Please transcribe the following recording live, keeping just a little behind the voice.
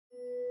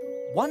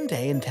One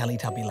day in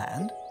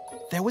Teletubbyland,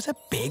 there was a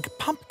big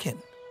pumpkin.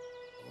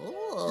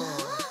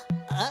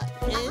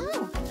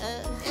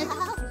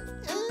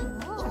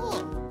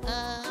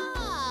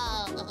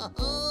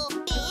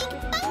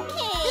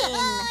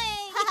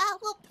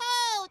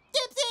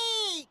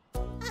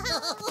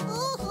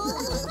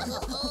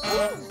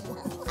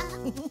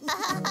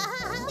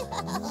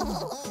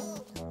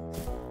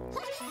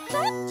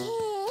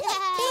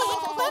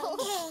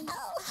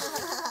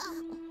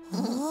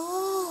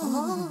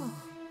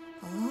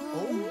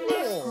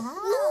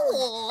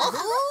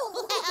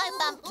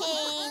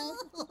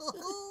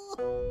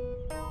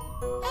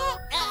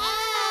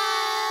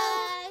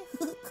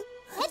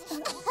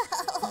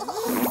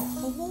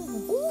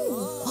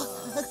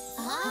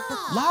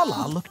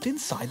 Laa-Laa looked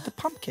inside the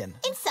pumpkin.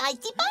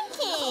 Inside the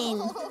pumpkin!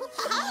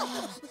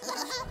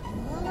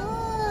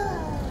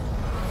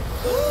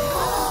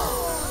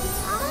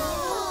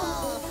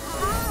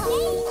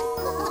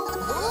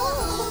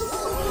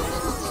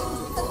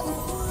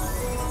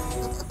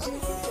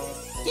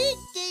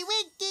 Tinky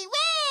Winky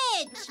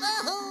Witch!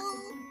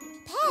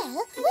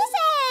 Pearl,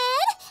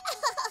 wizard!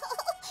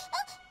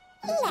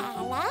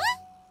 Laa-Laa?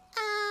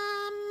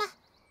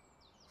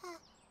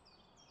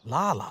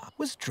 Laa-Laa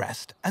was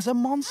dressed as a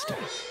monster.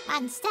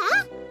 Monster?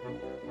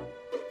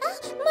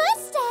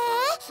 Monster!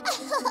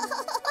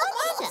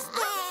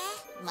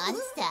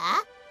 Monster?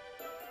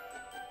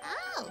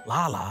 Oh.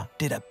 Laa-Laa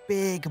did a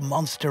big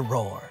monster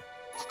roar.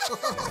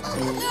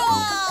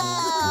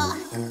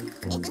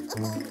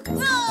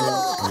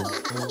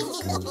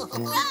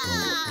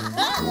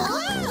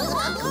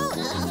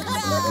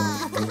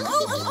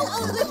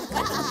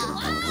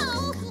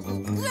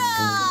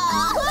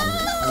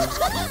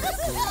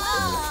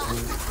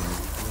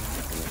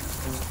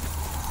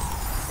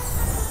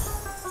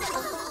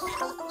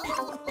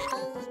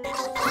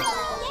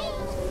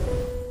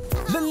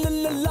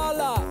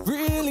 Laa-Laa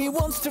really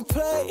wants to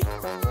play.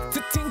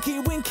 To Tinky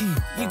Winky,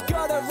 you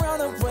gotta run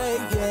away,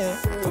 yeah.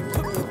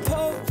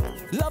 Po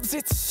loves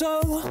it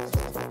so.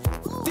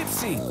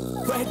 Dipsy,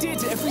 where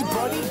did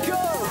everybody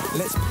go?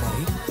 Let's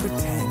play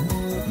pretend,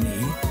 me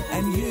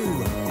and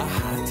you. A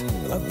hat,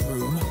 a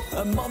broom,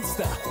 a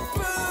monster.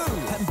 Boo!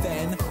 And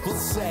then we'll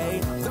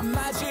say the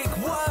magic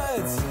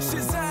words.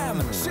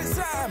 Shazam,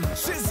 Shazam,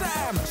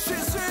 Shazam,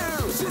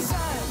 Shazoo!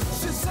 Shazam,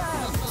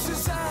 Shazam,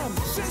 Shazam,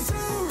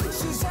 Shazoo!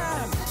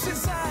 Shazam,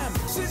 Shazam,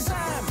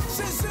 Shazam,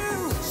 Shazoo!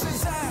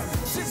 Shazam,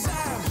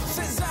 Shazam,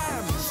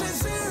 Shazam,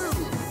 Shazoo!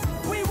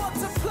 We want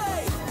to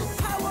play,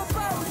 how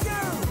about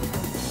you?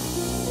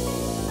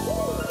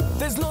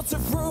 There's lots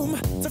of room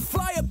to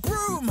fly a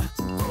broom.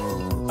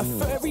 A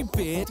furry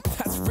beard,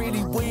 that's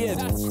really weird.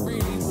 That's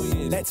really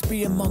weird. Let's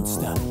be a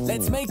monster,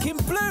 let's make him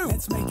blue.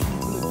 Let's make him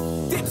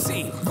blue.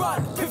 Dipsy,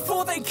 run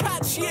before they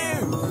catch you.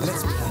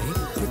 Let's play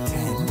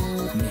pretend,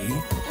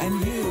 me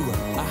and you.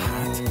 A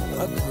hat,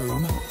 a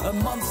broom, a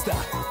monster.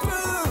 Boo!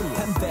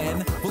 And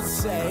then we'll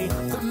say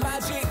the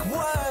magic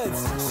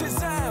words.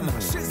 Shazam,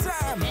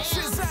 Shazam,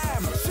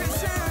 Shazam,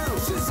 Shazoo!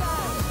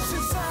 Shazam,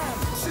 Shazam,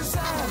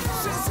 Shazam,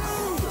 Shazoo!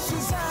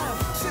 Shazam,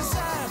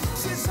 Shazam,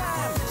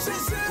 Shazam,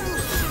 Shazoo!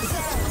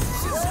 Shazam,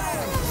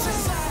 Shazam,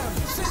 Shazam,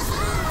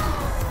 Shazoo!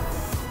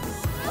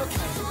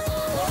 Okay,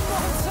 one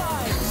more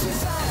time.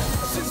 Shazam,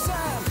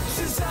 Shazam,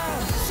 Shazam,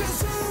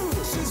 Shazoo!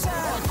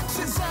 Shazam,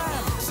 Shazam,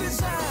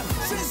 Shazam,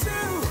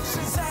 Shazoo!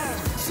 Shazam,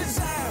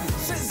 Shazam,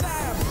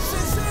 Shazam,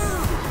 Shazoo!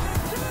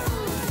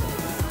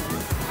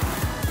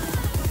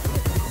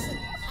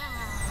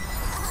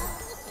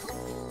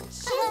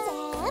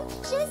 Shazam!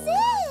 Shazoo!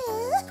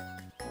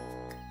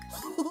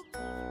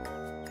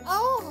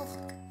 Oh!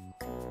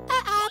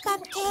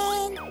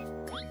 Pumpkin!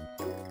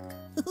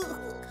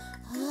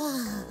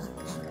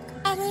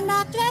 Any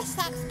more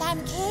dress-ups,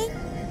 Pumpkin?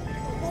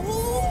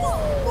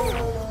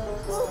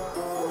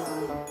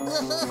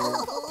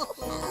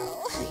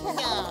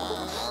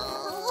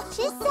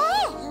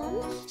 Shazam!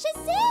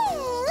 Shazoo!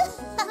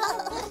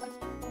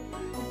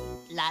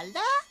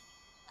 Laa-Laa?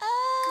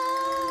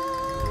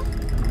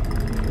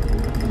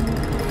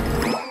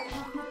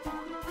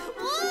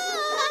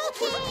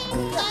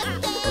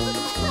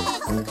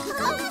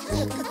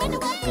 Run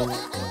away!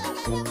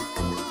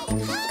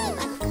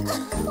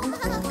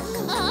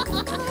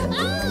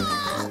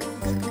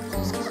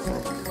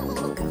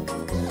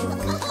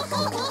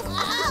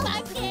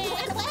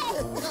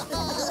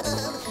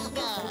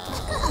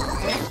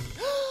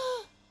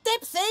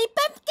 Dipsy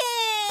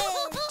Pumpkin!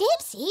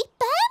 Dipsy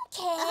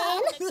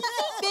Pumpkin!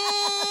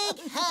 Big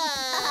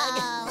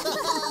hug!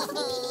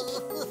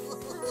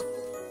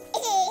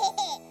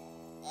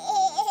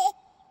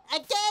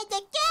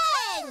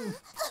 Again!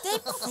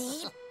 Dipsy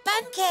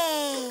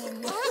Pumpkin!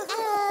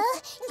 Uh-oh!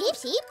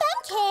 Dipsy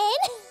Pumpkin!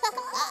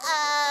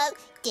 Uh-oh!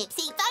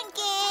 Dipsy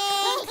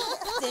Pumpkin!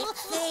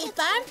 Dipsy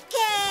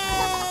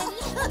Pumpkin!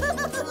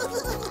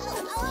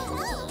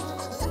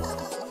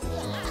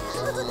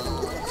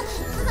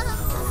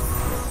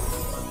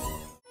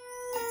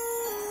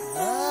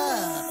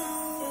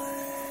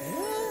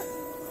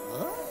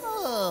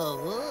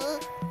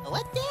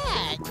 What's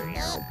that?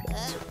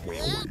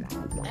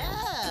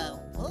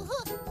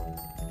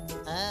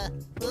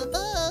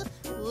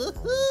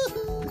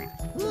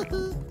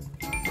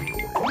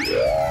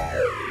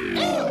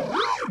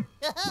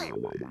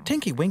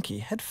 Tinky Winky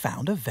had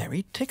found a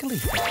very tickly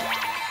thing.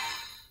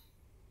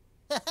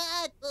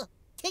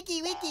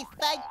 Tinky Winky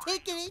find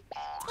tickly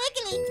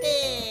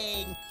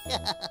thing.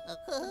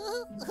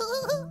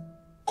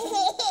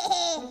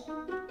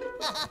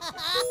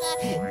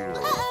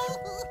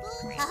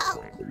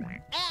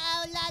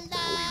 Oh,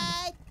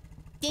 Laa-Laa.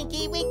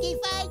 Tinky Winky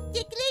find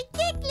tickly.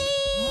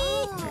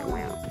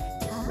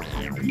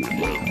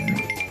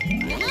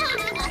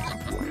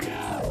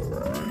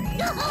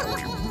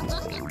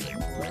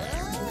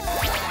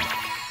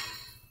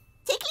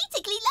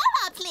 Tickly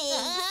Laa-Laa,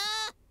 please.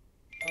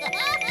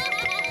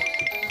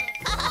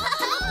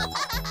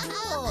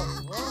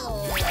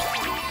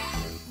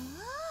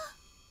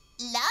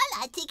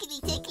 Laa-Laa, tickly,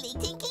 Tinky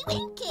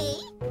Winky.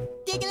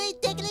 Tickly,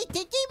 Tinky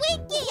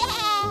Winky.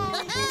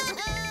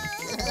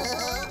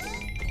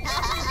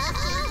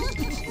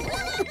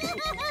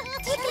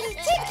 Tickly.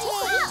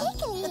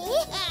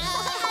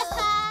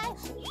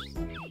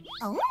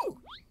 Oh,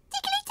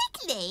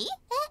 tickly.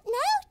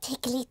 No,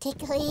 tickly.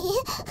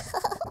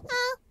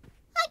 Oh,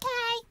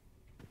 okay.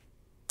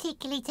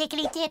 Tickly,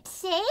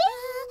 Dipsy.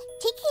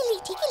 Tickly,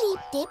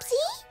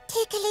 Dipsy.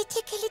 Tickly,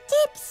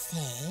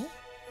 Dipsy.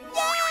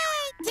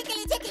 Yay!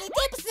 Tickly,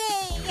 Dipsy.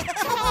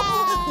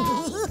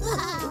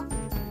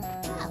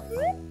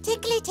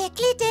 Tickly,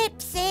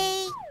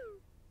 Dipsy.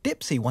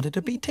 Dipsy wanted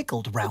to be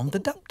tickled round the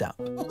dub-dub.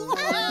 Tickly,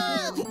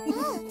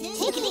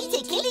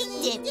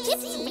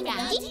 Dipsy,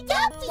 roundy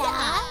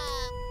dub-dub.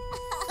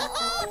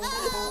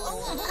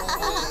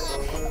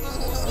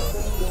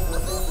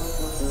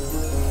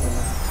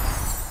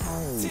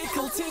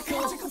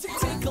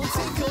 Tickle.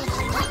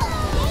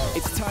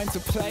 It's time to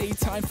play,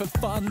 time for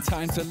fun,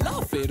 time to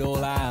laugh it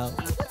all out.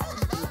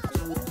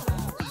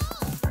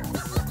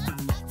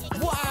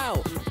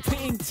 Wow!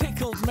 Being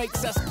tickled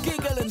makes us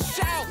giggle and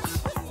shout.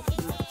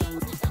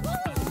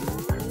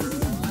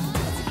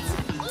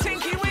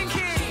 Tinky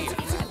Winky!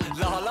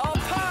 Laa-Laa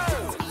and Po!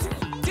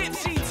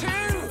 Dipsy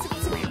too!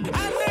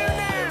 And Noo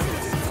Noo!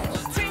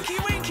 Tinky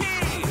Winky!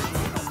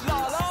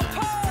 Laa-Laa and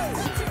Po!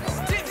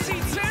 Dipsy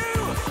too!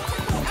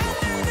 And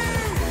Noo Noo!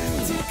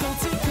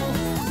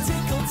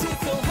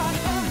 Tickle, ha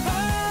ha ha!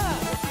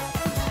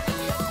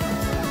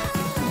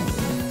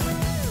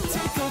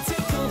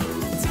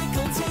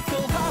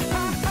 Tickle, ha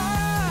ha ha!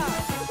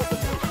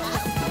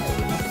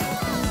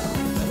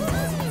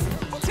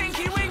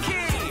 Tinky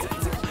Winky!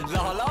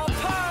 Laa-Laa and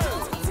Po!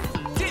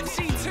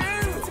 Dipsy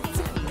too!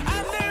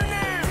 And Noo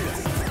Noo!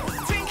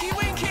 Tinky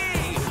Winky!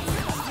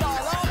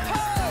 Laa-Laa and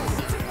Po!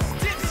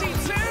 Dipsy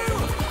too!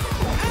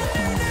 And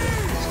Noo Noo!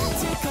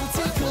 Tickle,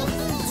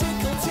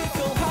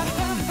 ha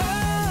ha ha!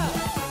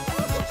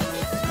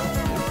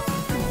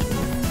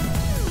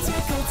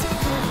 Tickle, ha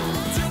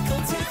ha ha!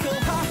 Tickle,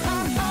 ha ha ha!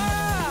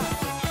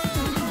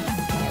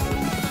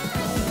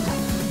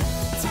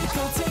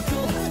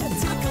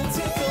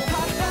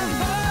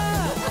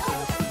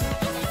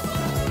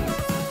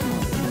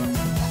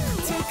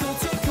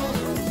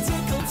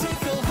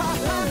 Tickle, ha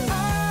ha ha!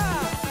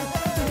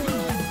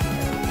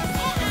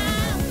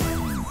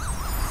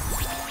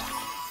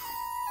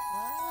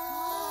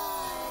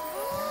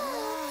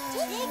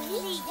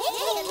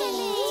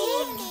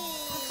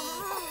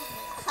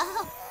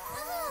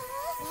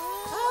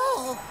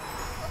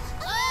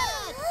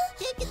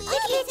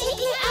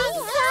 Tickly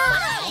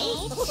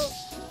outside.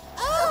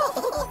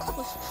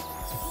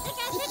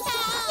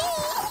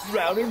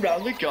 Round and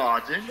round the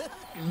garden,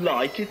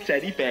 like a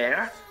teddy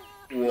bear.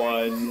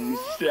 1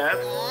 step,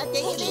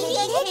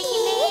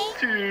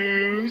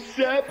 2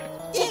 step. Oh,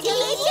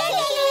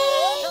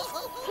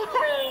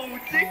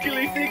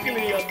 tickly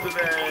under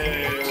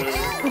there.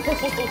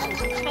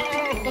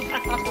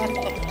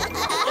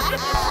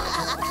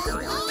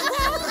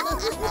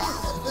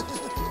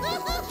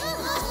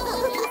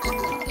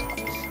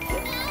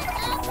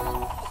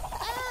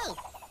 Oh,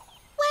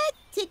 what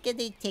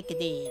tickety?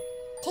 Tickly?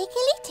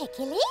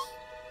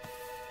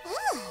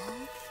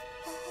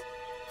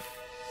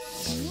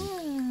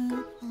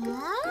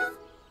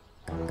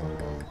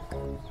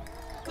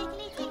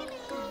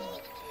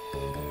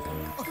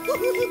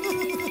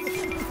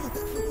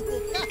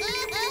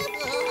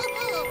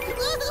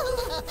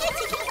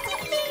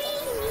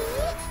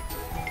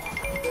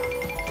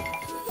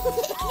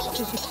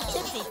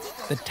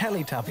 The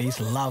Teletubbies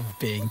love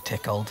being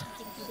tickled.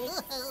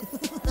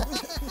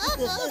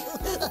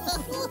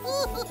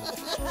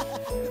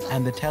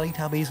 And the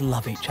Teletubbies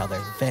love each other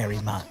very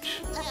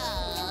much.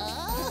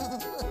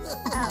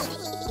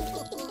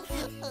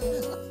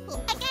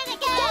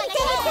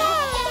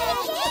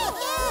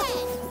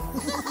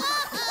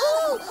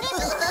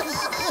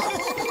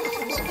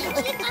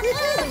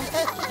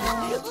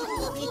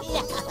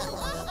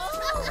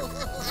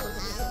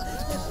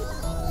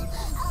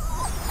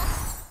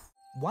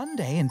 One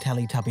day in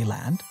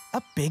Teletubbyland,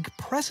 a big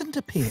present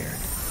appeared.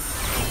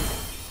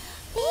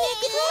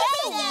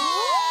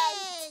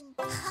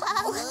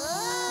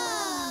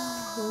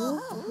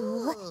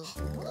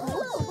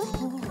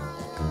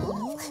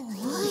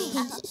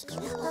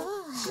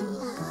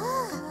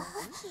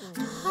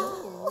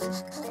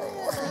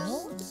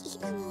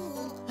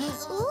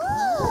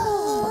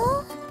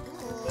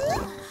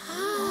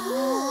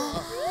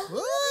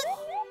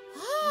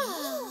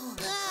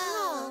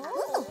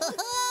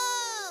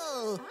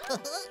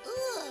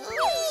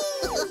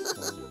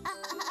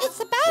 It's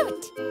a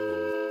boat.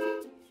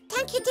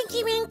 Thank you,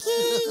 Tinky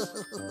Winky.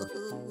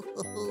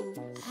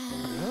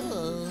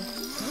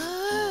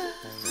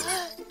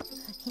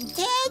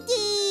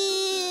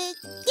 Teddy!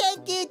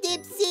 Thank you,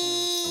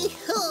 Dipsy!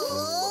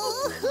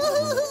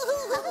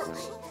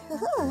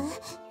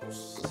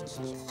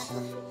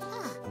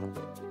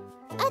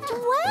 A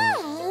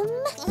drum.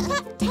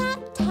 Tap, tap,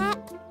 tap.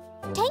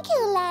 Thank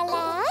you,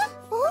 Laa-Laa.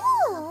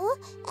 Ooh.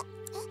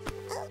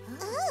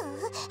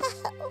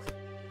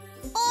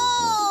 Oh!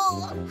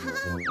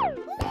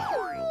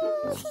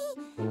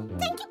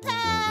 Thank you, Po.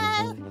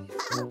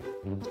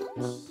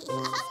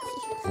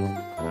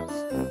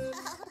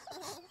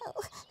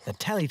 The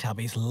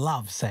Teletubbies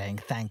love saying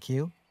thank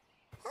you.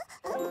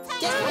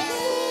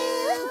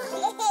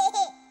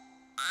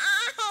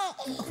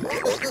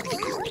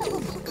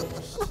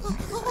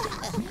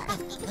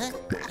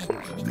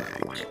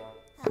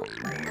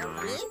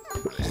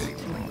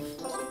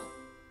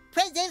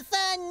 Present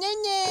for Noo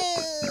Noo!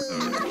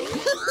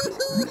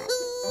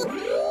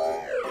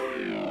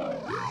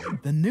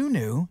 The Noo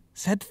Noo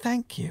said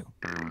thank you.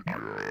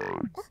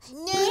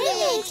 Noo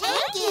Noo,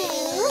 thank you!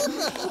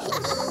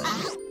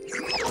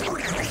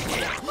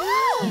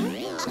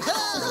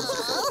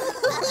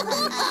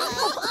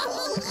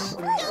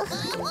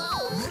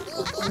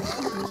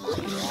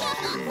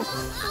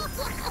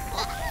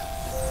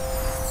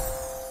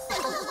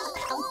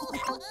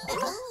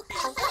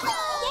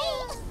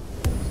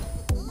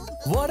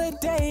 What a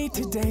day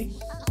today.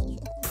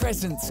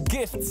 Presents,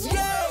 gifts,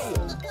 yay!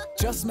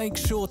 Just make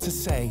sure to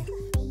say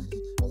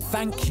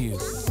thank you.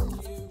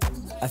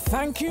 A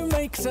thank you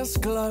makes us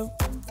glow,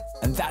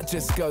 and that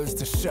just goes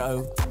to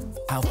show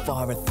how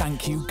far a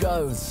thank you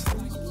goes.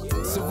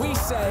 So we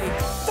say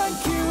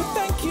thank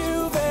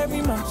you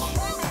very much.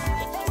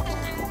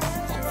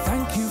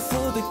 Thank you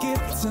for the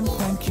gifts and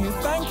thank you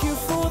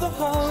for the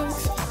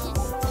hugs.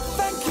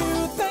 Thank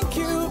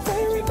you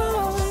very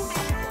much.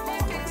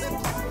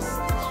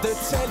 The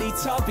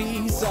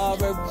Teletubbies are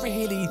a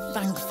really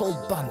thankful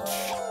bunch.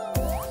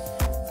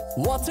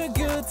 What a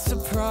good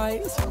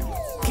surprise.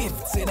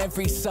 Gifts in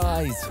every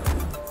size.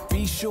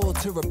 Be sure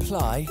to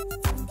reply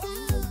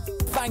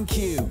thank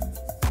you.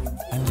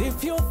 And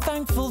if you're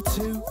thankful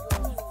too,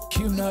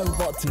 you know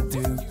what to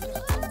do.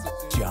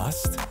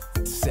 Just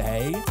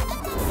say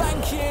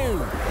thank you.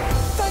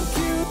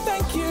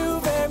 Thank you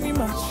very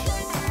much.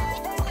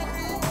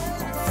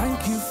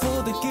 Thank you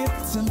for the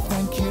gifts and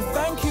thank you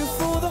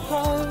for the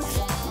hugs.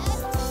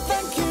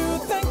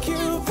 Thank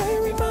you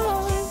very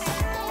much.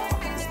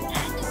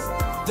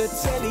 The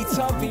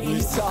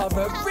Teletubbies are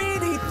a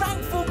really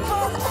thankful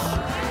bunch.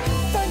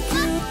 Thank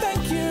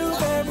you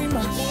very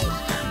much.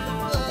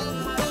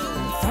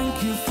 Thank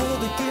you for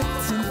the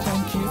gifts and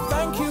thank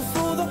you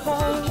for the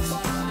hugs.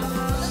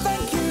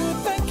 Thank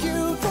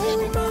you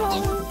very much.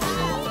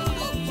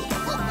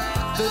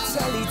 The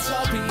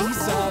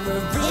Teletubbies are a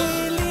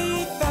really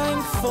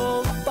thankful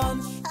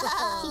bunch.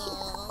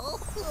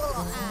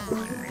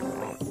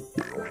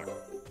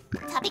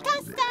 Tubby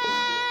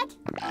custard.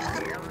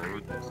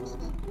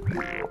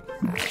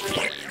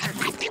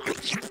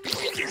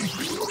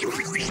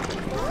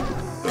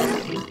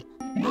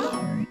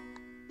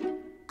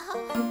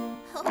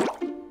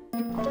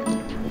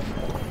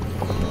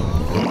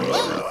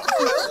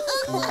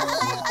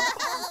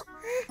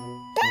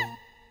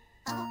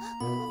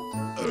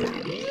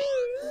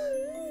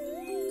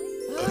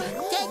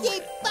 Teddy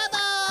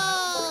Bubble!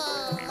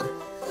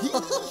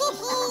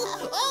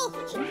 Oh,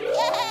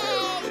 yay!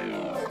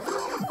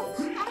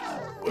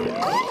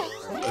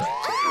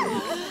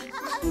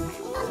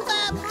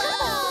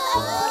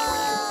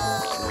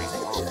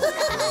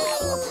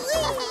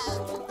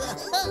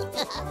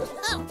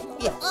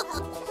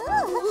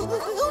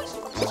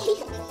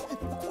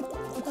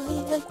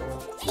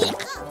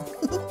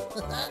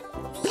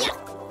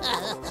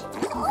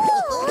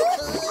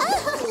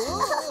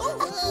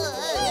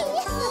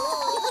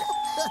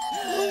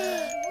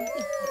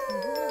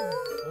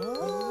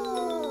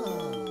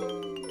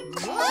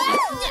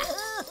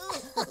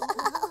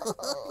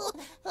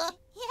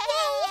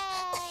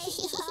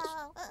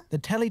 The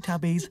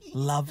Teletubbies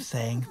love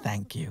saying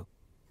thank you.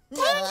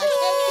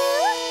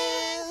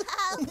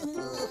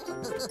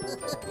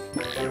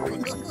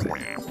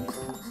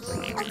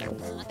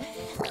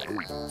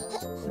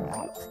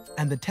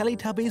 And the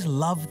Teletubbies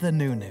love the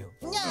Noo Noo.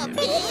 No,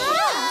 big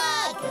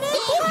hug!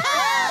 Big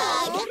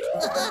hug!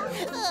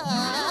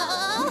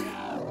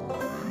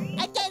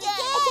 Again!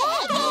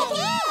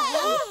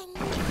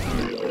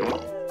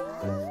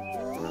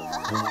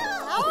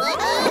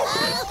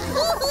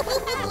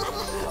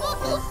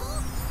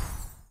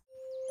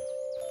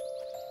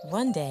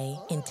 One day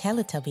in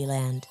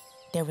Teletubbyland,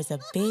 there was a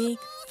big,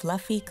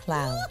 fluffy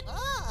cloud.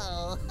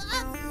 Oh!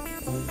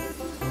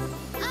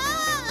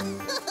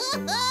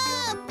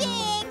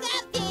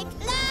 Big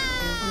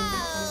cloud!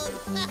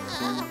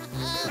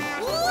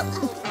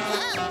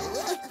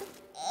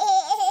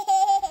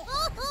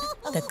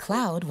 The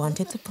cloud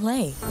wanted to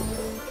play.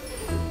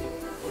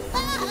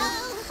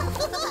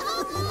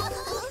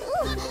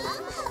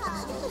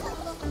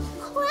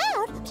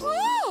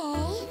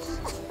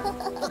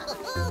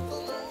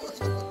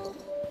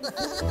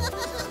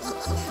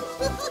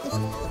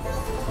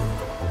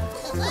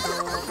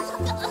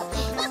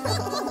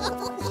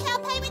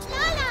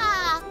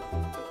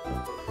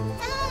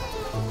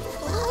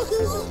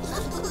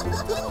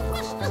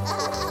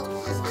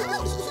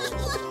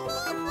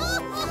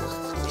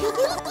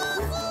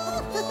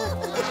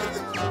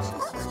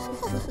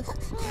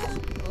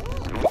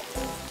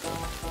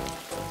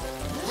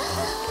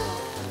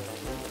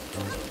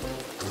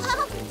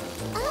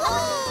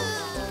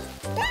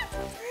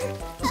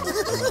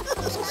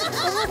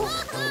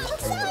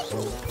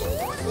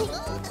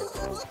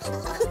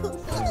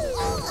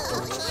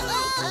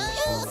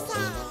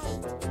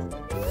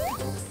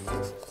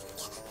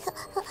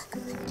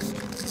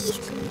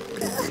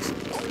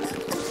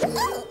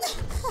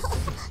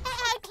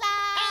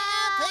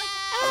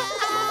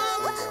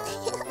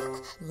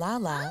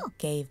 Laa-Laa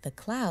gave the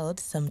cloud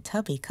some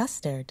tubby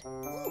custard.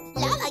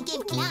 Laa-Laa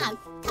give Cloud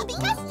tubby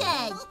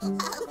custard.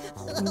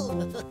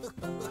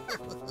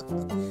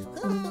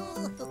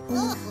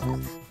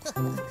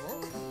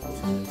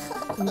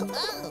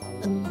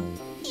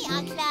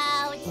 Here,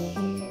 Cloud.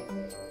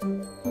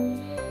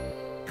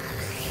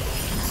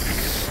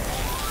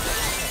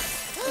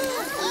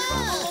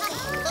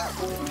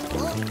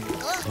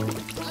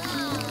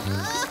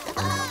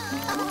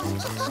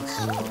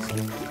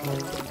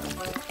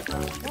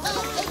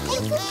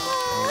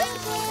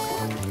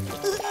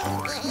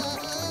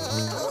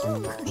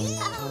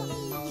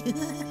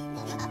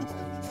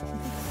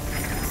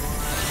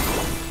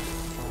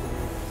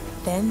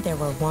 Then there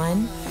were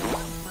 1,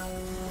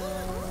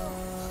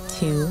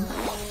 2,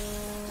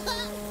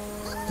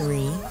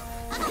 3,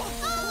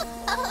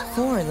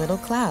 4 little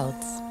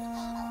clouds.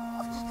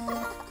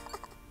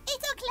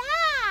 Little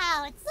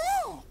clouds.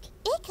 Look,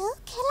 little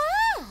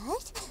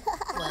cloud.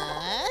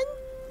 1,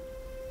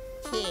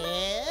 2,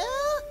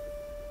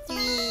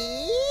 3,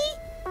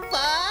 4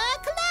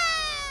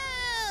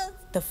 clouds.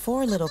 The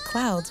 4 little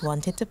clouds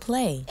wanted to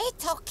play.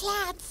 Little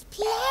clouds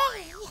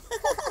play.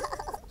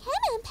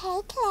 Come on,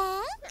 play,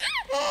 Cloud.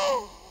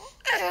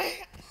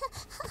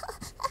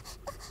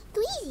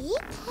 Greedy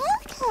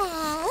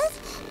Cloud.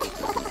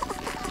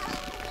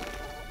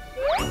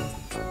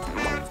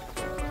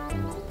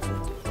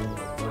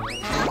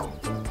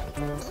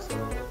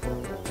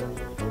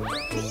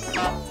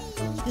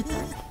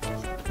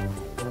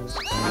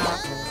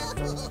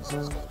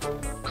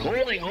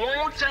 Calling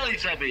all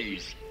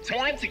Teletubbies.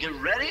 Time to get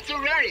ready to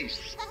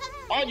race.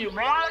 On your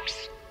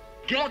marks,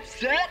 get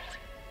set,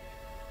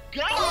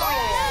 go!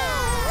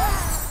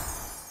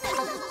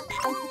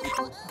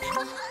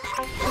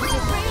 It's a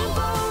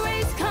rainbow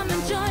race, come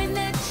and join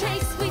the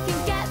chase. We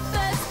can get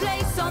first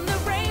place on the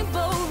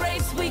rainbow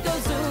race. We go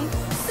zoom,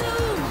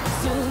 zoom,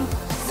 zoom,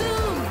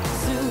 zoom,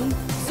 zoom,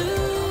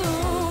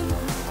 zoom.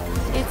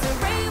 It's a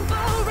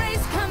rainbow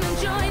race, come and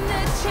join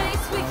the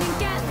chase. We can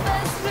get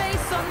first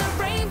place on the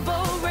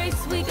rainbow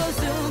race. We go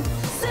zoom,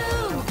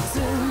 zoom,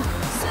 zoom,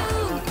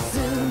 zoom,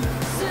 zoom,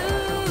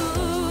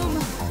 zoom.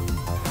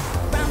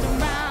 Round and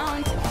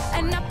round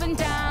and up and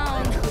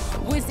down,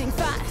 whizzing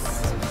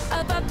fast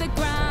above the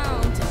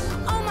ground.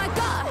 Oh my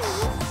gosh,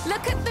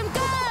 look at them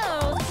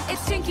go!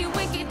 It's Tinky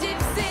Winky,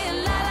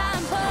 Dipsy, Laa-Laa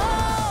and Po.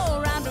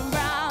 Round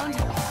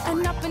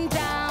and up and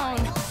down,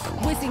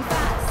 whizzing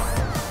fast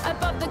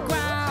above the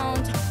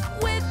ground,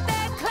 with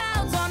their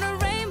clouds on a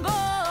rainbow.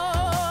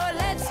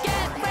 Let's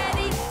get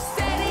ready,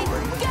 steady,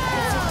 go!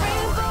 It's a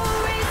rainbow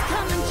race,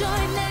 come and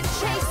join the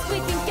chase. We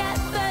can get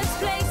first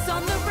place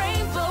on the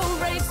rainbow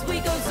race. We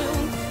go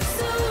zoom,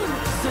 zoom,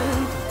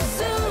 zoom,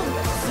 zoom,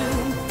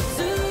 zoom,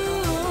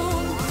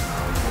 zoom.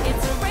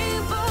 It's a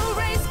rainbow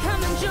race,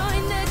 come and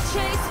join the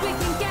chase. We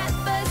can get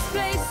first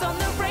place on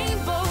the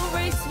rainbow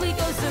race. We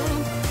go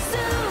zoom,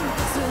 zoom,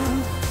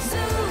 zoom,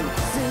 zoom,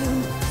 zoom,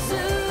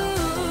 zoom,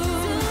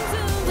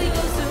 zoom. We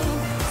go zoom,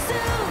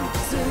 zoom,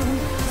 zoom,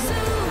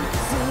 zoom,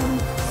 zoom,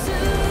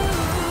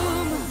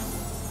 zoom.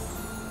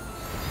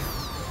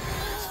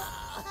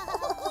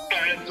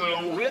 And the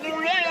winner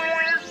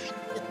is...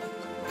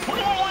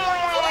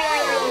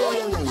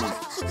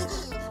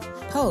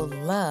 Po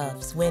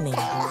loves winning.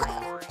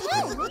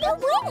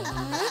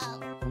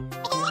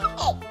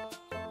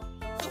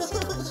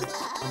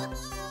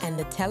 And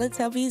the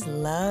Teletubbies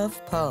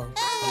love Po.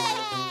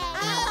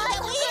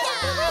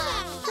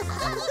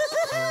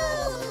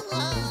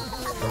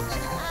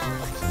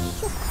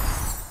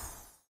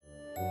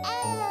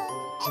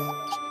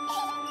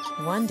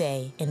 One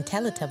day in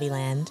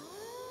Teletubbyland,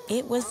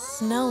 it was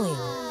snowing.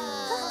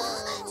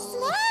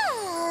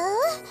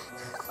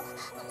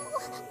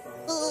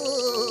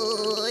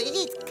 Ooh,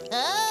 it's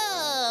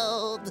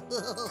cold.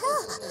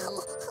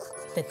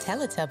 The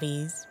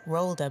Teletubbies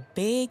rolled a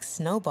big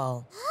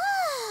snowball.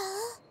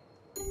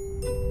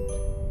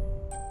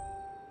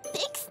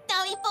 Big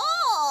snowy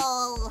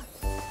ball.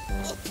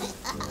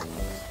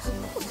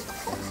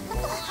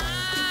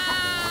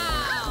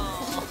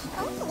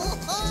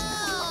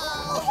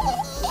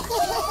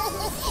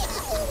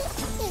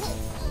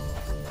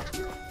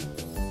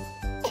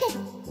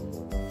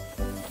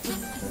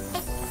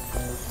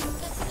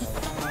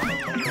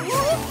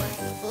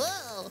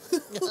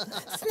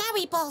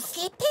 Snowy ball,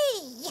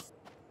 Skippy.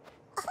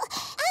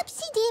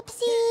 Upsy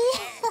dipsy.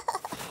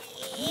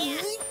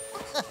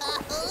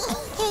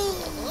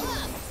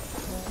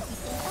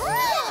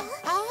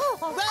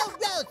 Roll,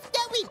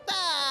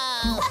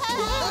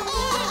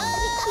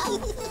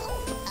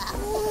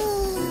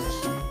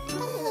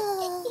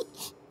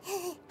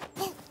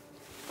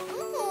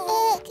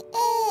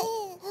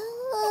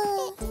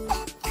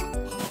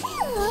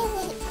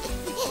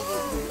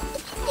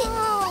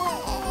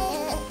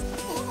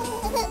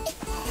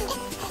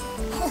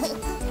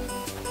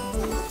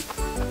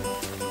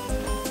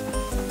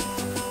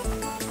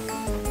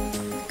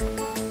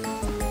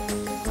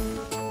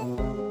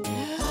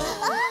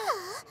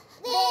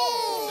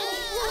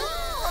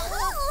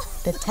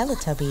 The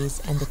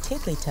Teletubbies and the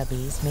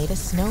Tiddlytubbies made a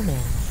snowman.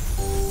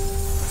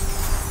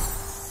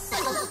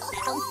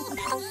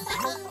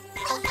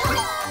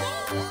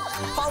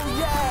 Oh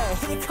yeah,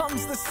 here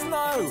comes the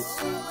snow.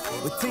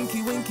 With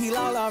Tinky Winky,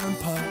 Laa-Laa and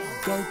Po,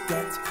 go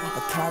get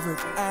a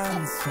carrot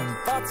and some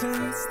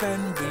buttons.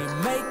 Then we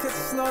make a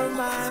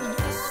snowman.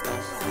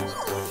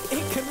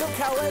 It can look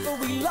however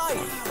we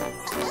like.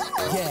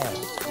 Yeah,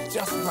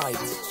 just right.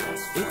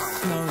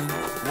 It's snowing.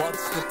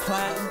 What's the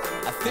plan?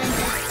 I think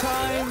it's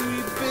time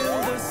we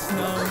build a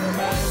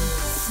snowman.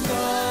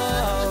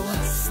 Snow,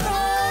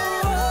 snow.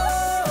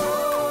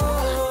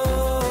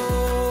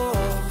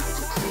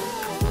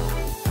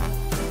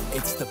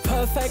 It's the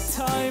perfect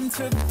time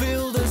to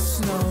build a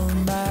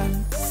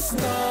snowman.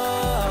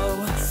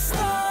 Snow,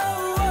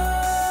 snow.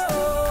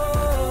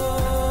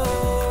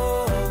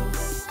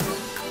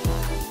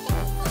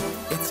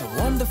 It's a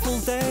wonderful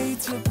day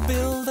to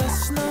build a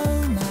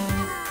snowman.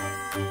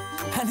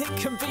 And it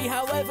can be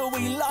however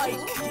we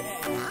like.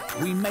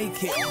 We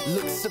make it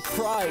look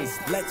surprised.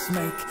 Let's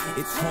make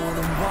it tall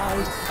and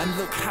wide and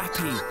look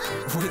happy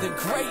with a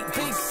great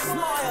big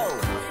smile.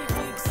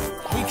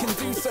 We can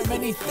do so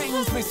many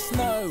things with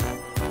snow.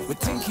 With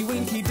Tinky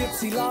Winky,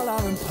 Dipsy,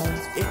 Laa-Laa and Po,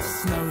 it's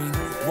snowing.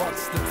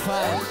 What's the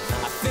plan?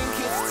 I think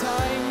it's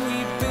time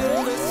we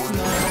build a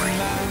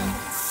snowman.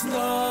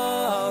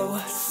 Snow,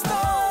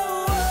 snow.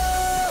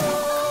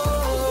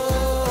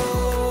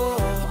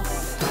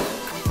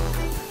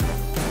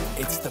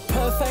 It's the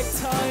perfect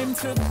time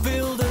to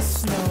build a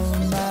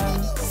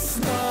snowman.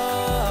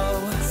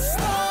 Snow,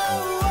 snow.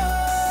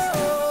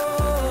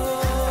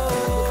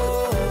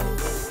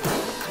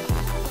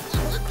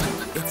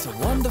 It's a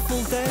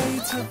wonderful day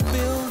to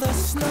build a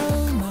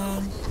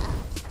snowman.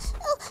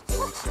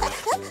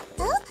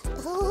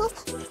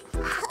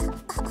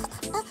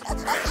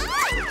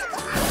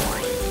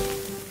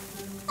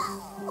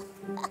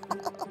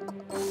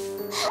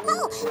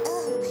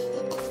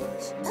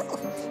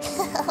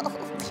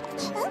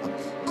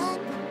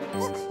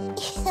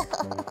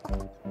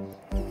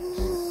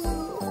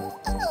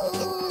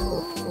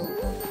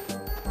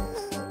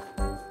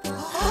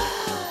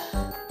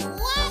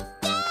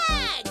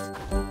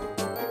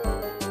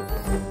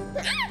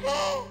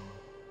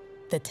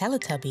 The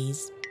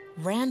Teletubbies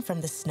ran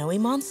from the snowy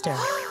monster.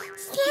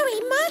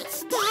 Scary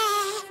monster!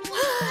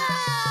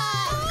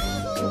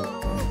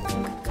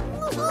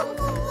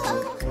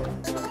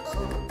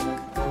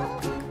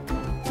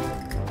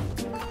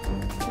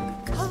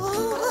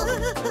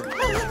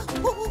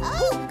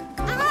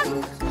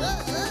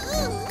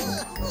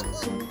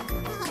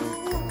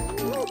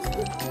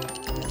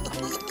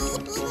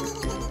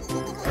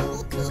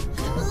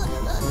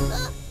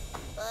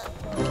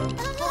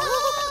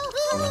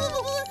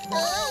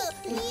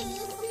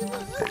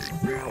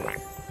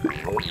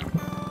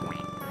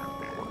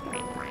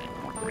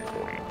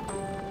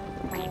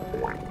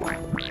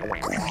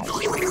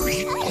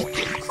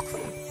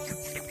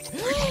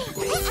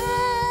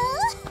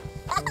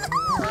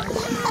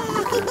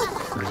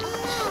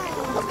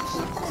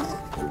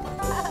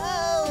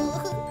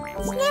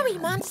 Snowy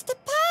monster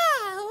Po!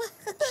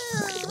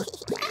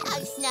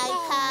 Oh, Snow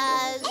Po!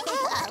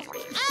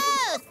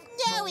 Oh,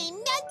 Snowy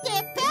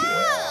Monster Po!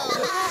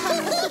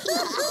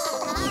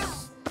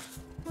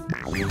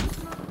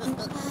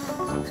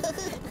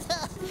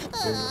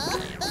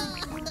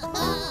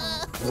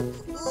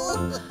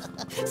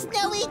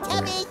 Snowy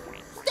Tubby!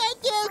 Thank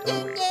you,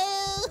 Noo Noo!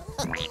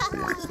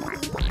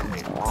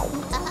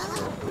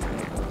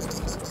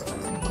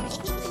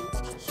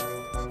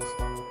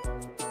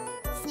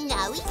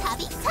 Snowy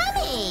Tubby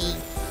Tummy!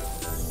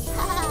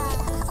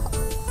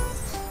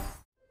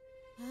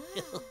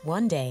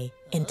 One day,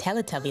 in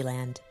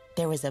Teletubbyland,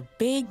 there was a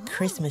big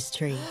Christmas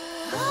tree.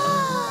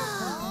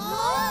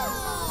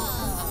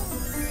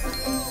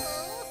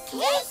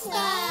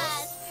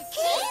 Christmas!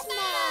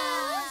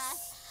 Christmas!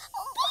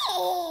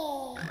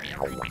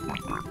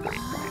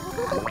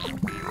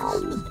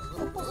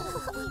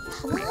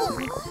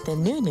 The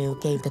Noo Noo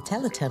gave the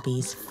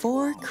Teletubbies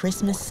 4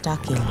 Christmas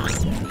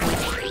stockings.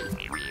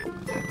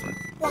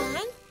 1,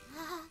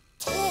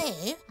 2,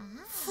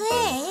 3,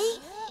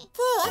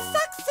 4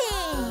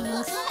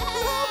 stockings!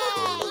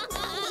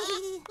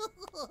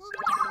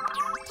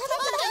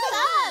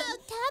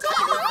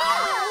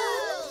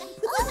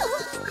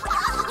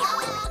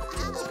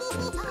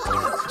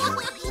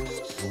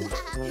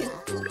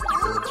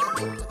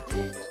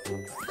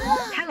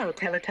 Hello,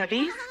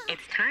 Teletubbies.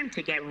 It's time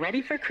to get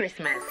ready for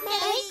Christmas.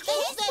 Merry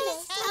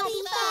Christmas,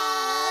 Tubby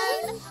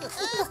Phone!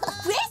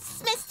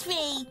 Christmas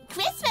tree!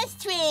 Christmas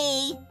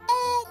tree!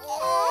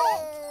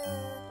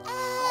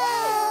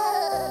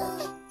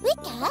 We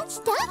got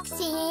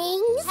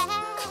stockings!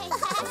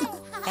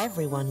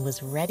 Everyone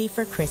was ready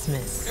for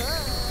Christmas.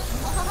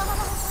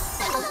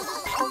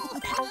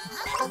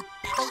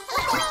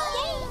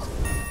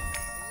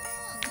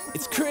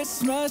 It's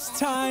Christmas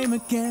time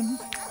again.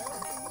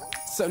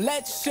 So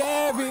let's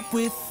share it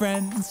with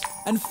friends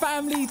and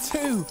family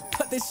too.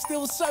 But there's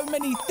still so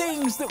many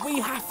things that we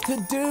have to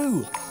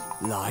do.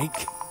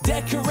 Like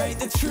Decorate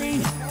the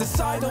tree,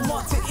 decide on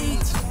what to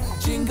eat.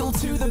 Jingle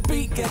to the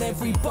beat, get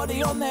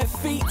everybody on their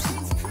feet.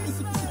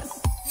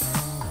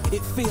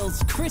 It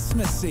feels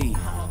Christmassy.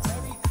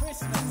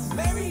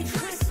 Merry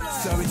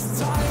Christmas! So it's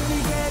time to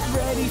get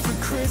ready for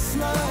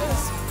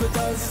Christmas. Put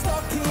those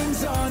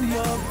stockings on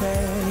your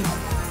bed.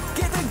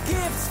 Get the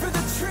gifts for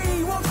the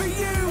tree, one for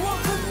you,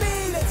 one for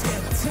me. Let's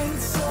get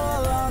tinsel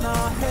on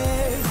our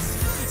heads.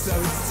 So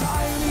it's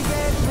time to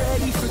get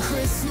ready for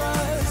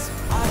Christmas.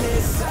 I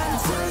hear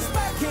Santa's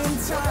back in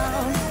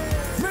town.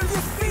 Move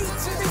your feet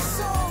to this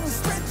song,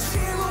 spread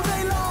cheer all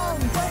day long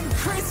when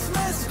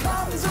Christmas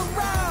comes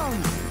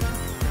around.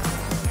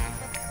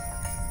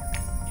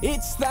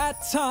 It's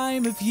that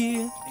time of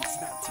year.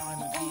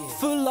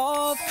 Full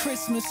of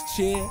Christmas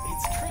cheer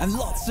and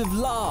lots of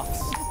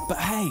laughs. But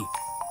hey,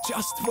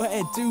 just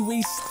where do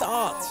we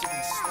start?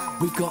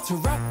 We've got to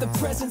wrap the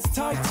presents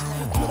tight,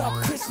 put up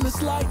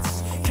Christmas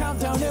lights, count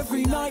down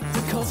every night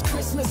because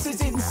Christmas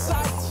is in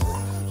sight.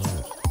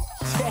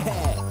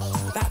 Yeah,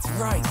 that's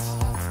right.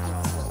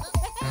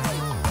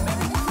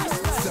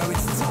 So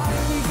it's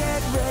time to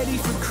get ready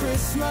for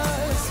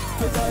Christmas.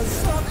 Put those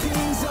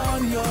stockings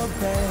on your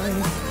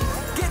bed.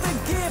 Get the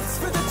gifts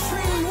for the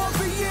tree, one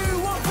for you,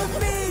 one for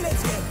me.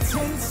 Let's get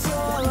tinsel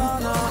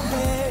on our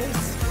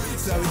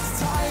heads. So it's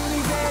time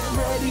to get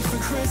ready for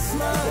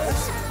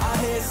Christmas. I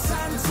hear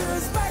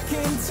Santa's back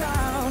in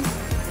town.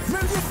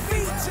 Move your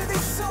feet to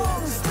this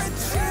song, spread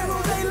cheer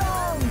all day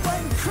long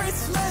when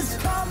Christmas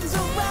comes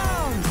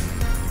around.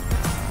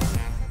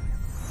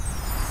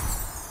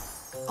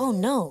 Oh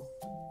no!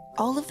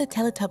 All of the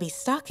Teletubby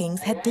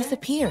stockings had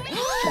disappeared.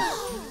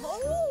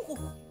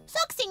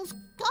 Socksing's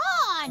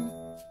gone.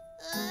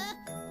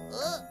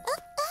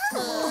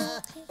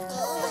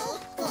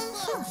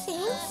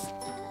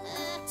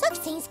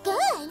 Socksing's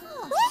gone.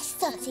 Where's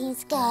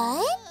Socksing's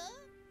gone?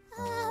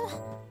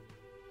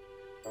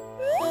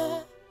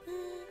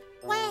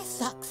 Where's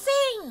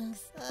Socksing's?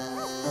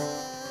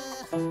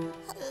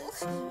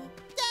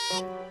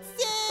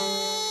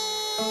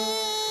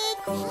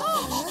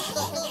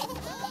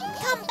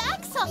 Come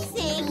back,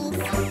 Socksings.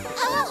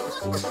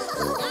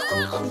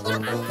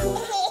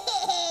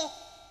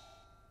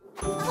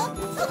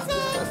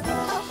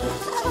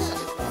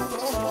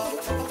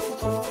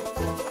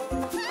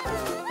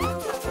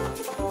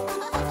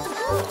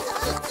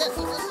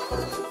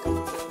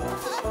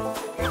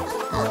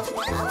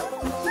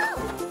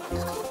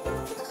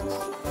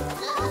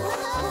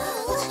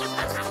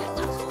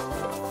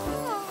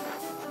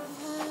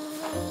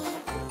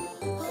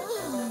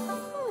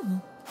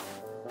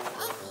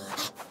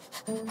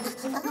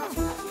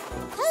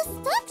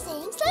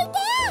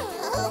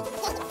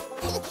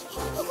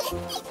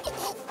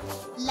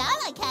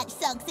 Laa-Laa catch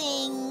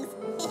Socksings.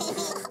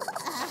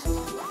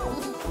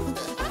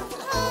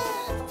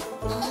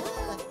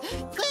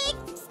 Quick,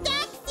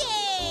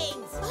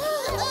 Socksings!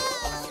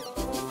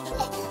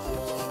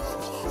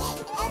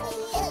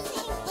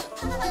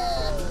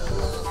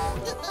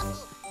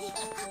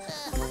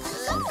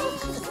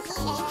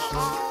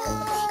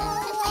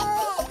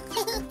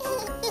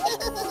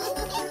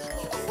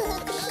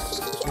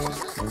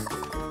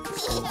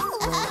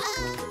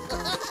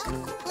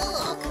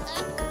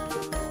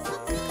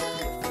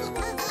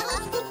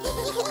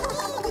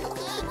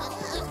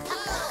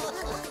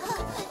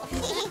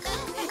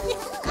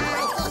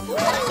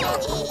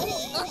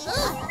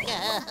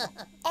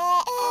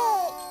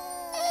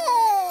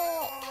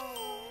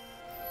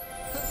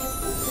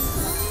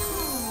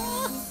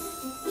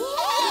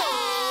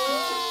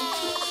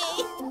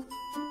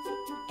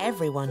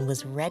 Everyone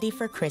was ready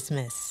for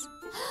Christmas.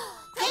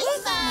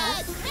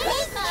 Christmas!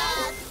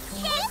 Christmas!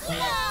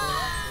 Christmas!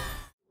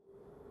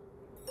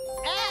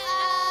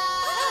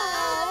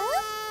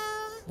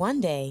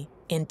 One day,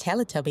 in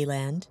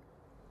Teletubbyland,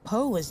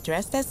 Po was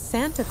dressed as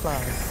Santa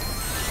Claus.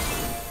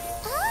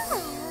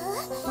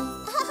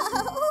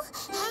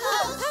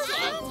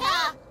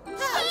 Santa!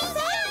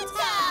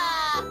 Santa!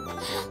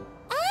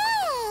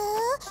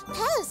 Oh,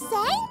 Po's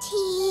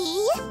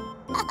Santy.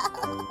 Ho, ho,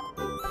 ho,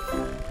 ho!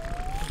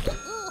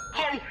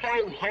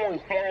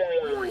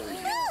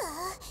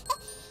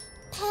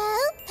 Po,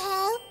 Po,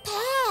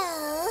 Po.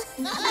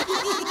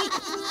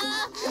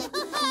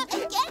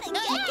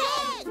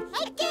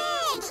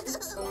 Again!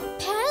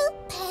 Po,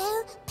 Po,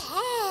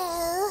 Po.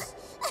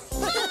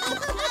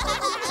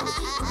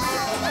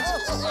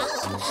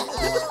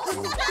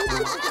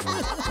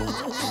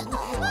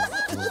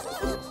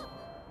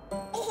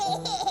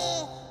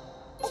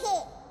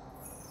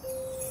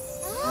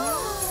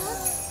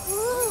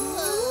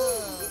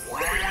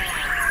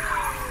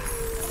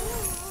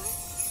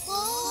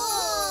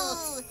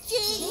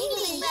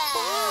 Jingling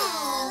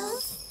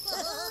bells!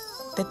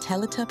 The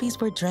Teletubbies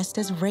were dressed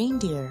as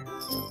reindeer.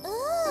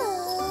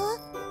 Ooh.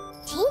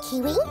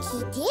 Tinky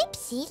Winky,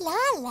 Dipsy,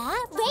 Laa-Laa,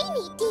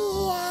 Rainy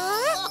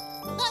Deer.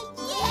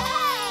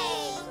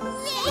 Yay!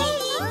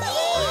 Reindeer!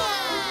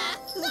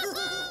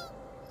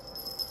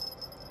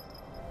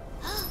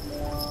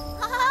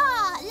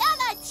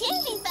 Laa-Laa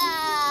jingling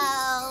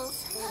bells!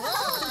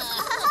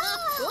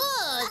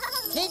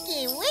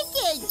 Tinky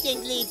Winky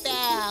jingling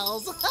bells!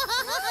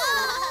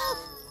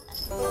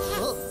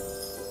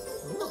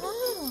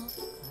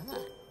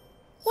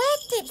 Where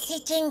Dipsy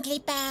Jingly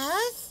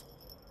Bells?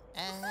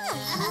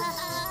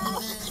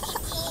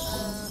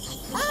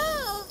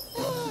 Oh!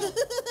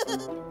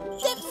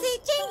 Dipsy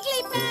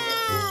Jingly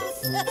Bells!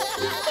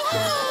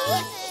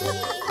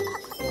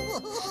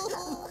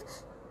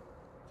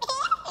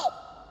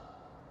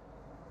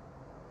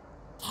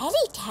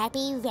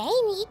 Teletubby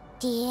Rainy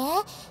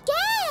Dear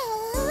Go!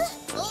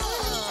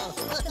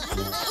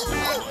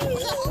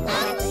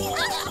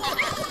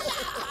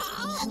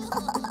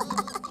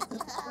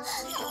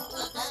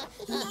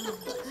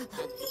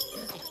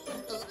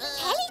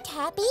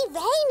 Teletubby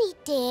Rainy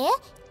Dear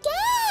Go!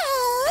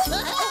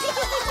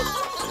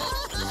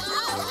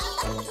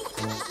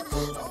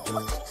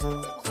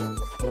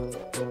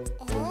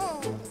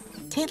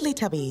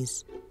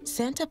 Tiddly-tubbies,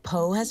 Santa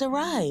Po has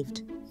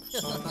arrived.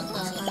 Po,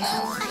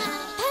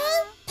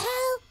 po,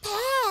 po!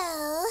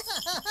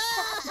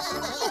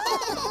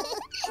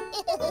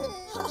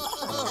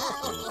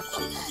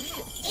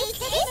 It's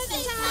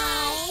Christmas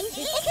time!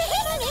 It's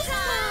Christmas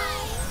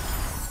time!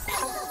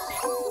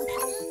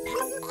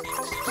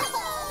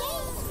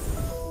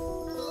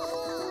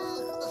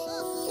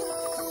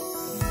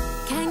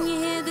 Can you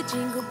hear the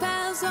jingle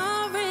bells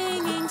are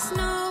ringing?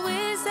 Snow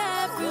is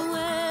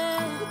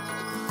everywhere.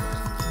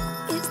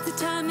 It's the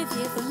time of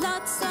year for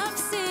lots of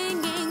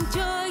singing.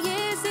 Joy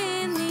is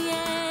in the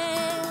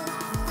air.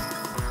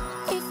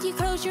 If you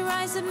close your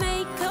eyes and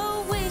make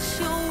a wish,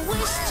 your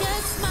wish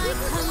just might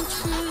come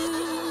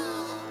true.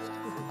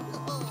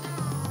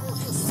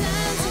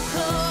 Santa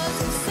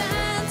Claus, oh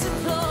Santa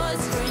Claus,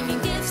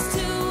 bringing gifts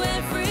to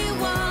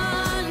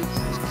everyone.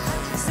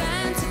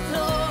 Santa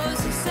Claus,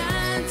 oh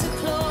Santa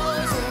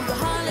Claus, all the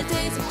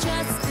holidays have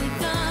just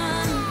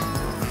begun.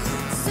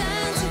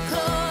 Santa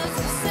Claus,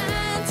 oh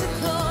Santa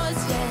Claus,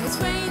 yeah, his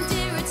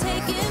reindeer are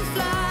taking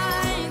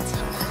flight.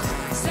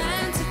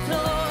 Santa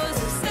Claus,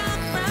 oh stop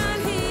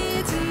round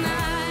here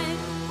tonight.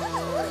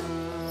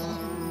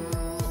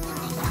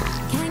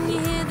 Can you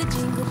hear the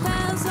jingle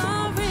bells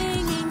are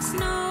ringing?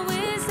 Snow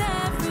is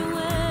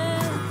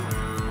everywhere.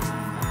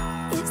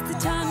 It's the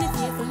time of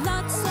year for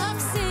lots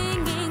of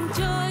singing.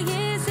 Joy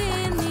is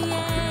in the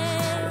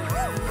air.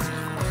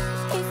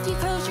 If you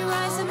close your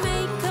eyes and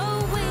make a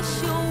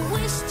wish, your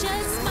wish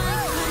just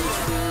might come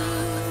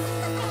true.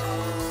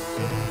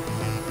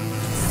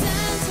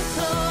 Santa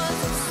Claus,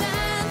 oh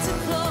Santa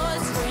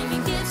Claus,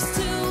 bringing gifts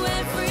to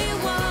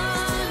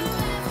everyone.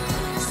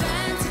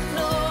 Santa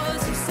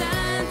Claus, oh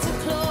Santa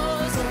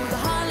Claus, all the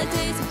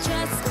holidays have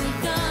just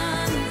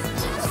begun.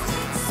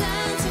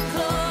 Santa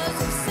Claus,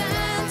 oh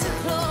Santa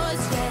Claus,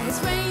 yeah, his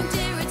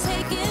reindeer are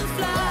taking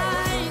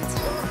flight.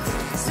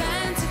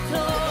 Santa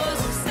Claus,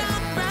 oh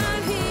stop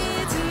round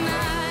here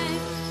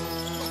tonight.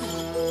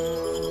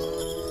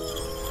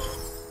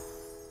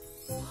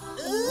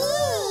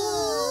 Ooh!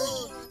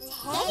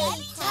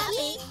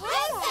 Teletubby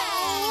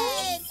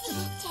presents!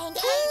 Thank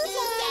you,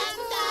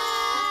 Santa!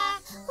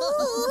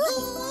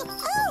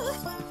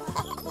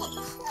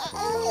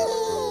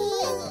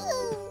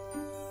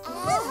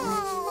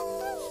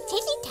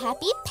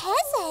 Teletubby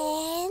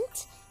present!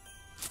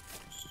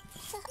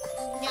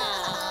 No!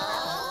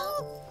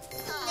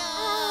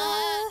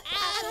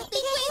 Happy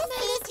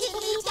Christmas,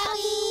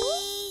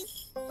 Teletubbies!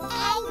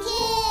 Thank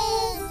you!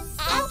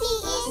 Happy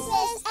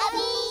Christmas,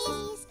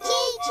 Tubbies!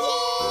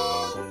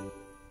 Choo-choo!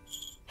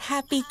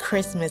 Happy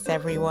Christmas,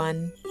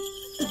 everyone.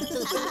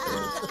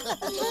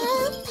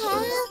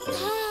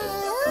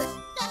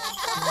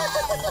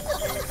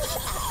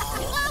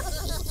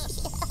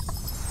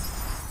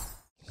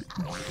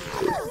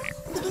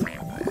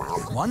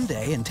 One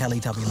day in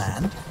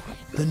Teletubbyland,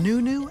 the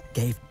Noo Noo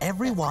gave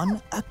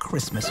everyone a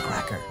Christmas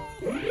cracker.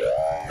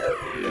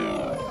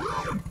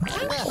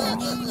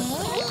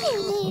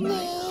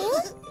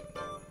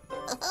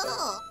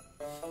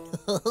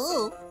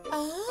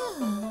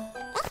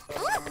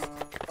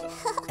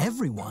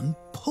 Everyone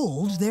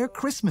pulled their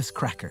Christmas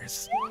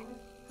crackers.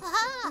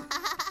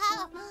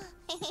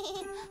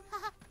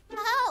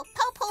 Oh,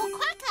 Popo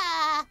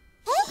Cracker!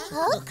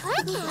 Popo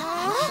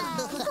Cracker!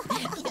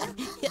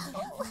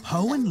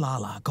 Po and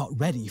Laa-Laa got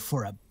ready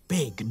for a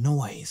big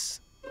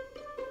noise.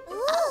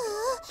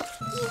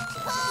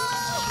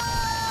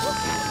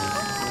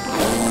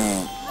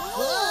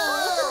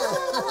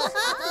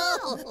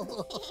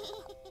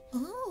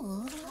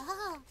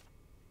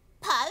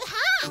 Po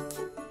hat!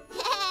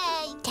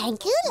 Hey!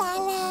 Thank you,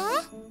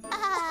 Laa-Laa.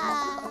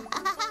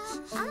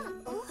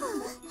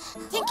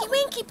 Tinky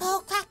Winky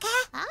Po Cracker.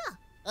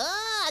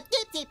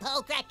 Dipsy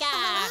Po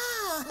Cracker!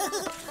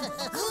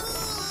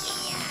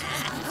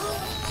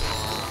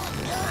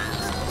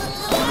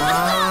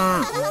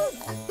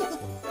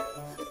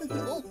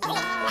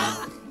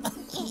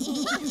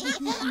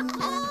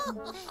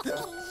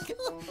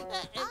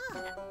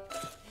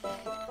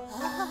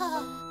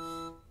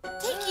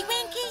 Tinky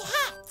Winky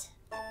hat.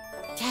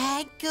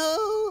 Thank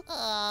you.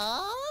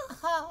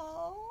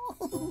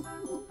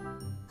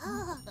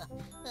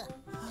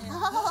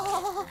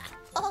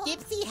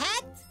 Dipsy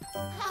hat.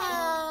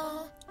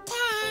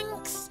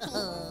 Thanks.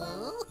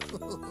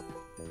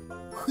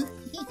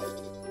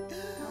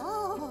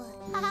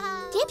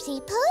 Dipsy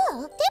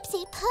Poo,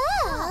 Dipsy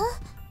Poo.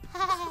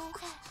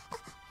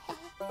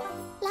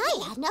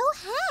 Laa-Laa, no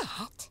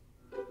hat.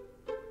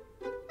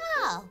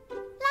 Oh,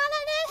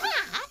 Laa-Laa, no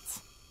hat.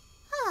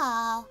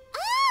 Oh,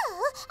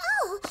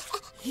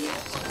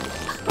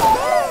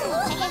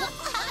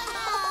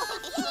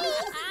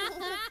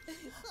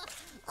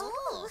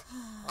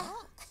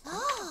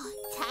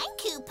 Thank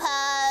you, Po.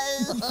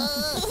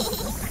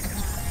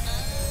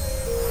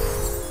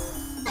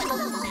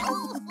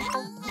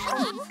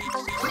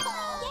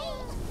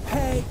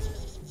 Hey,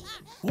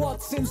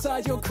 what's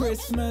inside your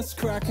Christmas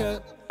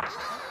cracker?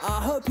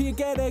 I hope you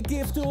get a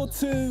gift or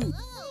two.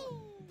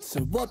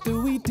 So what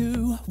do?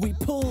 We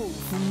pull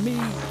from me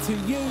to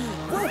you.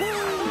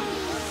 Woohoo!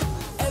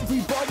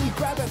 Everybody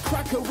grab a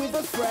cracker with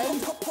a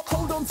friend.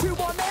 Hold on to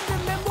one end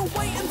and then we'll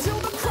wait until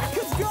the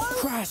crackers go.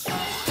 Crash,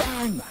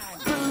 bang,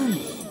 boom,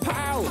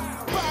 pow,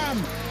 bam,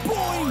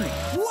 boing.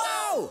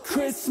 Wow!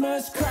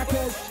 Christmas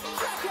crackers.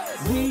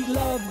 We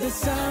love the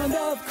sound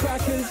of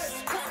crackers.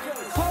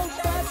 Hope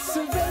that's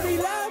a very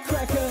loud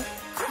cracker.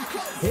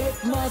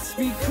 It must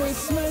be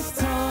Christmas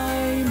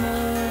time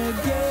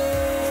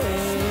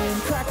again.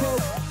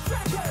 Crackers.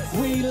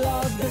 We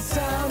love the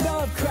sound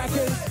of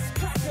crackers.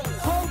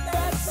 Hope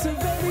that's a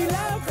very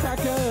loud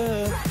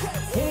cracker.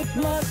 It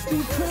must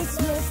be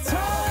Christmas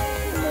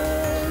time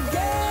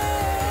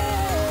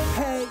again.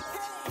 Hey,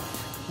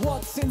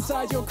 what's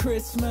inside your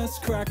Christmas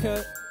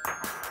cracker?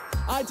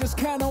 I just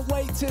cannot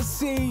wait to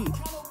see.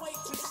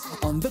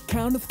 On the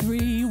count of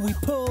 3, we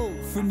pull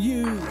from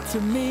you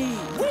to me.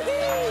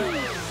 Woohoo!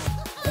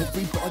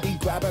 Everybody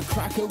grab a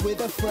cracker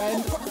with a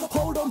friend.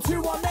 Hold on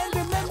to one end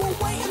and then we'll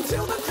wait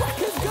until the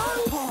crackers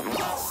go.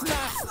 Pop,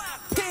 snap,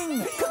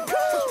 ding,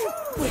 cuckoo,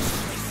 whiz,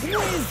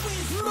 whiz,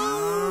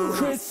 moo.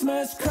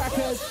 Christmas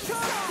crackers.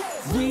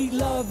 We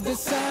love the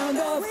sound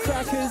of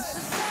crackers.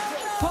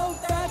 Hope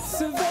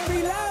that's a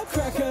very loud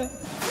cracker.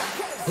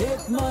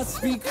 It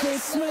must be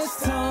Christmas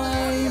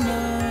time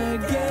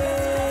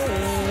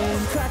again.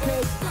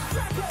 Crackers.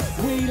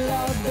 We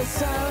love the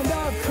sound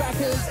of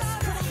crackers.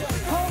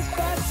 Hope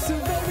that's a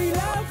very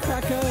loud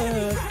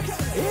cracker.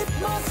 It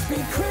must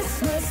be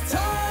Christmas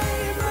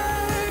time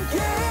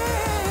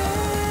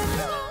again.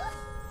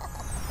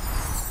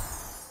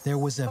 There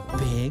was a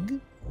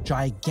big,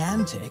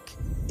 gigantic,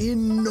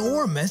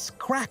 enormous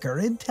cracker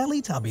in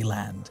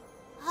Teletubbyland.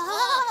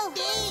 Oh,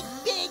 big,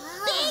 big,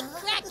 big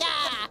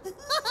cracker.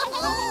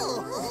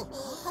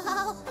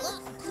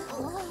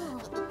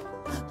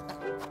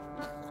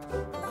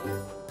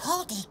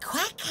 Poldy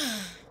cracker.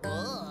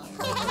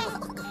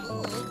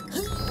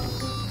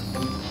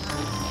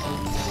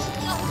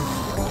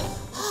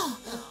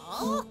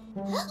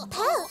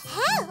 Po,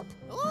 help!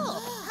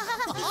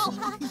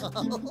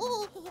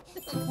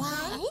 1,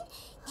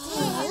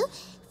 2,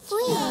 3,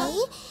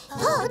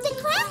 pull the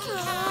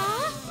cracker!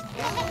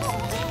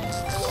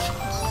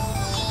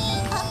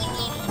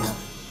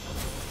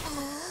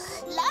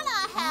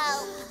 Laa-Laa,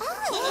 help!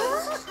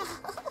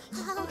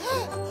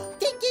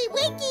 Tinky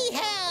Winky,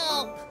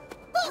 help!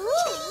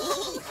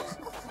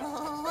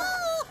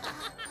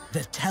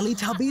 The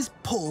Teletubbies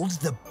pulled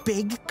the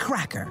big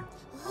cracker.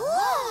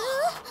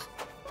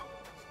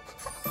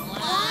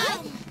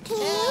 1, 2,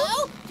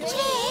 3,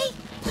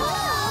 pull!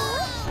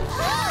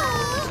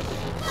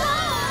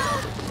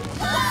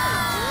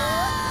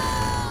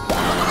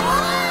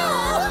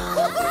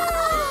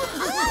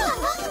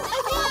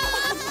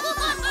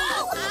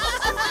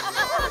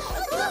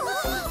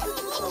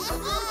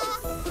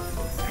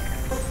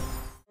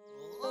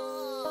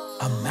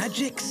 A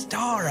magic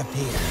star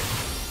appeared.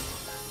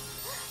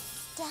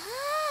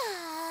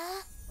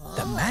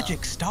 The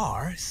magic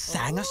star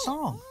sang a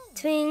song.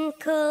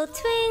 Twinkle,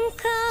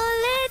 twinkle,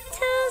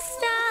 little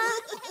star,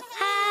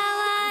 how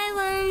I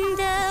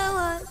wonder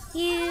what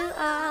you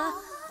are.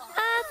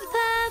 Up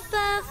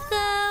above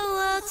the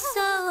world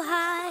so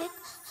high,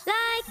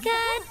 like a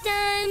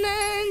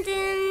diamond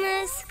in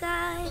the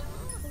sky.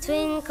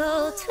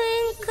 Twinkle,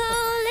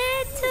 twinkle,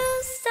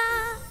 little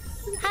star,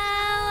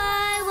 how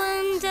I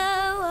wonder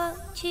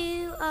what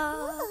you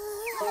are.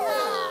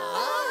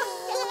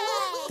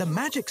 The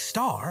magic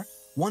star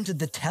wanted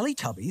the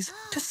Teletubbies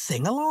to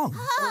sing along.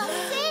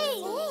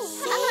 Sing!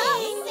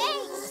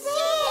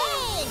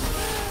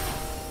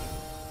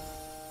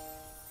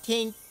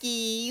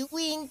 Tinky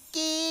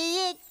Winky,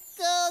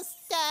 little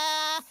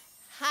star,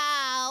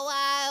 how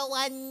I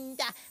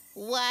wonder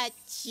what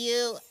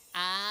you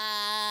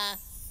are.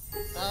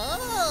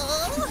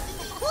 Oh!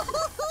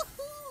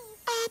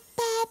 Up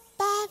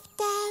above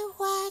the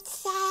world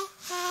so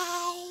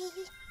high,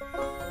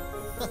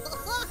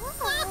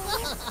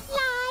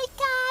 like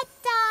a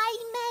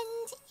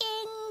diamond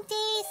in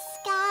the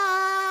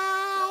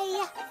sky.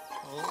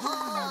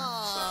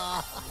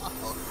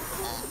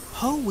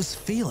 Po was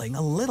feeling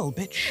a little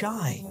bit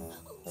shy.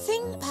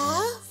 Sing,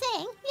 Po.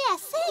 Sing?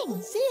 Yes,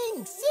 sing.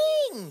 Sing,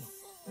 sing!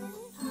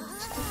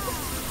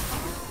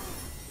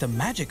 The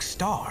magic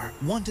star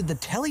wanted the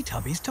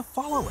Teletubbies to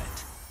follow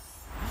it.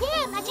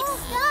 Here, magic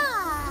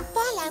star.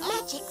 Follow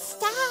magic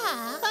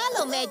star.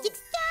 Follow magic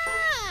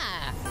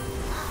star!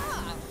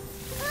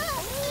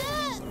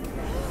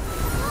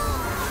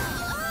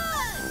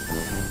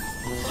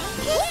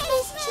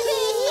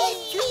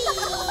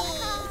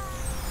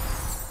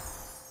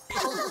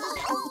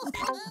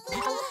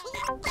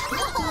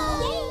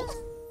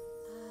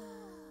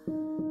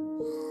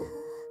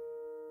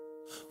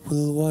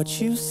 We'll watch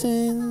you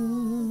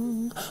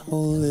sing, oh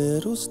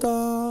little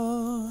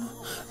star,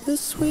 the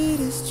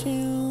sweetest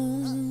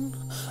tune,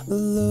 the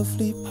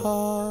lovely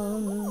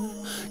part.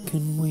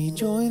 Can we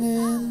join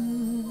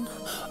in,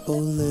 oh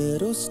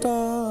little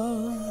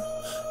star,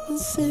 and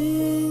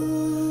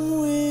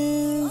sing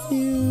with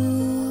you?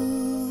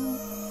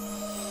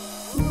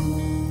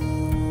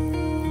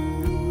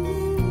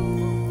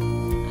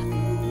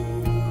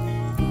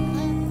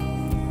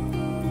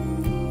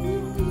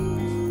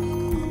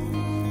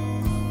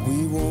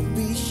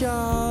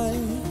 Shy,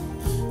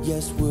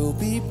 yes, we'll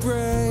be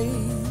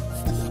brave.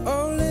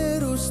 Our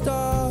little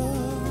star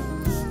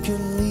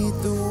can lead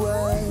the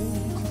way.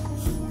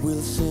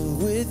 We'll sing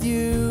with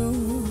you,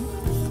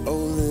 oh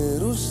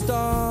little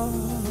star,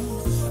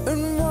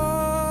 and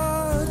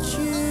watch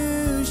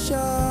you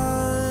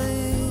shine.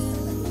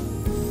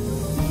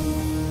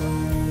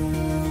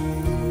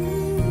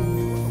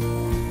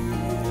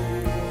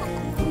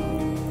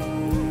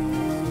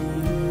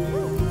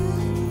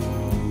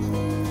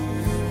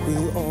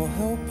 We'll all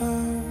help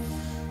out,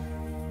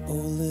 oh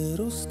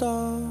little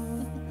star.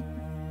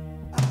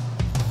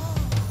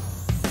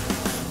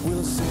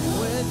 We'll sing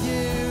with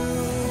you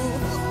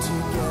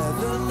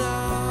together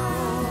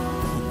now,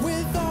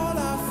 with all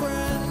our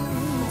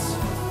friends,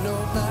 no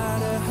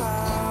matter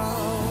how.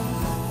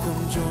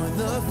 Come join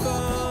the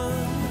fun,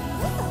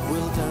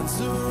 we'll dance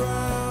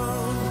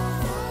around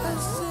and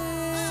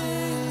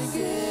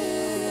sing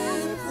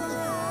it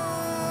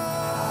proud.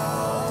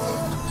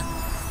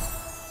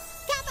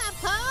 Come on,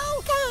 Po!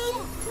 Come.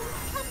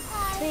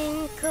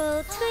 Twinkle,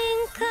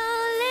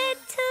 twinkle,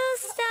 little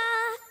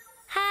star,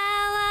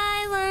 how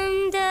I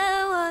wonder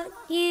what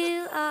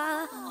you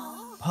are.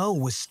 Po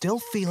was still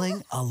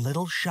feeling a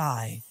little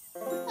shy.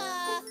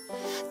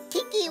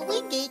 Tinky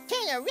Winky,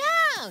 turn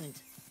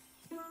around!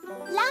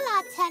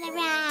 Laa-Laa, turn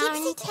around.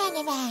 Dipsy, turn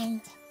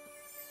around.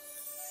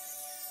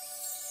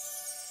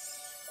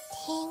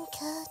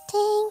 Twinkle,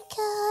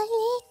 twinkle,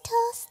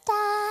 little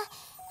star,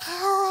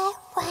 how I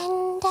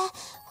wonder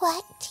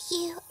what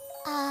you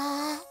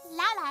are.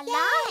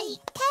 La-la-la.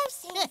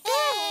 Coasting good.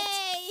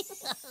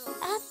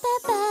 Up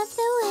above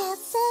the world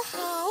so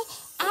high,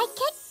 I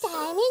get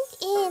diamond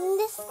in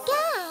the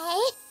sky.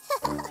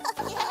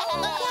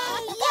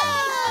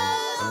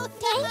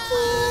 Thank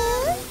you.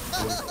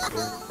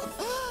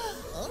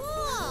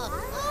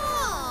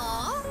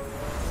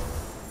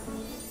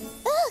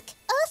 Look,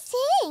 I'll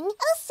sing.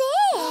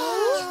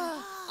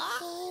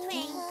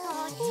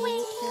 Twinkle,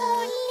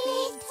 twinkle,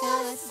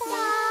 little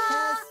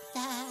star,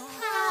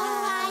 how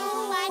I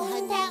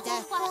wonder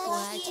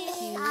what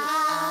you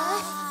are.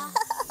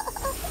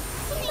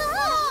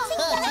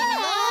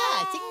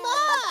 Sing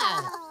more!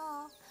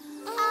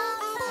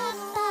 Up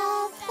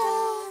above the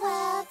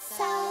world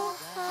so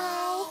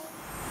high,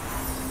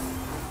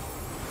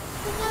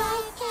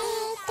 like a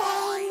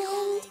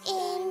diamond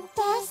in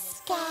the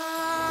sky.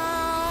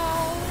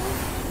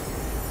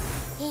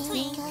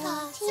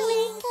 Twinkle,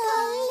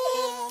 twinkle,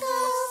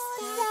 little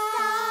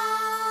star,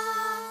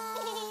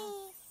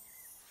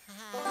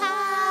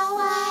 how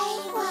I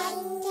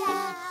wonder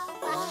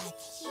what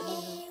you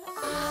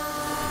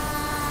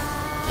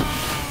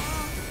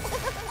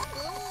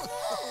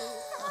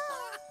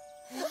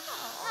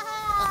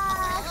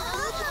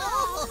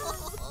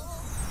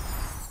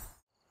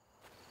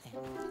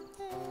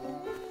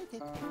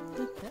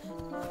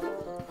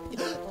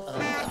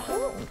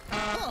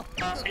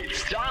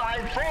It's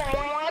time for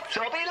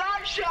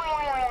Tubbyland Show!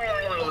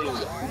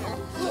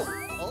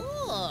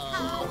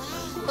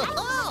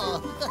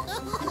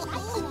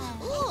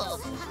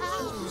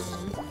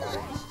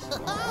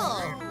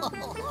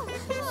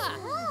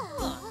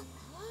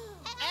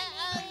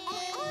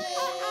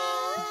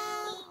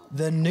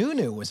 The Noo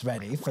Noo was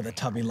ready for the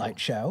Tubby Light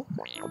Show.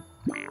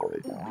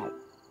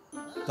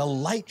 The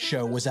light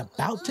show was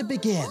about to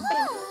begin.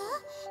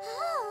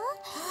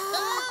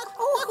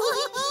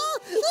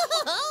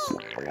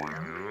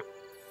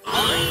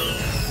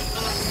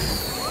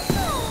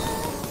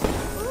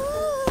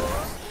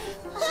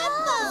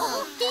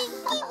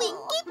 Tinky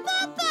Winky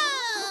Papa!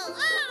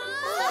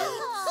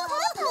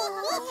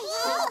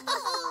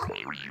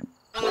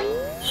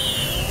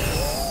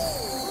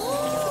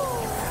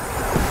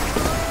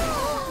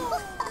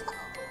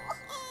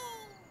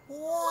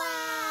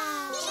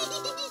 Wow!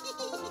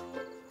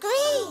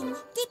 Green!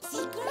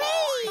 Dipsy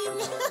green!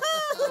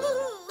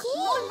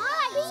 More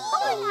lights!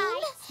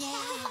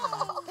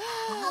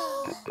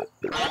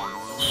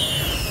 Yeah.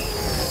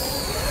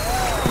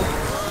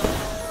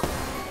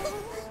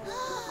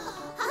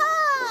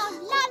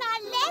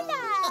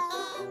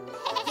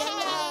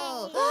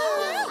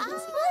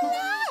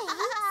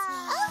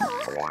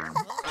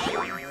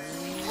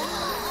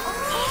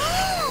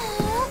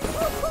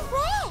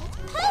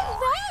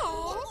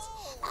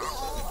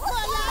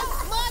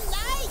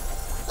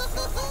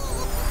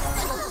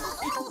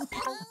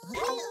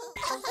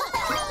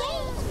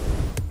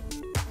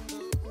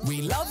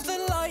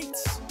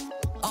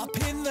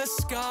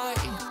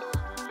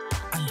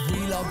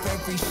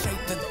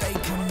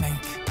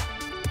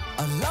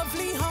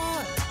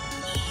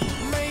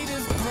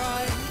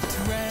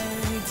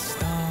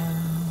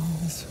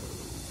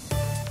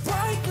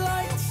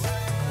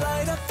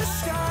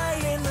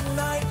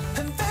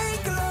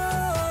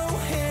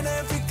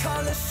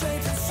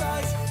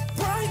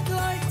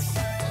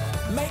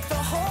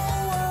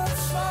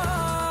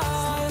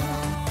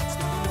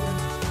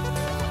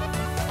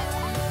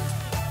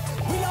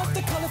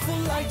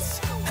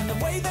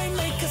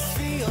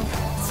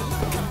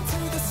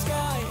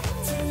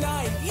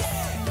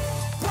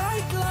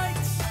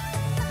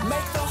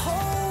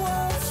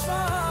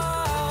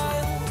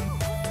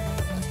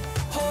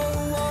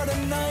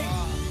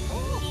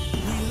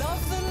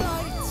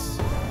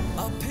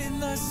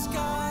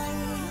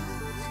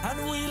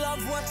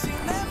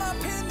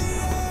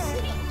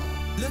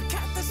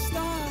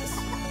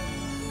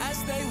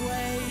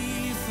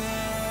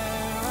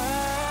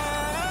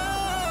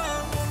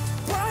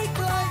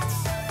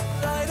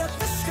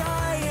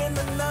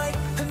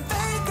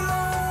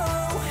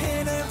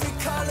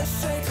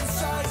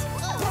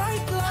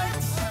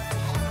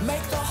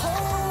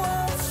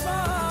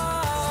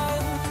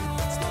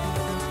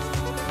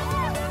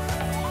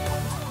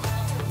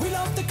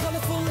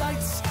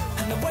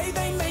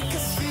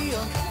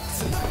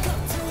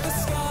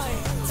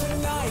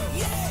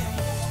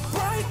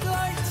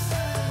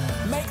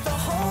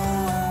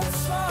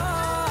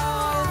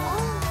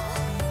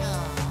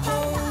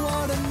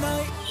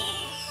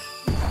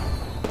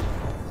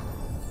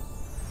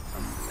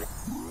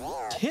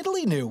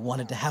 Noo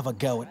wanted to have a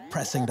go at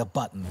pressing the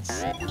buttons.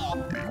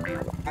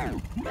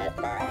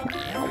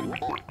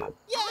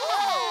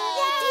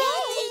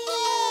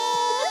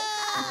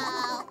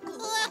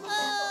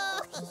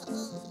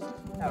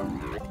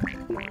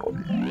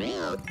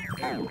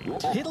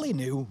 Tiddly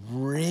Noo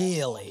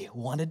really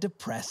wanted to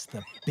press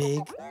the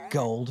big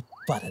gold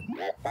button.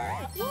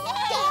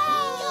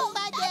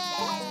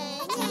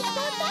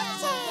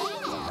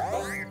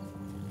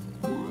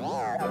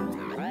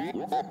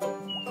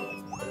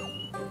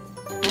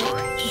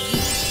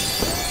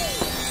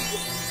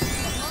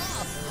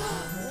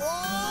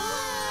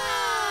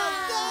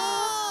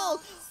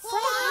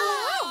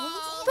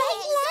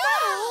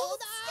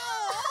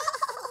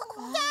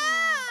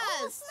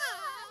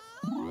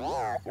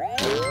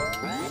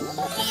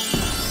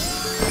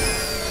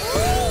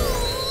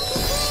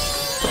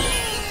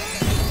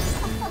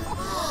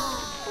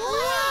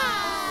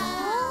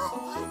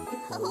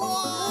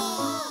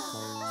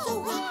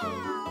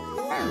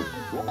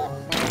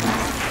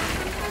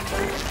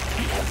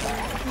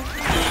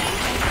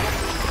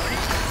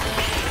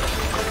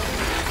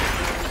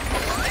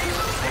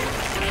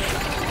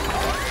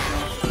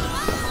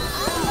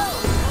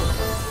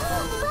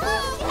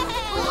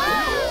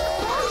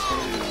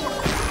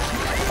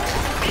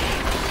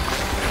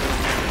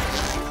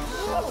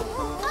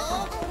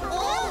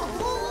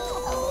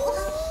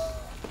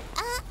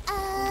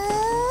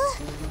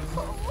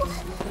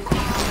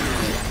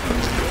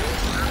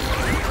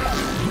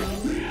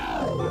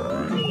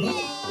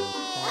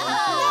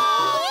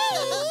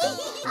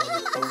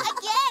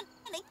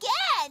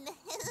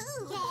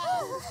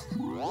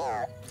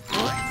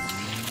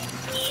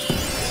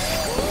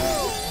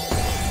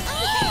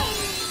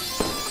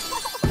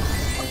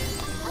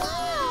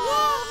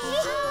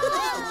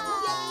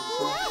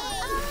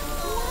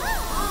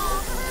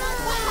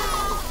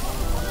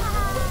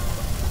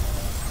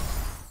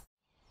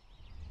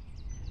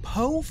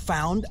 Po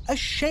found a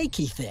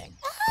shaky thing.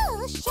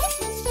 Oh,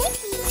 shaky,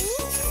 shaky.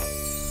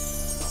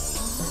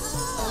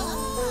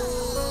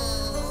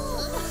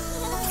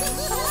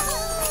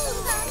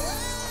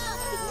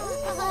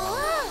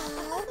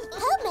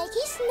 Po make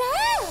it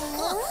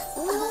snow.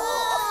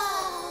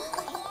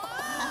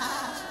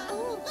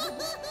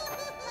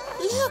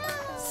 Look,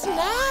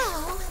 snow.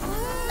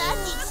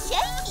 Magic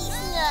shaky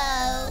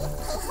snow.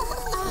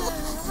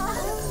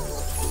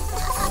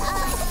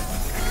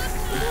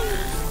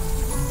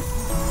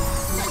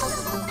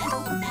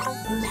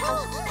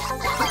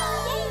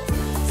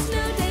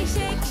 Snow day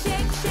shake,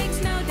 shake, shake,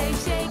 snow day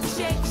shake,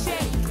 shake,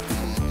 shake.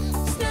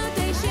 Snow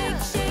day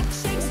shake, shake,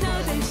 shake, snow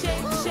day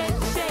shake, shake,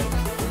 shake.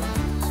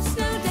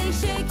 Snow day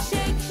shake,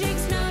 shake, shake,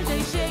 snow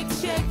day shake,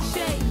 shake,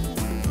 shake.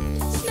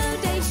 Snow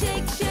day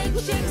shake, shake,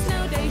 shake,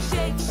 snow day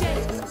shake,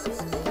 shake.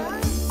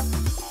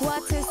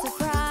 What a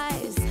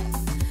surprise!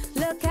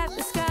 Look at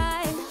the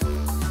sky.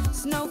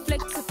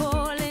 Snowflakes are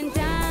falling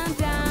down,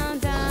 down,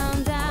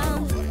 down,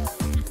 down.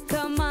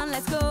 Come on,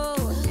 let's go.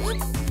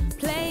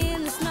 Play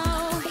in the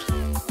snow.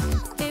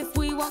 If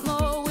we want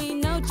more, we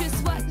know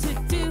just what to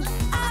do.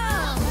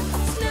 Oh!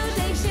 Snow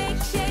day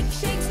shake, shake,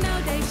 shake,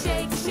 snow day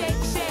shake,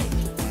 shake, shake.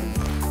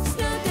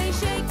 Snow day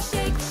shake,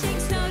 shake, shake,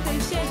 snow day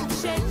shake,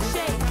 shake,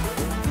 shake.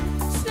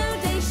 Snow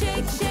day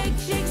shake, shake,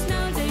 shake,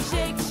 snow day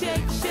shake,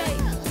 shake,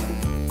 shake.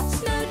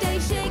 Snow day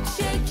shake,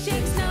 shake,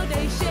 shake, snow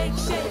day shake,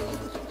 shake.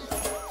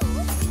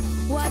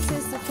 What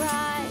a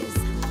surprise!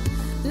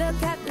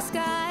 Look at the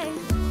sky.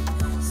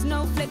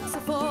 Snowflakes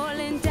are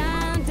falling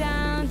down,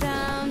 down,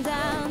 down,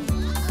 down.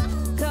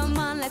 Come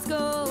on, let's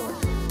go.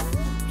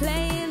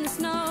 Play in the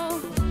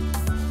snow.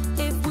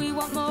 If we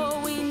want more,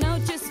 we know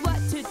just what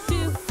to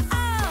do.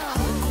 Oh!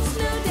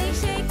 Snow day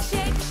shake,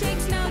 shake, shake,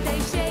 snow day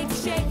shake,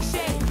 shake,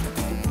 shake.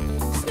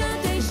 Snow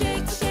day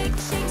shake, shake,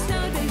 shake,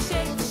 snow day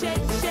shake,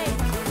 shake, shake.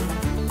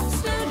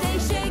 Snow day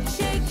shake,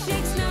 shake,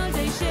 shake, snow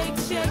day shake,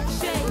 shake,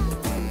 shake.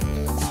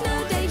 Snow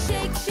day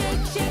shake,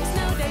 shake, shake,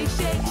 snow day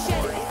shake,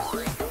 shake.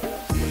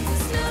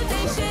 Snow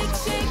day shake,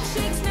 shake,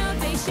 shake, snow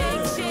day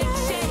shake, shake,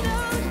 shake.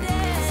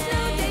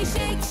 Snow day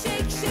shake,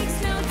 shake, shake,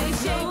 snow day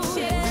shake,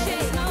 shake,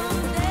 shake.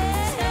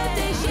 Snow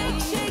day shake,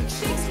 shake,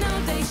 shake, snow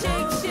day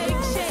shake,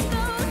 shake, shake.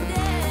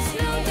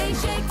 Snow day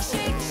shake,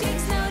 shake, shake,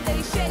 snow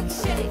day shake,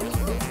 shake.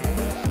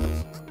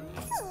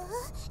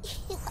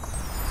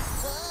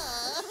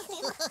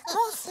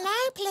 More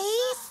snow,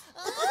 please.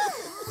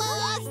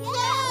 More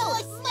snow!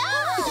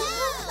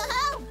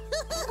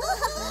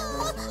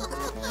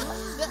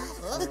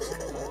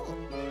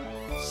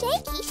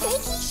 Shaky,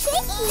 shaky,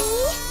 shaky.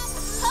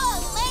 Oh,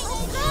 make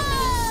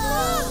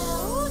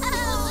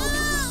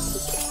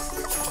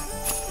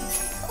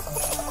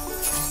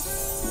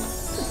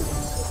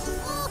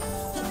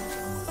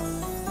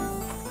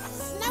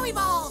Snowy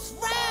balls,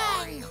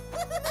 rang!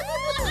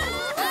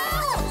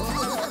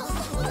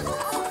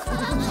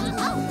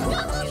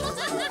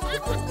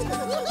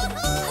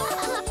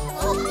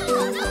 Oh,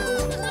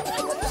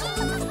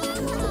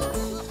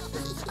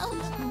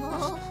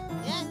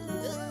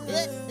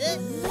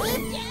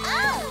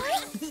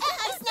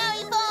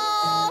 snowy balls!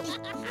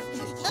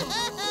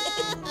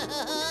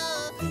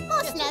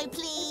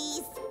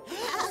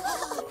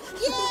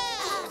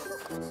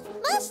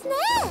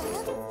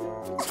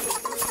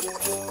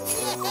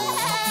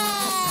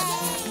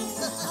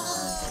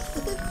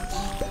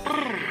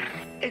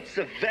 It's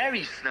a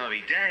very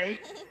snowy day.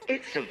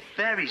 It's a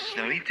very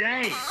snowy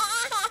day.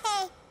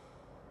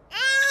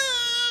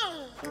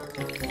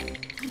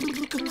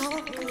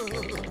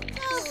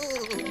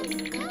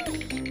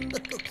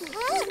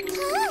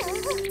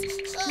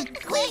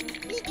 Quick!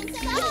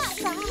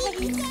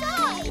 Inside!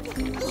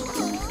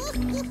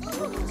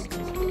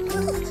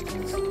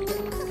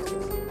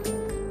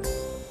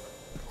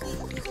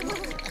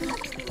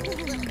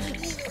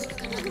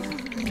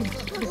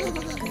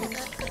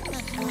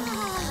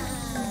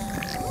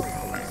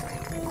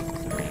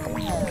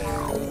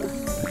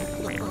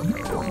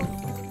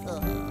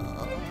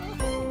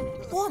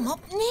 Warm up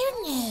Noo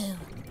Noo.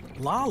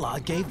 Laa-Laa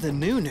gave the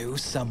Noo Noo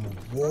some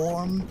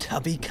warm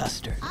tubby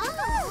custard.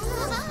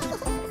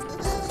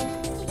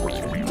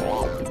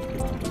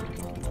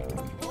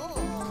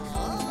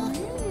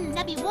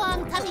 Nubby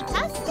warm tubby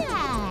custard.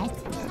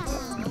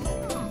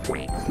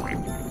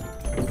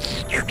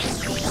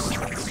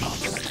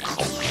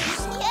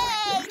 Yay!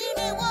 Noo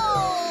Noo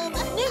warm!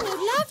 Noo Noo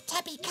loved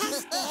tubby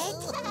custard.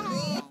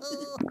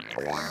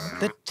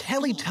 The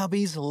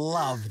Teletubbies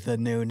love the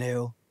Noo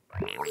Noo.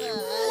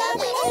 Love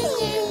it,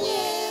 Noo Noo.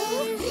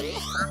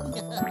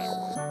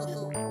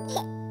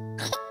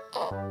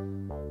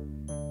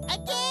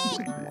 Again!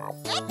 More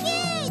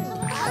shaking.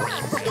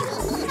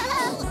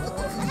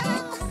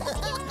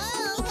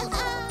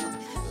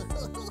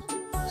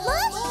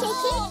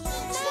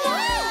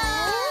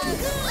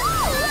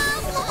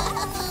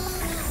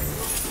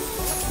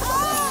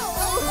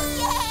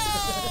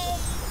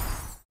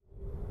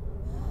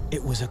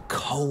 It was a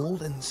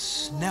cold and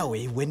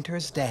snowy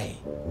winter's day.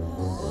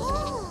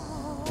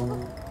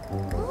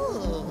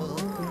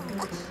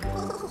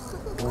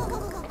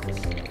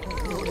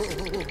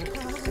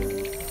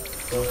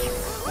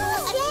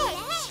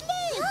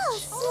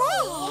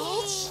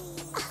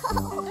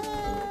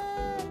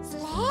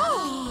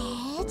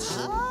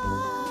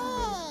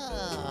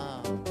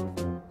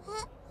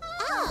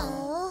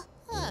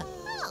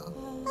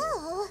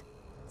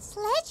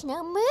 Sledge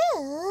no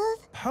move.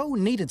 Po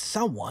needed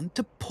someone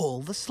to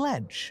pull the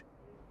sledge.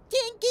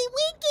 Tinky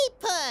Winky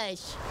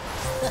push!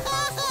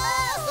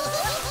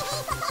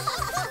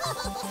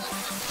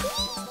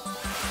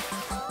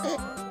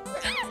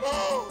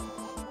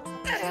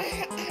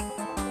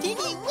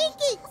 Tinky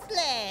Winky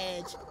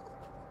sledge!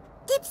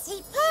 Dipsy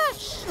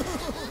push.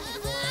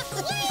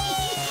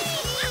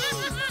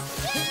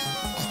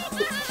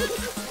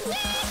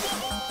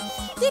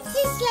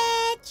 Dipsy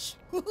sledge.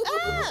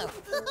 Oh!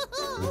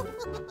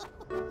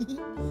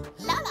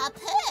 Laa-Laa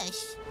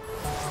push!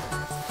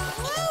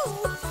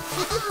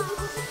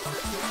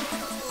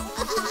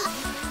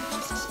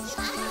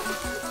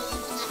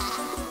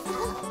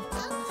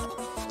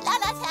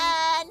 Laa-Laa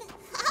turn!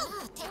 Oh,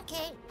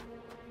 Tinky.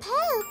 Po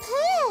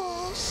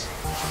push.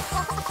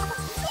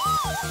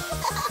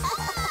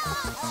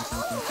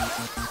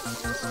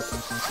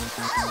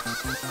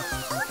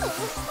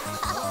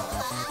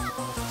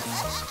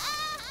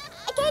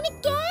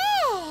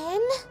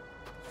 Again.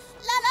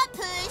 Laa-Laa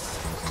push!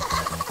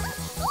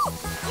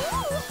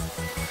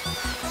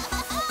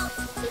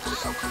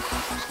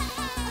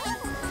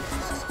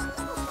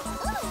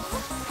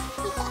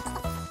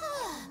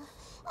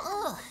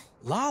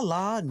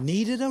 Laa-Laa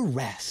needed a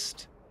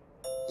rest.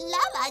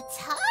 Laa-Laa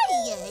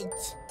tired!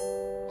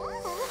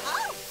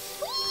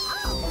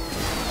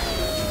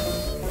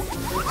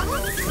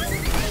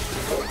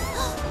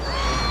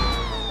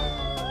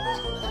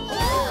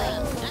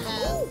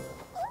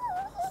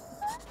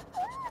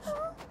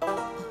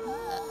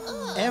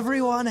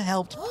 Everyone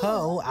helped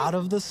Po out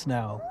of the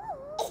snow.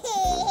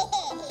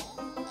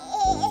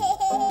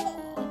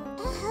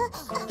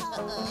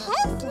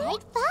 Po's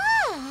like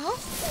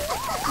fast.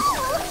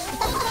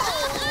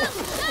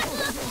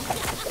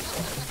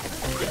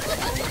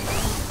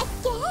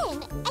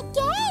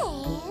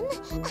 Again.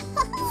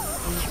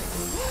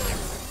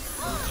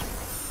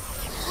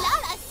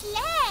 Laa-Laa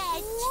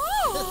sledge!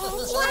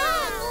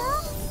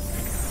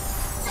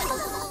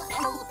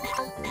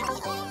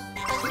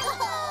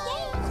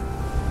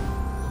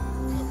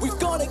 We've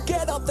got to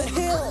get up the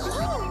hill,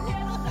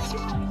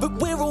 but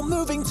we're all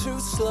moving too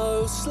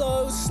slow.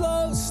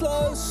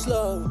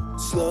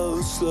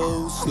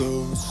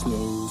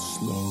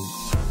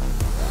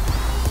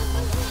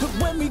 But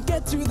when we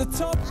get to the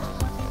top,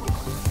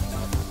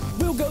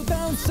 we'll go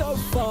down so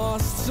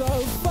fast.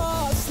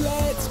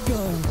 Let's go.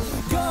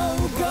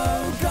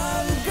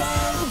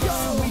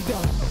 We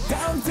go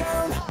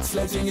down,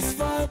 sledging is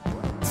fun,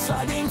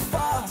 sliding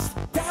fast,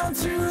 down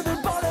to the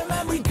bottom,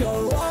 and we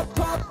go up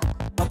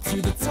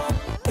to the top,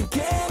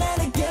 again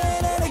and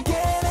again and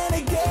again and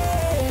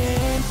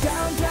again.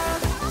 Down,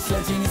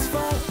 sledging is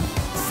fun,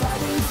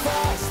 sliding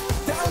fast,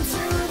 down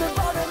to the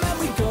bottom, and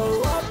we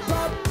go up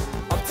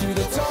to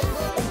the top,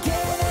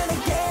 again and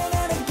again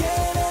and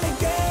again and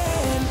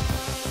again.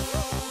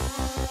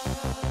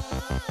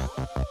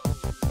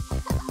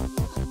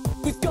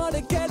 We've got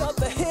to get up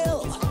the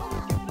hill,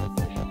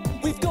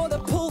 we've got to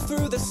pull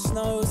through the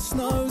snow.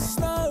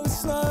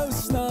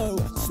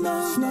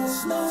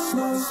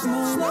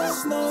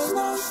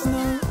 snow,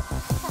 snow.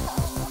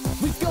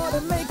 We've got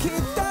to make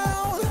it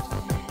down.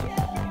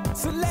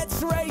 So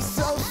let's race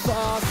so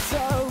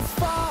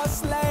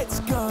fast, let's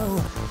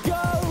go.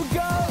 Go,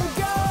 go,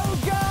 go,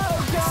 go,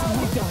 go. So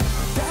we go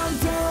down,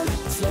 down,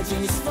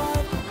 sledging is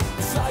fun,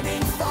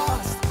 sliding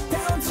fast,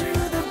 down to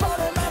the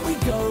bottom and we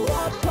go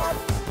up, up,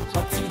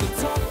 up to the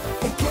top,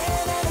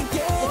 again and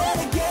again and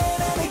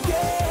again and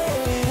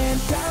again.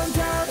 Down,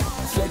 down,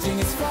 sledging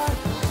is fun,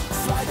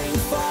 sliding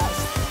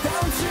fast,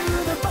 down to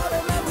the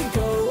bottom and we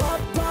go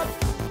up, up,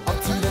 up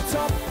to the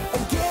top,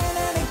 again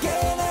and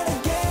again and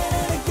again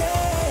and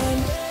again.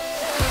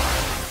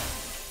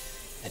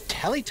 The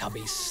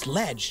Teletubbies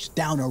sledged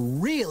down a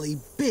really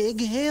big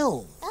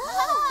hill.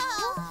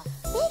 Oh,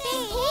 big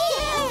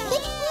hill!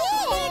 Big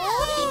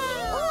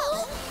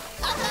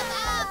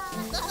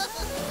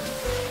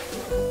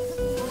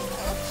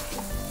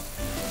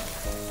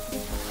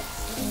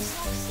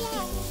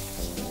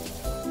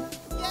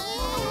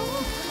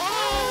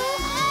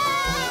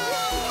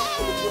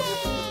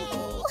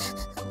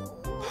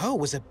Po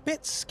was a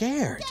bit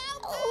scared.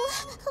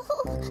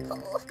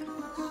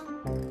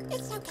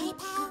 It's okay,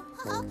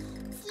 pal.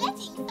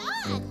 Sledding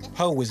fun.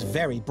 Po was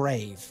very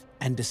brave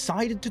and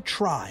decided to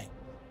try.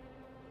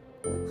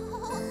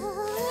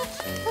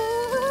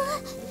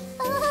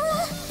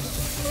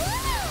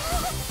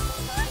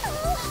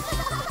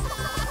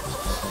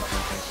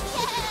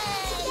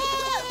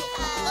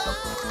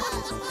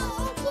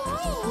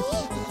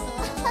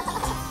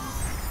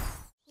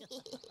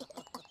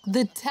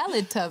 The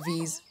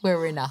Teletubbies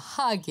were in a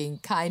hugging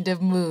kind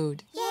of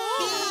mood.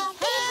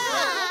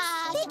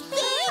 Big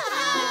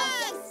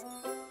hugs!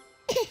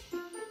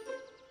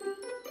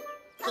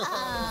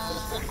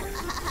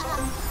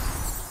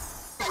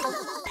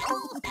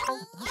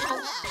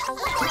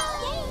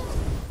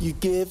 You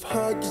give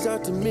hugs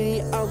out to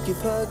me, I'll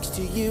give hugs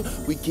to you.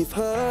 We give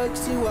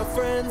hugs to our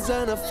friends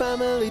and our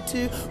family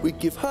too. We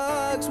give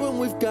hugs when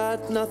we've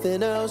got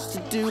nothing else to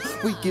do.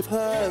 We give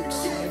hugs,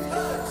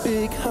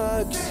 big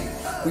hugs.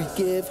 We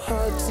give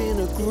hugs in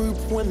a group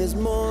when there's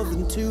more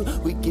than two.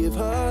 We give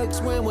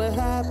hugs when we're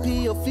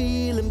happy or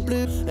feeling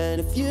blue.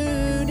 And if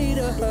you need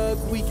a hug,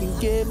 we can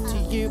give to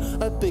you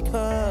a big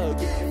hug.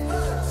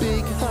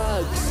 Big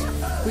hugs.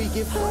 We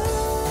give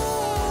hugs.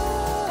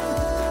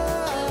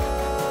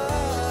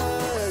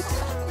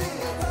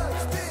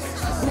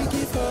 We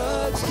give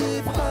hugs,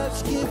 give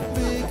hugs, give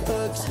big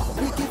hugs.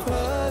 We give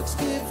hugs,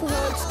 give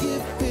hugs,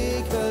 give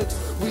big hugs.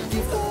 We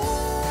give hugs.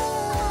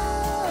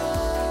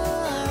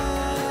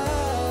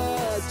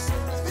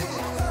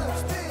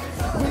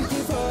 We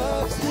give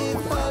hugs,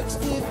 give hugs,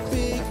 give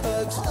big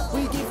hugs.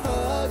 We give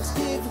hugs,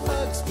 give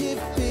hugs, give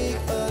big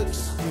hugs.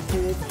 You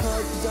give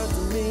hugs out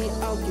to me,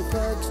 I'll give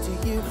hugs to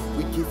you.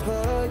 We give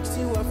hugs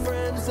to our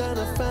friends and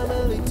our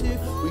family too.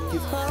 We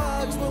give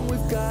hugs when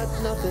we've got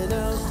nothing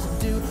else to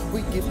do.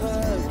 We give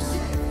hugs,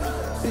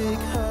 big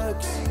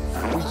hugs.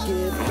 We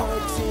give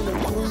hugs in a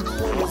group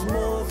when there's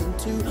more than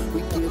two.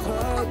 We give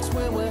hugs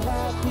when we're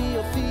happy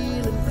or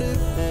feeling blue.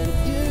 And if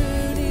you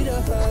need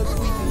a hug,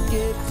 we can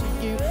give to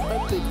you a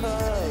big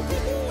hug.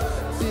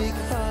 Big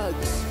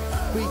hugs.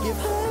 We give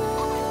hugs.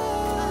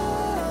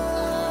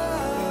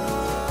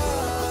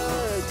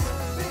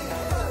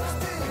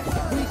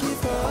 We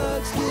give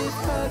hugs, give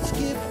hugs,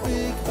 give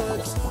big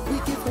hugs. We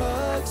give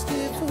hugs,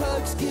 give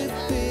hugs, give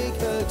big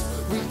hugs.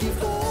 We give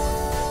hugs.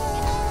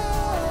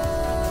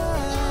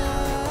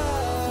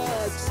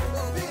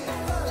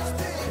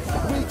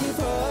 We give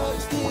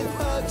hugs, give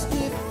hugs,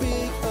 give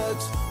big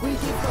hugs. We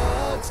give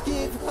hugs,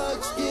 give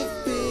hugs, give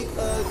big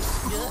hugs.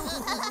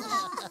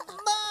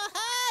 More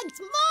hugs!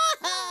 More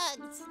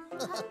hugs!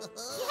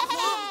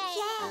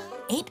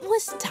 It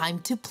was time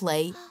to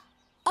play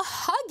a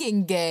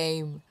hugging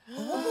game.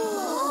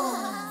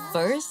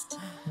 First,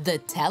 the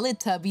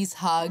Teletubbies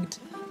hugged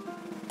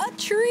a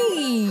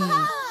tree.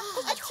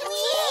 A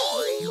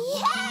tree!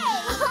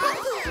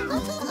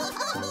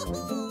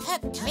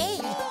 Hug tree!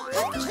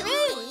 Hug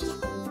tree!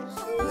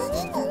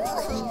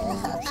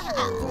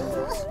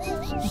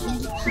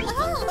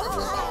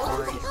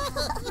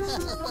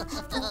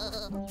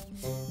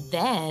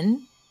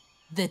 Then,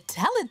 the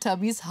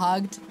Teletubbies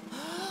hugged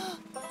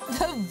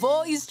the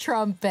voice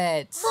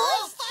trumpets.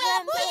 Voice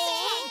trumpet!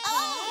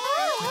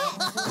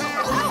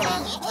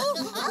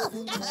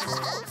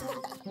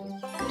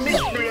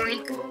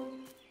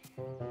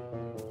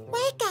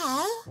 Where go?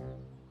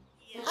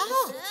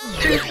 Oh,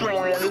 Too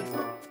slowly.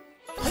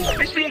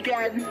 Miss me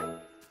again.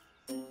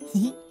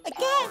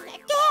 again!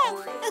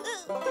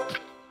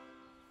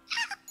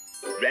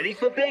 Ready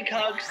for big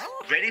hugs.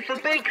 Ready for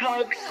big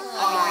hugs.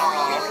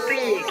 Oh,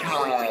 big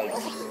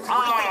hugs.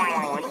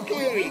 Oh,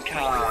 big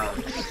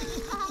hugs.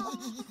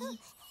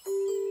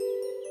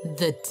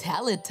 The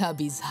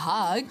Teletubbies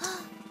hugged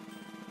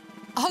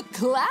a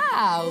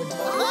cloud.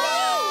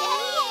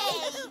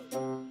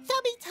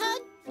 Tubby's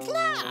hug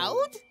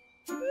cloud?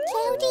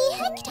 Cloudy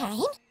hug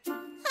time?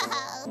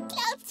 Oh,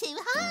 cloud too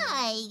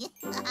high.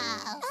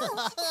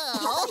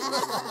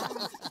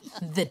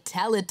 The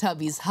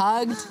Teletubbies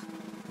hugged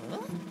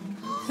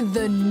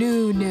the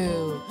Noo Noo.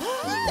 Noo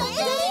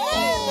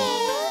Noo!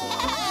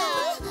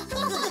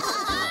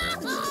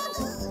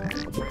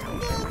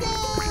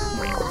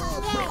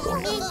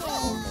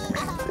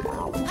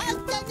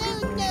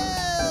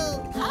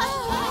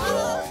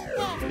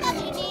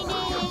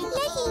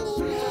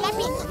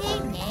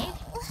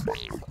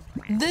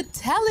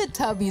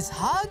 Teletubbies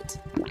hugged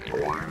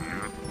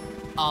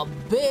a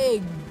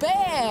big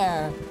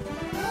bear.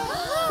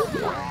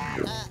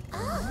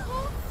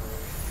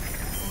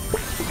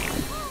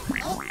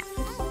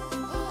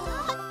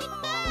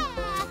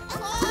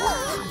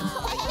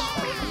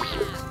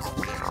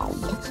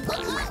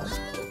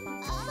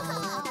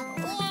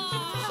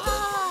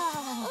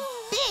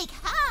 Big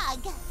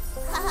hug.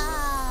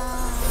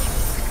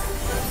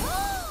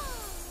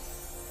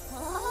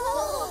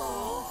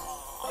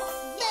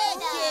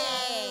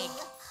 Magic.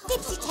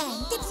 Dipsy tan,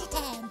 Dipsy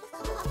tan.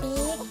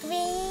 Big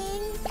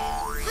green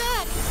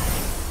hug.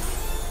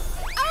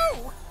 Oh!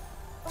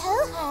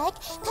 Pooh hug,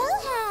 Pooh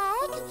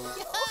hug.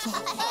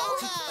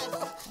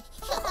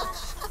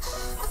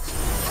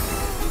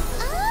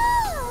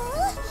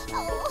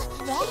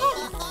 Red.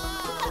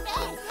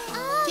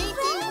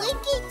 Tinky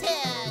Winky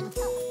tan.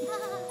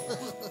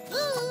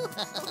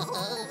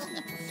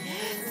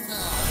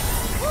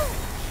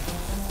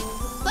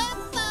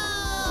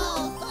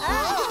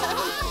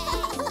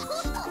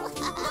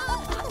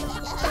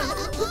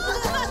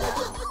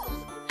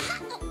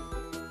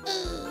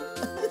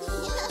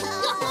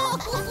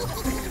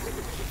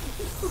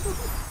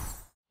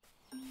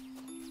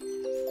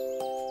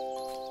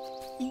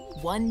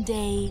 One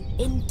day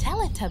in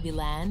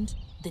Teletubbyland,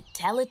 the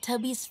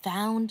Teletubbies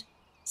found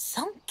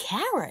some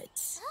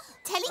carrots.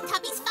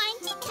 Teletubbies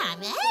finding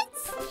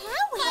carrots?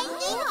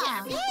 Finding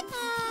carrots?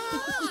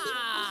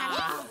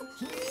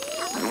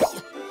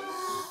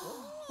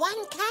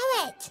 One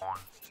carrot.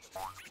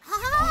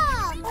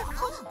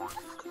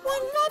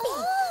 One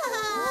rabbit.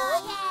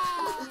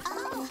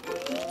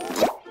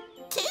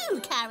 Two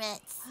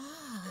carrots.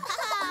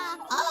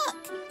 Look,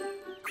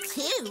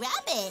 two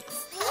rabbits.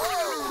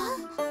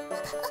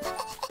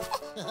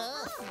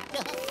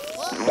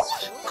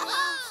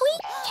 Three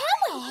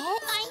carrots.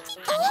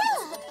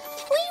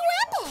 Three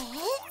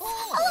rabbits.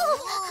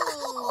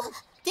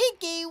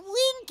 Tinky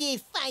Winky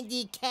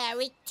finding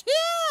carrot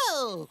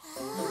too.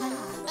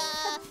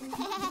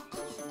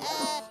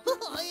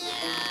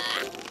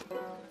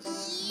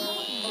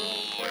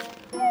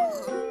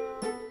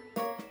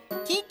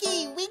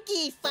 Tinky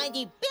Winky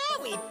finding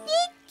very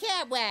big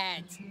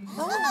carrots.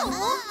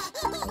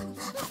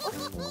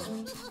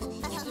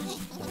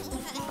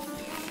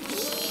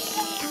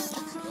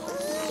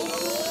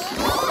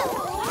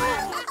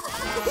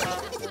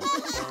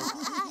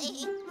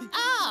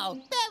 Oh,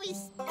 very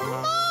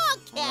small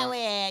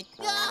carrot.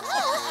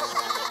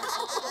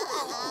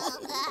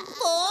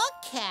 4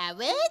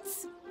 carrots.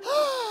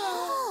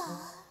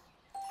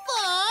 4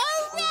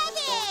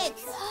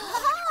 rabbits.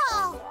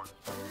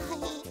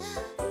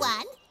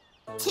 1,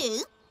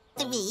 2,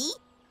 3,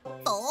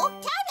 4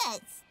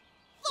 carrots.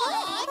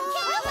 4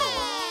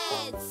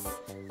 carrots.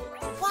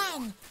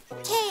 1,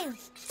 2,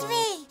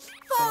 3,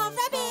 4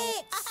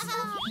 rabbits. 4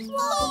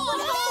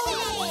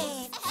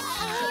 rabbits.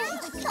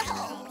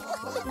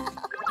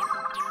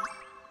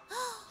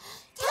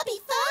 Tubby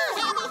fun!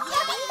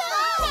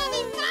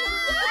 Tubby fun!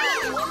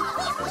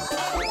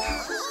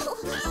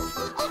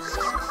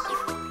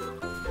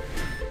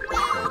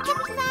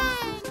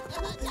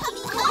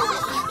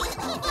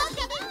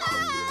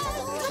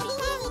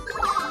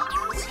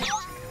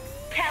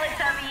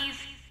 Teletubbies,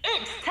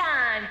 it's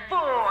time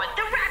for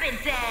the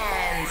rabbit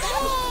dance.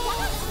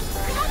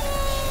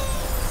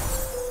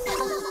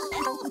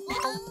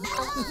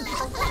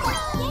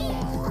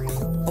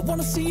 I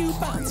wanna see you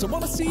bounce, I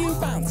wanna see you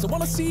bounce, I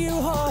wanna see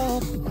you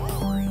hop.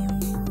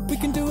 We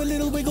can do a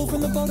little wiggle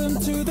from the bottom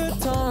to the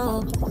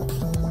top.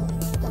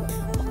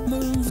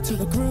 Move to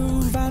the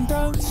groove and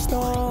don't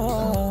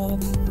stop.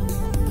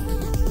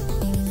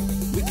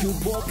 We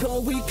could walk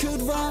or we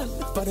could run,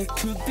 but it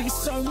could be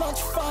so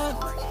much fun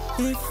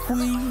if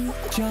we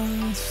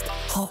just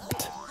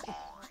hopped.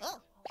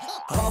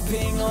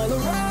 Hopping all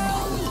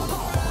around,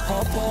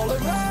 hop all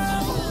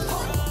around,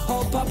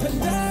 hop up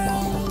and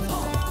down,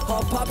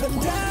 hop up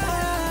and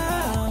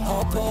down,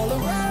 hop all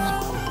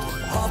around,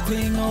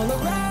 hopping all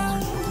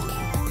around.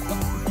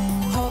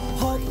 Hop,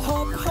 hop,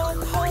 hop, hop,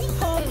 hop,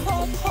 hop,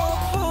 hop, hop,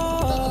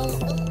 hop.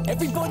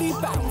 Everybody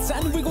bounce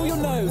and wiggle your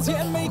nose,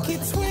 yeah, make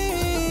it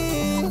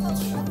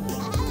twitch.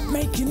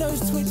 Make your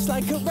nose twitch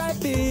like a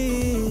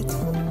rabbit.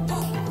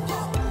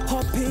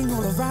 Hopping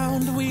all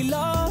around, we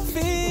love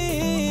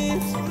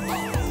it.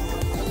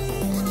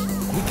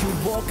 We could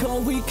walk or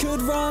we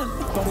could run,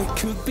 but it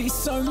could be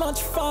so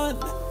much fun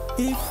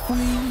if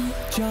we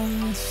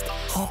just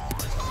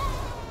hopped.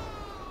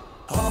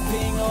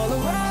 Hopping all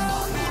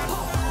around,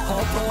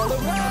 hop all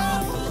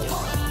around,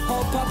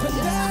 hop up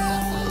and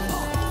down,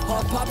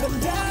 hop up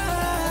and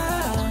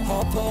down,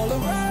 hop all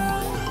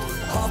around,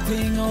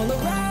 hopping all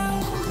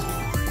around.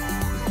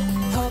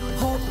 Hop,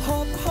 hop,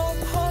 hop, hop,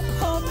 hop,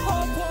 hop,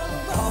 hop,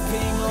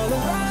 hopping all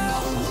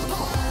around,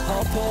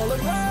 hop all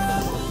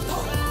around,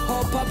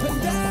 hop up and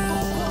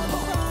down,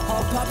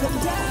 hop up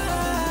and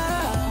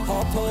down,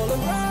 hop all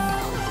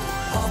around,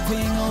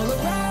 hopping all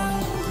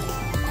around.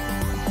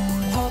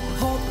 Hop,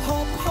 hop,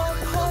 hop, hop,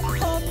 hop,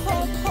 hop,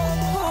 hop, hop,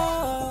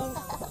 hop.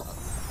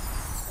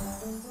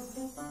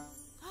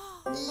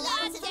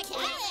 Lots of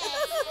carrots.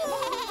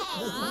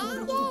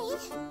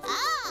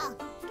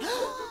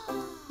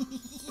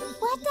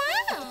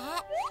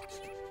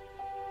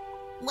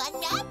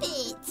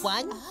 rabbits.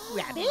 One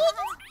rabbit?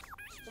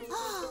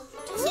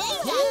 Two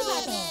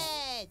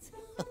rabbits.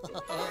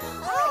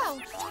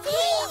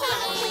 Three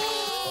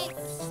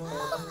rabbits.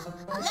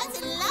 Lots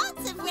and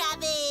lots of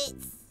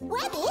rabbits.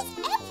 Rabbits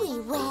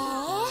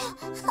everywhere.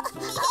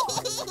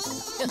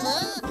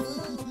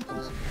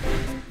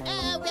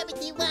 Oh,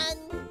 rabbity one.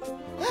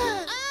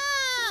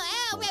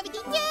 Oh,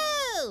 rabbity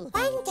two.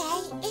 One day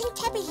in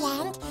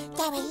Tubbyland,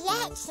 there were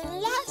lots and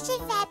lots of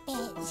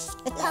rabbits.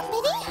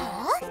 Hoppity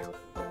hop.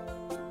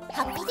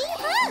 Hoppity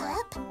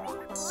hop.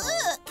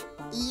 Look,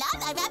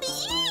 Laa-Laa rabbit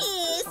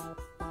ears.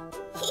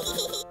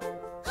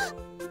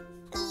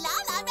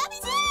 Laa-Laa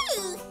rabbit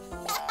too.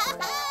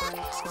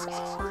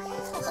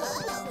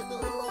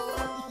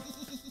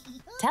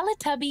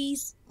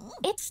 Teletubbies,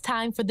 it's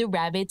time for the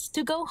rabbits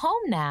to go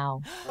home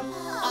now.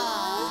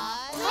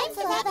 Time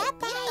for rabbit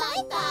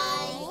bye-bye.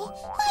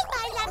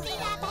 Bye-bye, lovely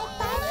rabbit.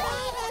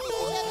 Bye-bye,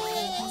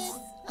 rabbits.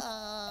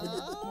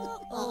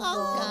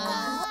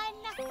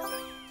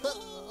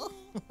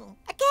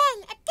 Again.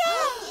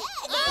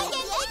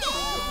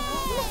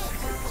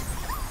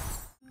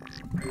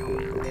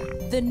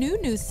 The Noo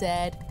Noo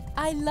said,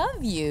 I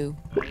love you.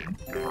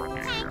 Thank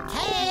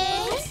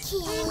you.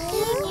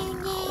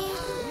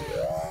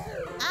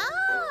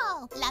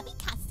 Oh, lovely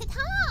custard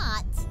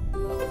heart.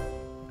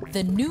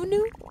 The Noo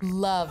Noo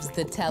loves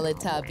the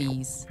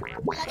Teletubbies.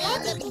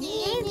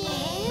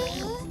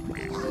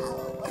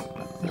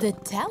 The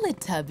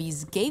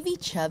Teletubbies gave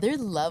each other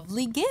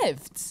lovely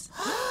gifts.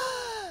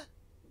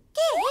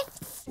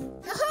 Gifts?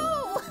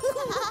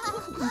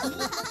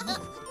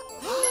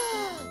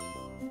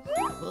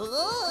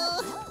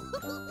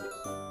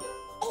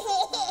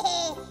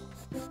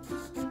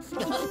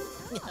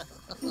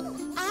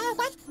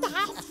 What's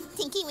that?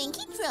 Tinky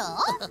Winky draw.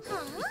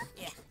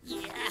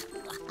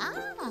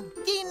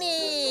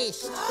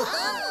 Finished.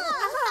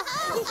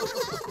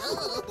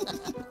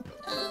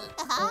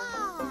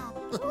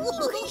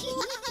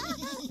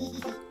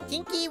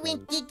 Tinky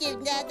Winky give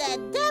Laa-Laa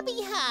tubby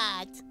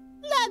heart.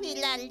 Love you,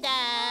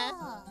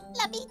 Laa-Laa.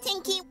 Love you,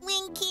 Tinky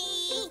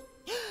Winky.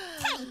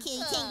 Thank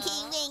you, Tinky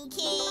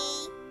Winky.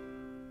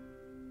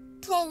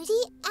 Close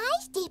the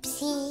eyes,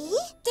 Dipsy.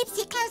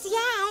 Dipsy, close the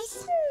eyes.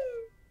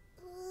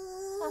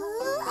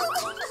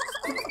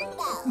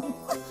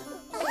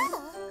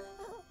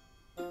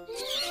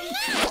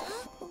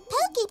 Po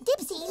give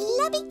Dipsy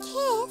lubby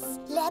kiss.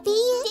 Lubby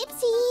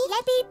Dipsy.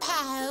 Lubby Po.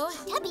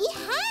 Tubby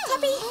hug.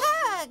 Tubby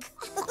hug.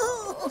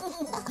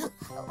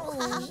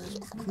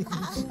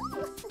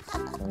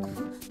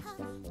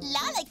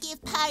 Laa-Laa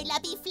give Po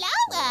lubby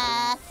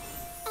flower.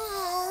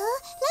 Oh,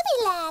 lubby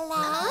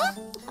Laa-Laa.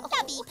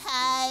 Lubby Po.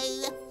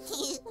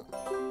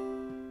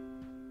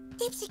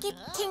 Dipsy give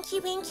Tinky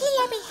Winky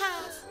lubby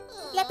hug.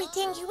 Lubby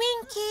Tinky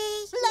Winky.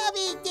 Love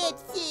you,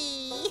 Dipsy.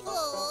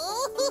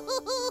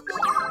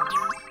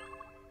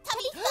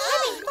 Tubby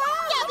phone.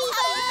 Tubby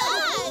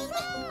phone.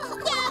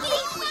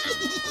 Tubby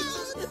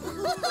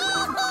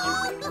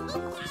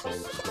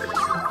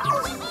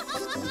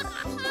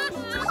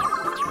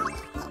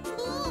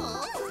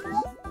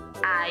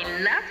I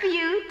love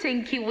you,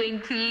 Tinky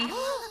Winky.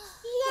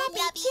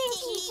 Lubby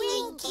Tinky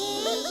Winky.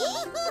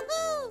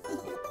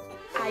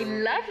 I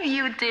love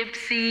you,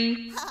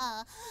 Dipsy.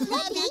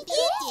 Lubby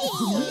Dipsy.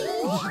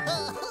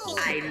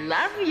 I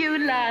love you,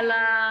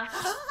 Laa-Laa.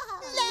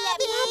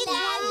 Lubby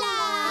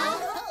Laa-Laa.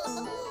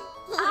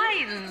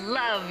 I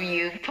love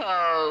you,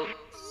 Po.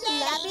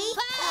 Lubby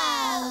Po.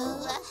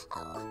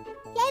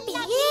 Lubby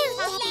you,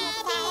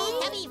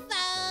 Tubby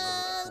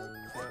phone.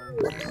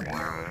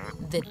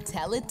 The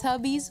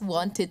Teletubbies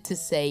wanted to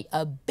say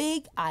a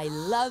big I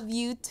love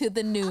you to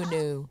the Noo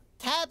Noo.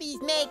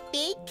 Tubbies make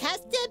big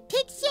custard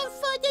picture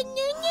for the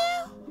Noo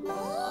Noo.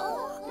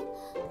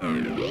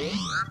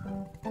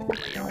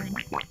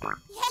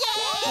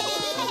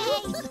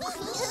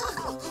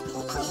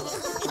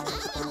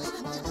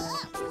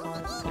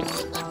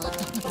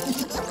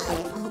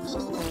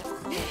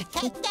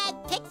 Custard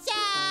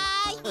picture.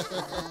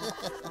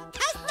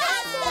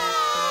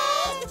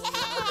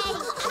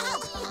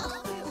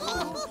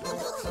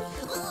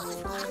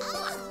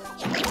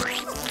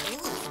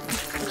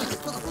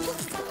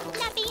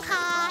 Lubby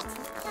heart.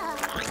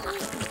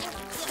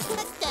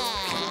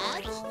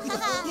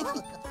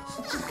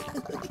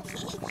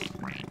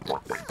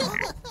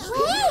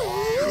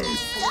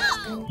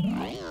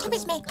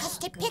 Tubbies make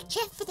custard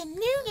picture for the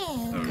Noo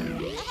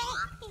Noo.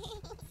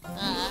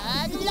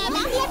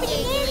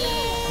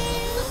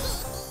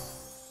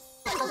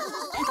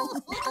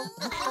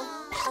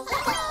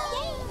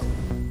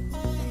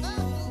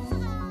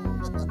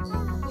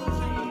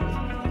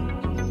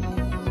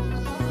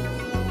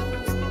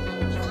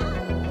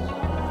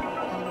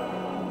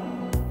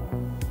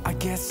 I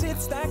guess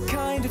it's that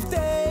kind of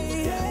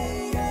day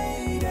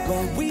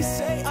when we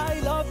say I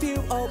love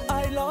you, oh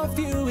I love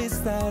you,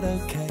 is that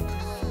okay?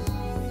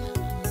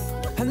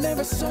 And there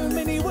are so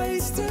many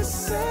ways to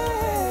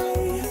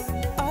say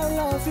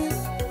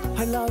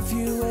I love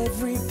you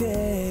every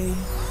day.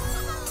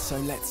 So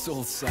let's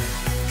all say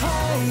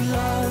I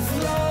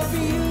love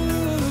you,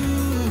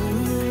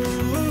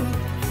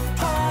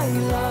 I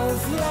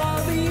love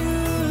you.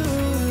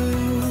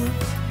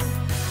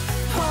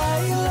 I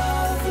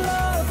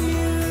love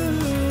you.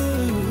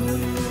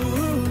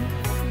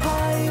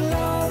 I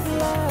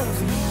love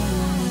you.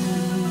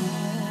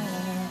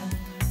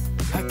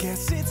 I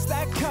guess it's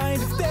that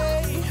kind of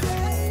day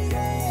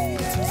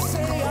to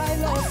say I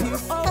love you,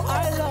 oh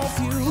I love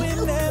you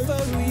in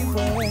every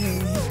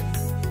way.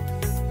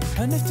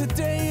 And if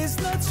today is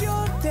not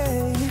your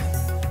day,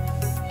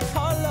 I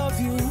love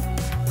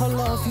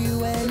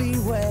you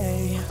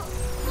anyway.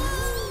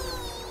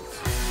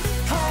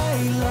 I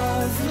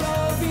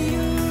love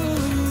you.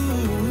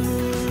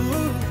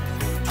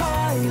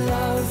 I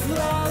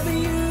love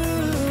you.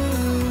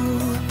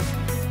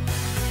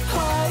 I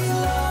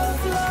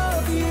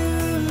love you.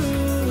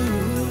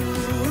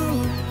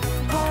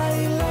 I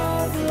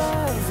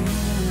love you.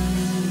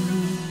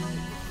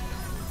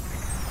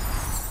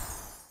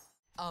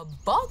 A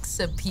box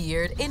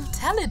appeared in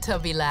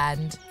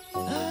Teletubbyland.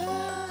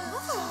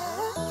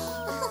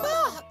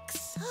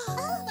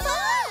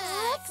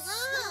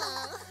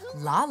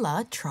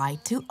 Laa-Laa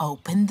tried to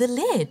open the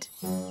lid.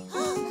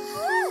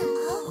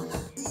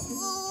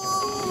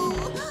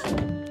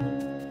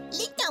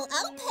 Lid don't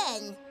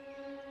open.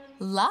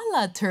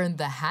 Laa-Laa turned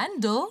the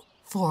handle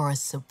for a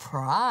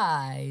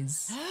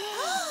surprise.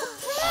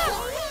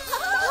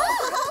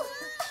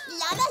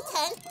 Laa-Laa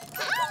turned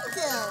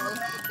handle.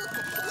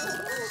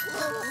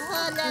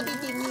 Oh, love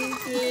the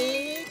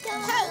music.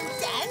 Oh,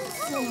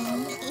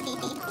 dancing.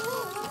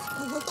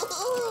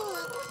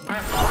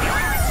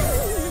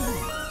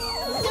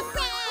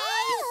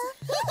 Surprise!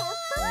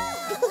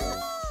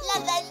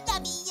 Laa-Laa,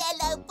 stubby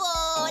yellow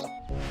ball.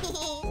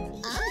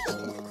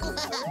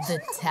 The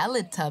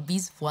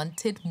Teletubbies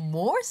wanted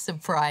more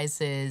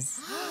surprises.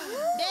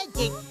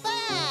 Magic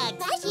bag.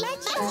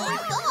 Magic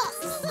box.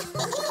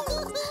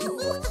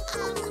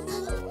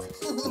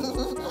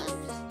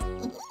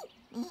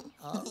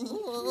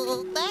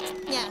 Oh, bag's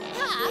not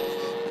hot.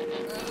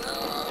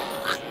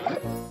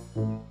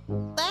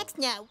 Bag's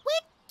not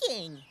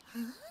working.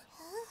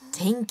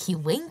 Tinky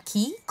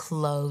Winky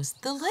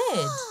closed the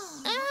lid.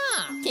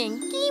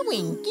 Tinky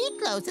Winky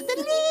closes the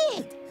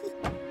lid.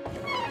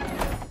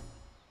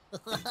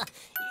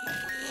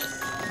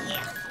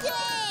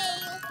 Yay!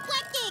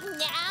 Working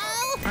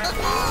now.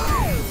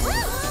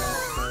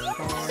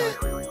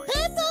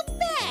 Purple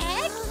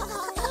bag.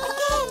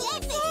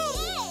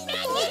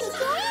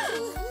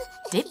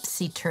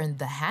 Dipsy turned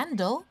the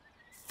handle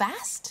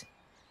fast,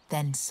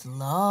 then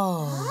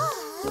slow.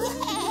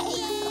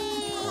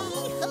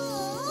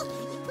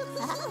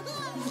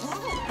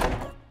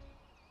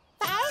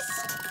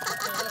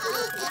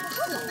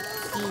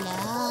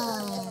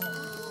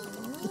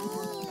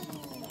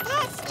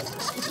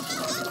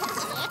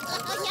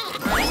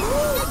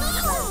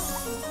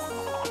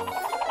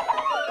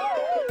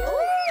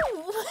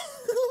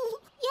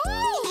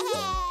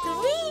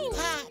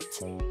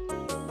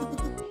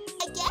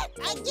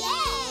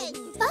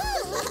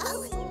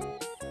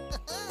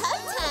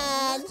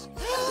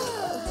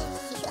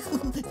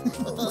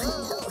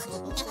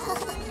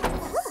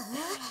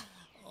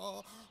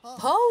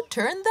 Po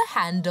turned the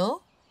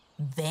handle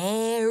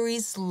very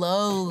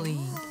slowly.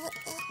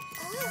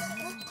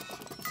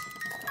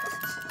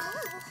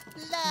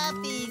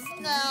 Love is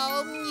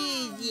no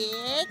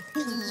music.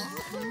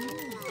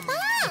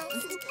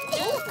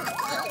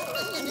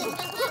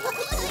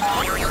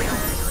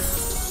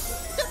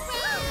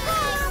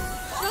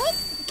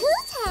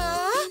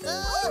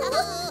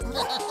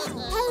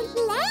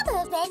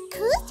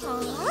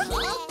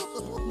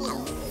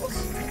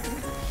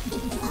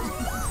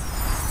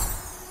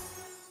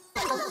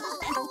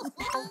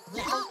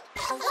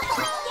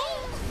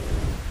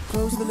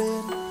 Close the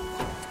lid,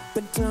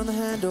 then turn the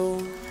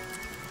handle.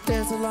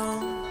 Dance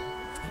along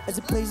as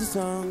it plays a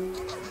song.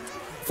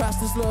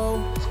 Fast and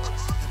slow,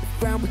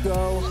 round we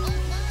go.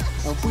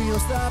 And we don't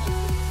stop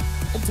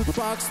until the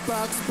box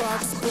goes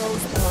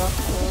pop.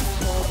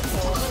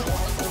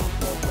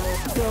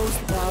 Goes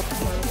pop.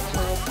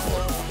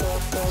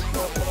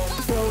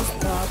 Goes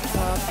pop,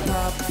 pop,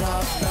 pop,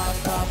 pop, pop,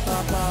 pop,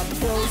 pop, pop.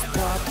 Goes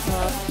pop,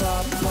 pop,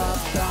 pop, pop,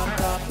 pop,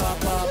 pop, pop,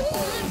 pop.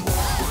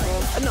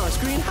 A nice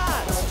green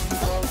hat,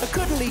 a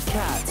cuddly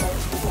cat,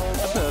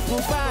 a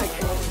purple bag,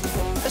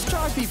 a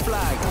stripy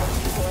flag.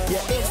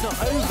 Yeah, it's not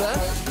over,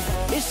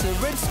 it's a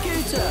red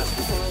scooter,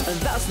 and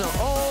that's not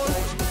all,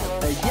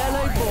 a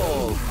yellow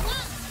ball.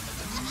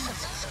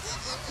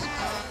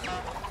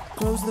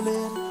 Close the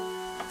lid,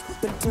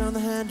 then turn the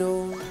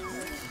handle.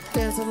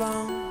 Dance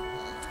along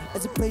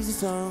as it plays a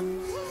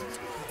song.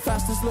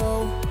 Fast and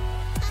slow,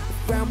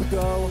 round we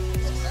go.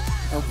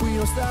 And we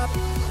don't stop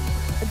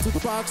until the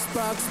box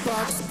goes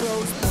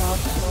pop.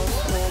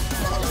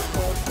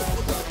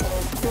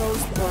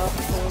 Goes pop.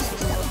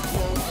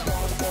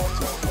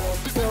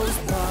 Goes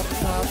pop,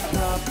 pop,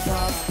 pop,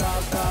 pop,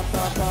 pop, pop,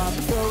 pop, pop.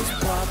 Goes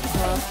pop,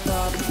 pop,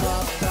 pop,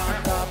 pop, pop,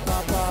 pop,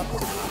 pop, pop.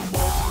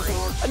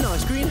 A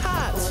nice green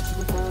hat,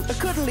 a a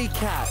cuddly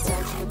cat,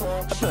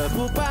 a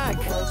purple bag,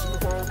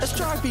 a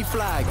stripy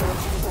flag.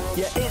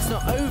 Yeah, it's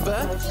not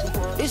over,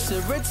 it's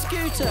a red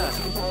scooter.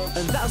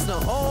 And that's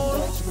not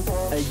all,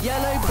 a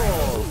yellow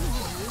ball.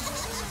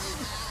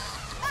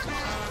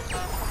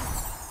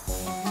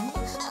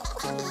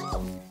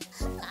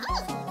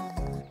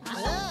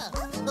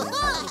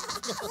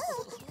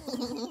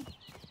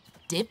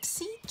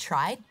 Dipsy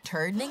tried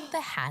turning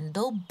the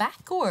handle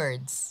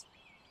backwards.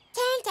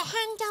 Turn the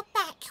handle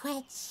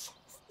backwards.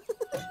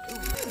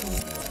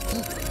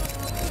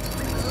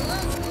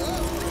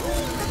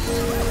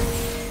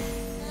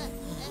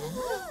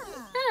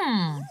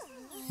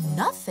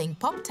 Nothing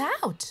popped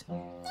out.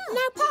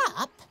 No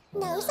pop?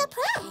 No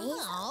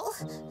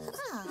surprise?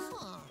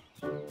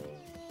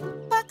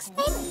 Box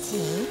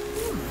empty?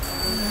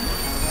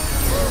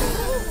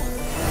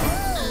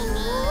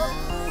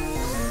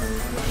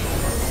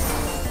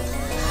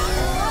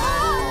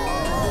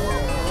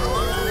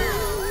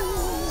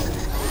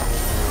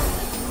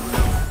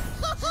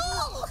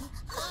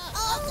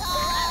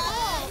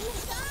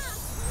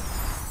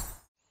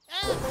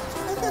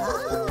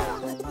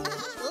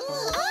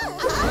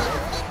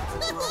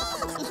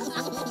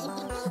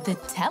 The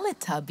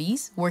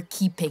Teletubbies were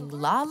keeping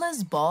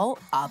Laa-Laa's ball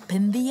up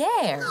in the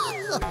air.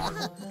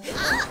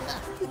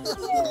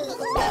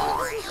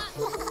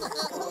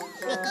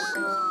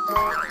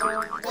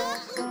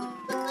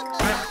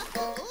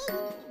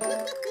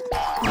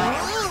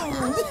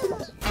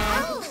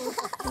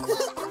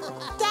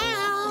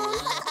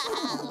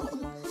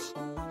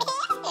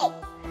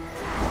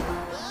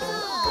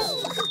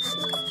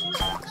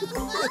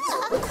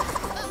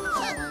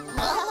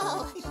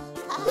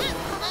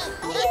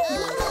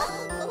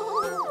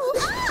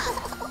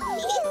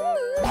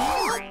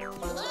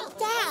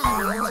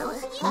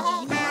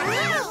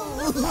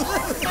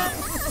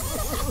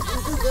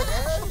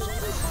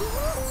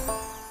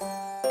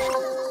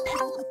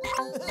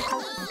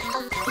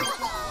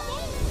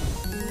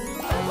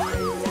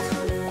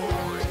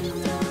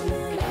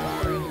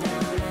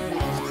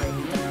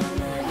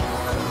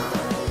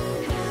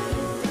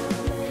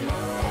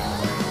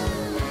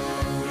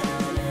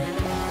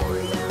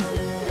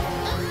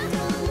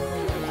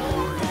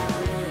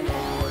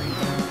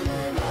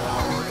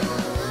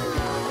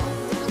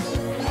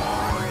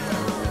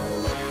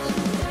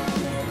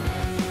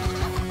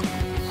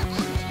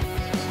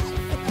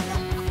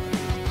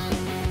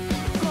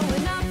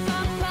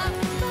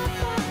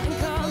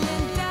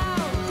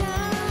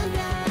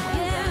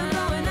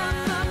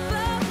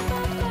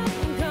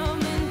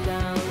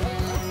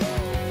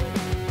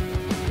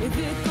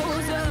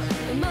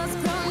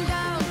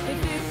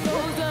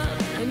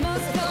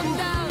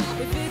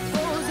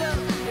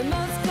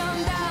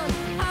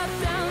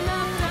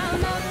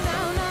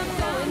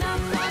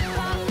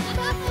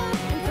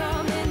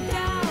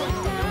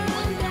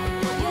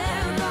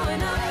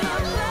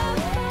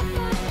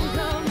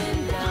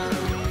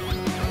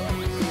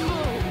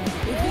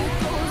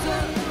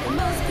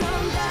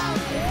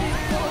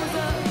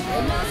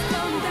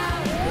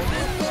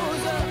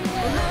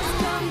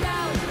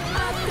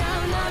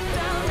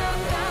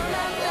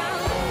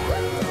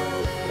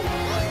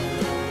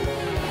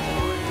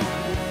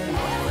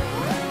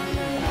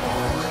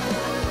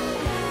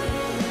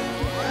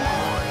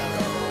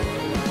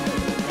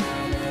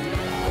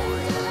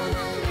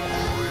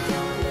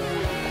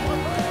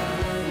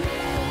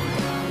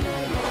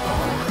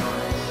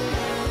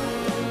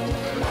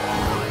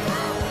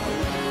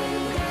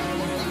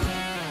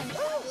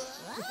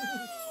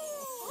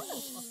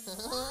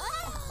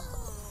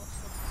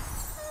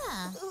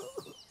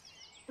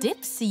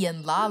 Dipsy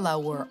and Laa-Laa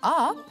were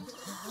up.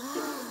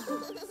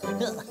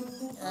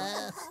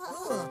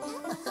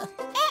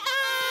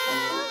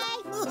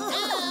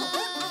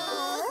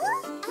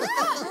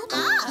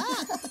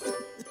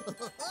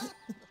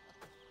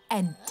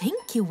 And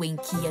Tinky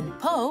Winky and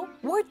Po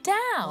were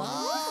down.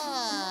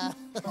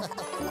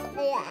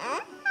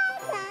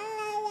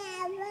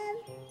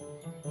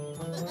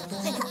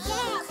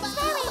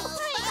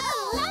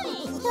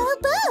 Your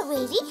ball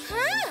really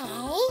high.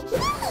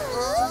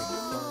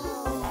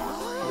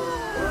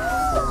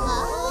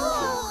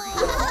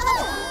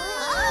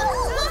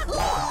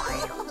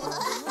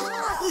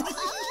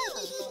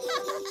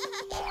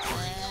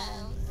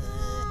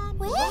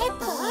 Where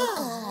Bo?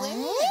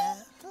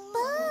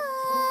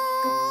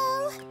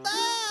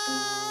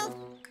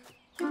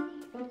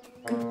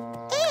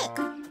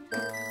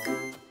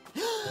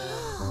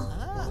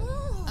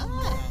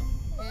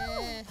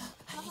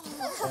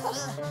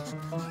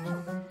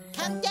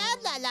 Come down,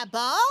 Laa-Laa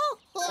Bo.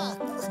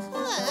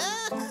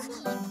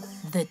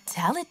 The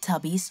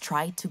Teletubbies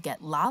tried to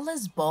get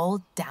Laa-Laa's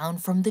ball down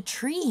from the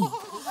tree.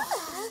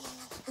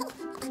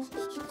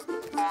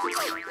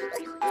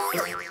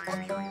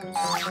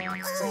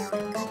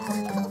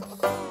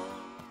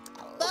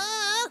 Bo,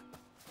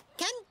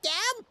 come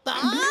down, Bo.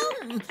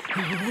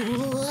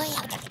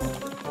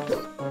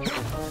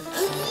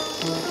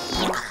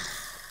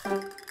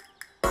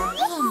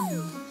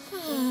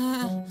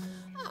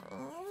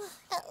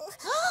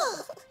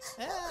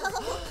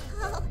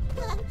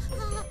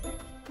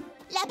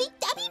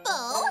 Lubby-dubby Bo.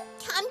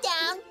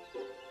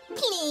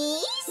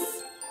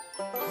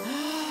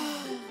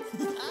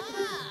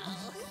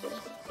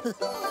 Please,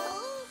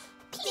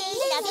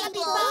 Lovely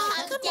Ball,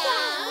 come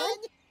down.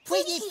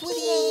 Pretty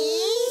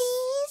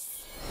please.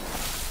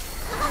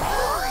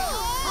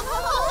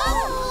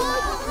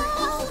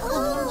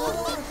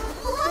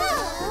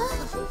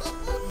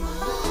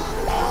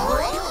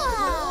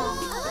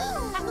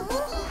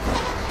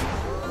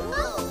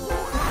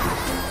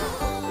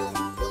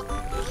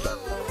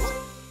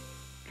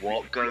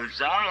 What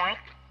goes up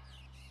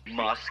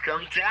must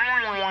come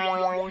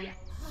down.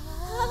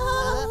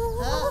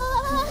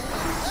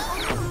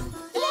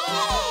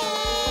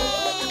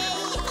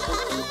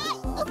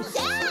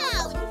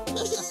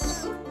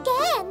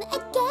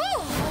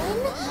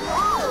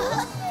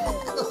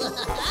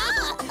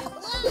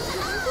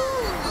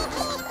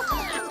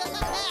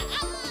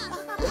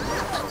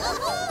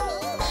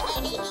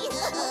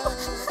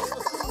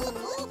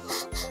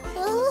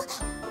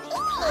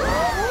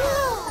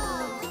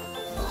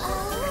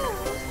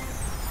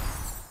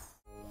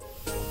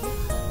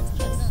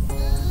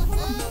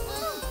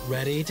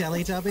 Ready,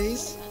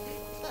 Teletubbies?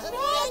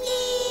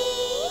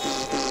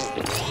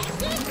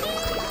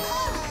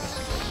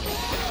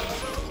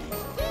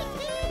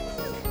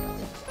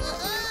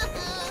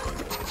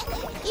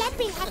 Let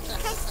me have the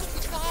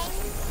custard tray.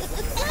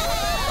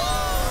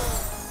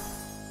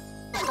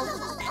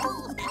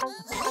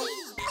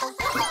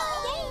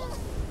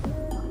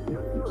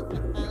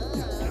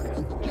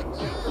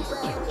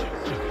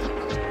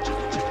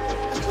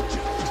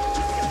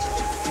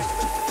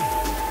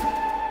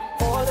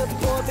 All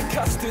aboard the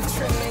custard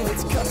train,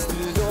 it's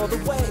custard all the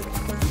way.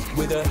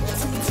 With a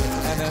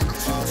toot-toot and a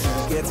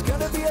choo-choo, it's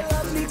gonna be a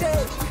lovely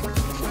day.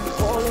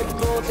 All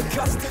aboard the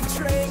custard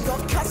train,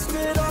 got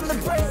custard on the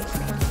brain.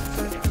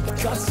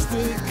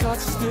 Custard,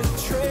 custard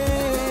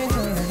train.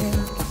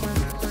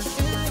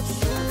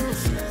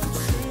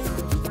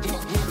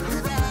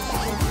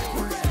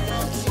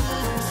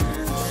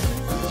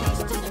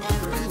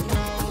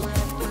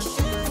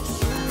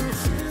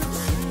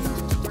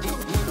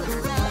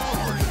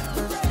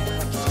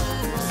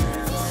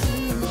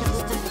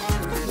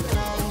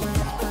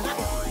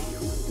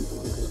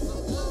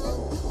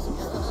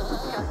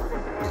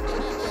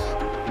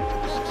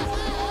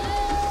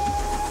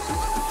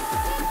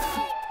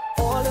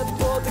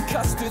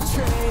 Custard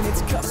train,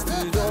 it's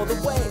custard all the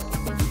way.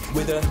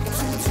 With a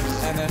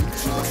toot-toot and a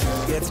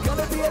choo-choo, it's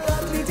gonna be a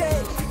lovely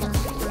day.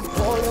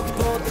 All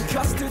aboard the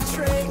custard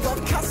train,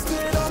 got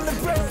custard on the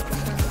brain.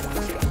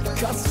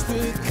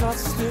 Custard,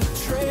 custard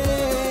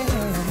train.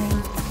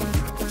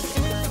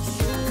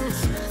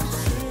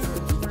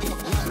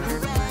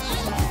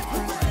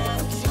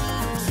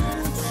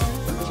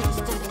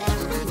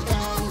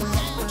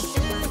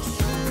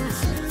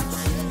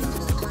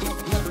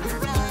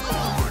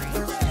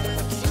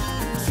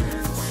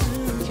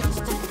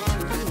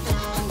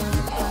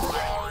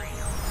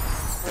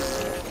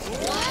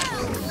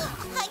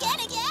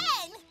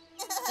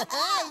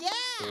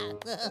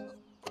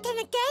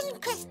 Again,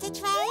 custard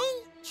train.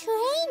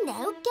 Train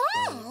no go.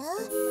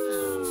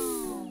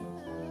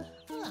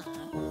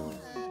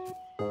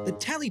 The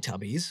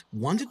Teletubbies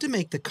wanted to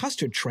make the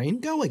custard train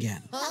go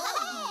again.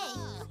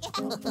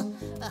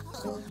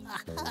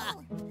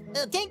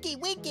 Tinky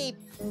Winky,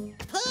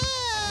 push!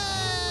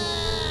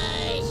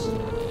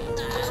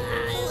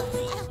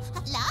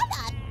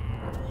 Laa-Laa.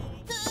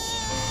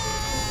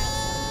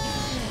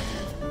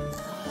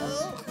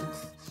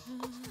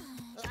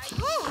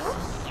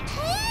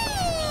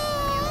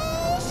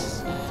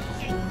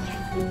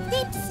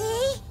 Dipsy.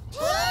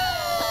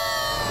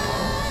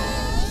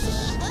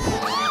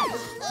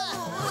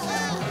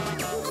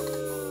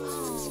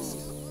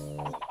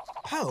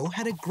 Po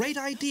had a great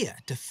idea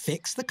to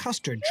fix the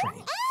custard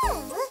train.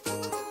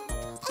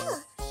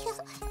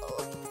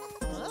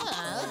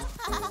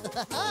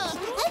 I'll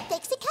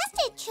fix the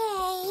custard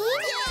train.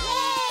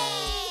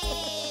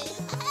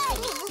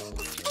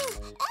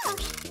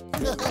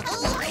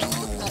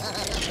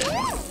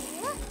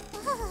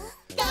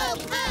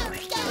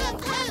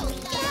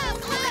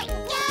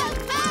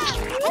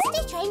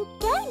 Custard train,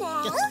 go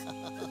now.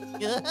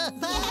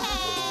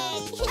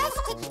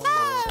 Custard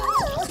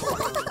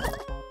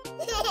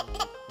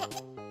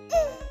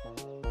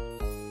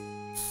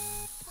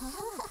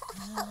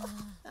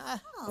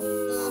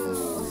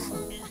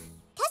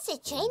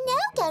Custard train, no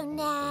go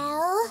now.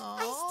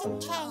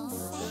 Custard train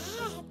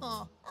sad.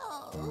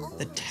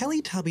 The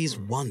Teletubbies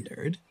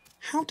wondered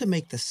how to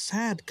make the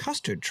sad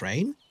custard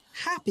train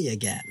happy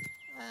again.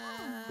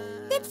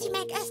 Dipsy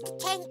make us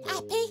train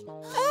happy.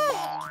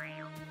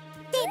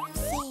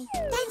 Dipsy,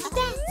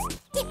 dance.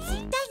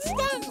 Dipsy,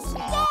 dance.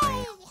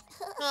 Yay!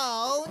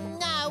 Oh,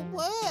 no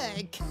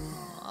work.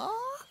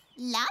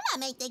 Laa-Laa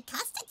made the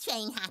custard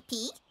train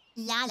happy.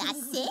 Laa-Laa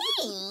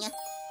sing.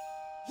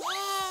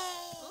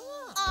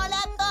 All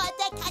aboard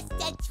the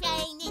custard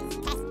train, it's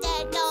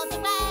custard all the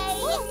way.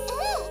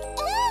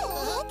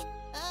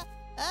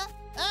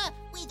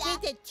 With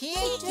a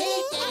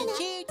Toot-toot and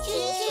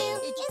choo-choo,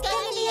 it's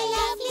gonna be a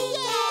lovely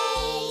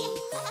day.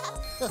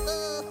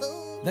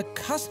 The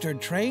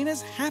custard train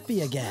is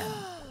happy again.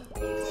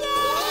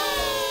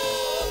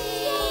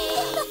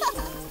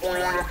 All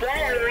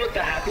aboard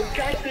the happy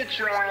custard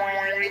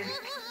train!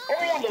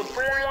 All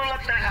aboard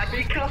the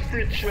happy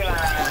custard train!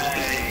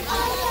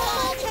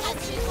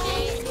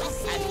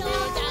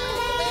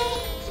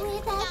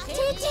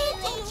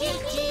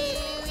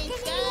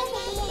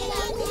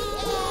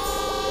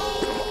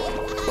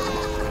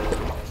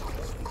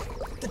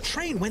 The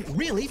train went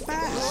really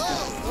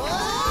fast.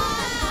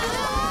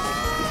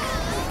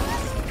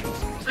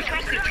 The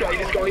custard train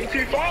is going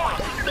too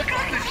fast! The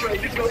custard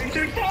train is going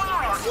too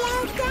fast!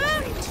 Slow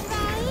down,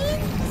 train!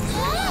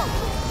 Slow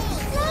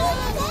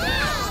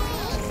down!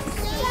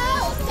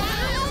 Slow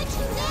down,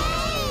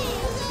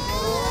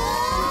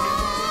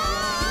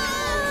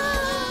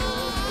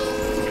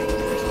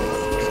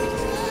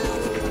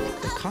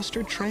 The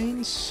custard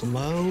train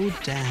slowed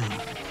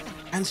down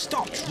and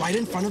stopped right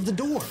in front of the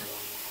door.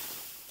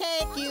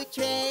 Thank you,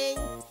 train.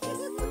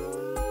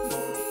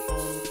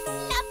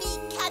 Lovely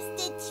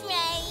custard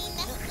train.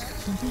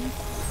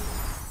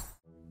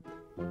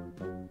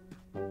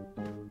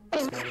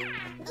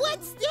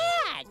 What's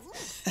that?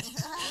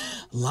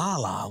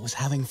 Laa-Laa was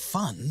having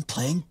fun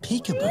playing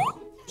peekaboo.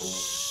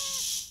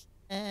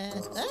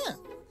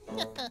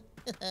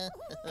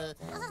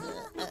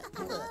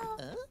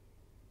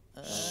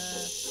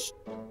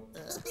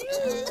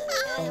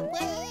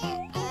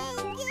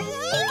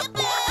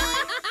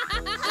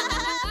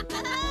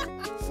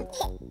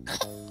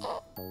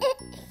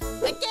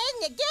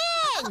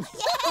 Again!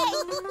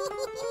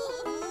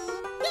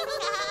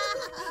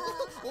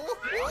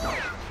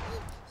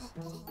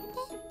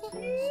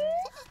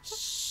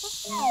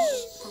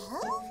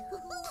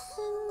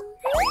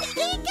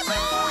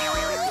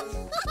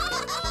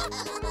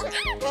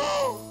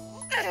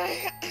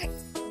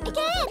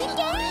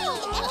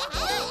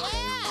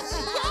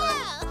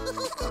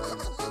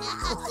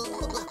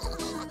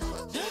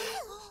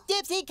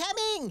 Dipsy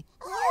coming!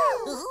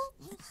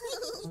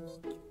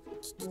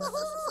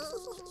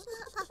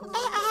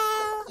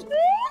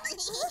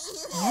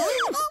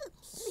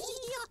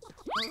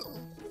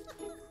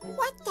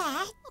 What's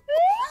that?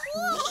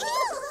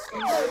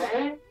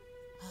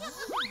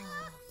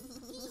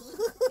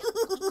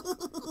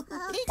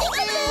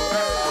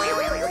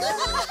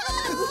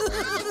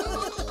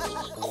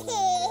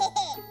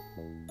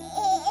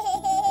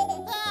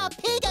 Oh,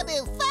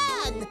 peekaboo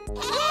fun!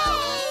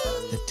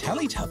 The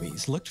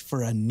Teletubbies looked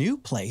for a new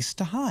place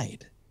to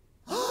hide.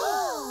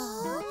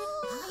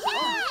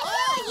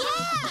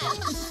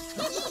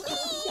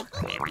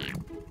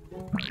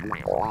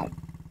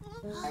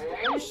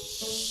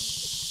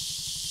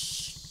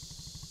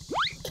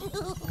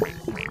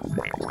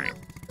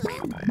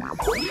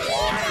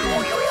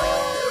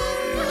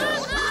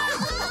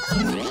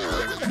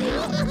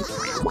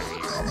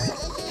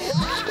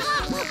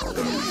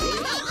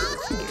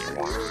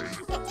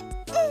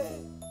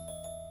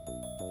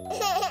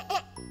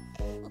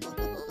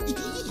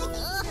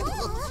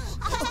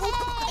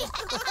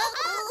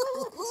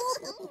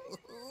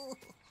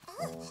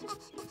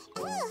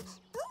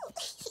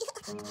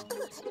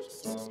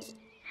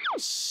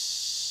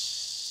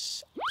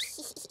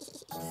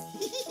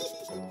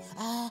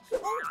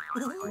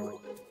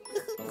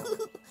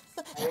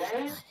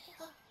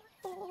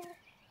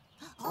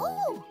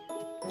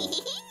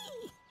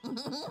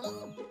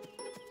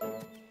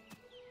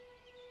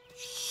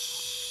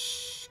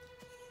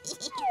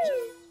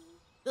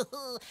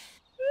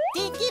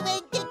 Tinky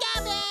Winky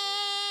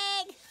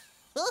coming!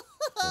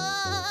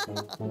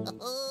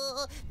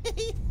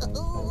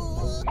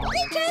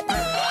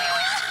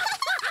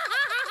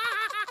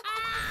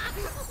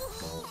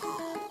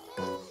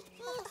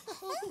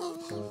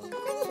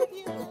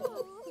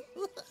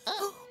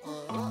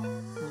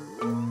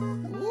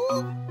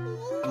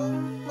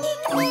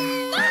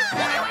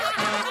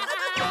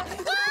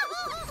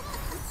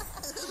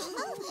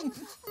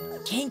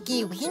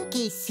 Tinky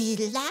Winky see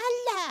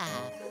Laa-Laa.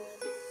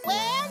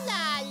 Where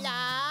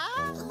Laa-Laa?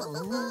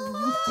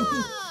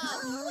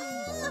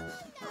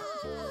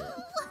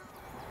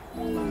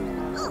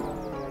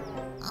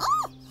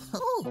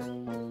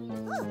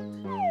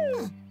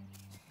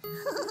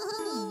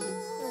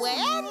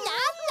 Where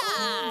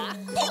Laa-Laa?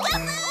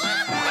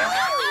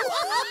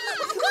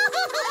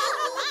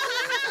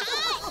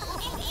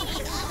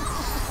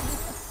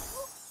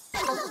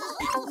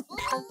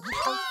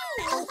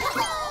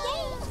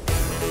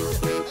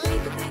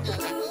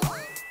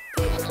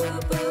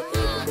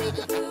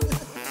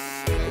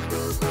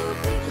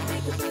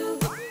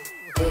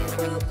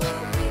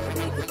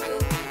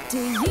 Do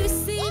you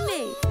see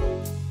me?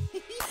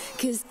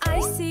 'Cause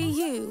I see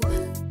you.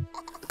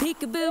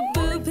 Peekaboo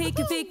boo,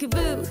 peeka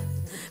peekaboo.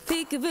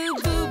 Peekaboo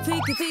boo,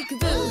 peeka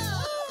peekaboo.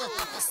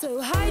 So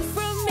hide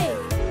from me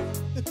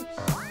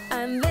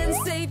and then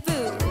say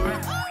boo.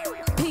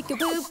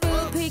 Peekaboo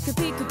boo, peeka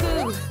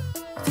peekaboo.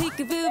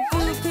 Peekaboo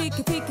boo,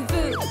 peeka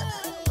peekaboo.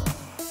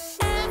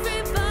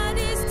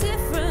 Everybody's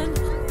different,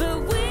 but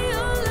we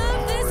all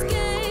love this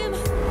game.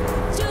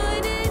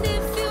 Join in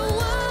if you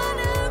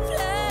wanna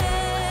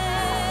play.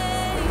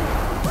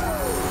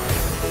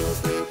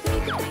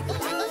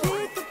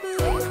 Peekaboo,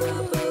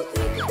 peekaboo,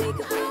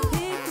 peekaboo.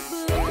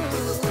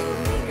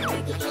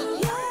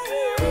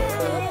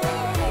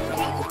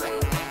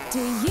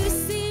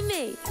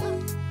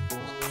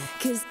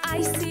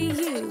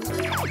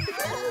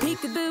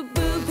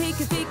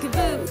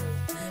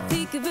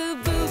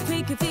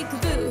 peekaboo,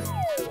 peekaboo.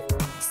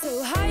 So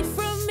hide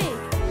from me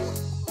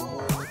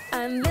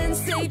and then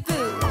say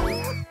boo.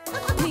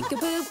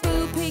 Peekaboo,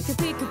 boo,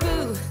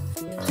 peekaboo.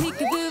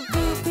 Peekaboo,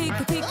 boo,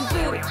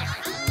 peekaboo.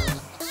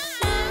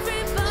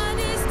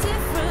 Everybody's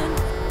different,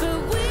 but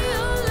we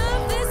all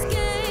love this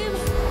game.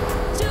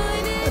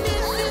 Join in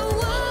if you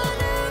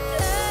wanna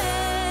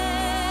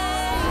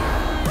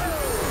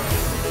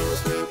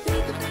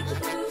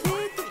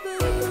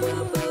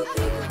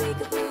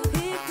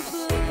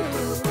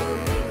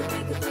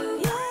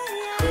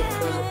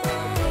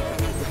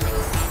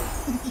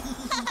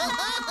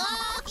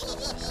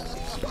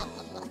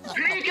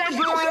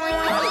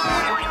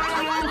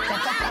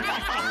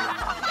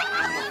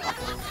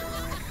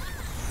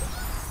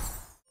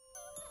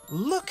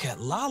Look at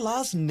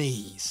Laa-Laa's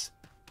knees.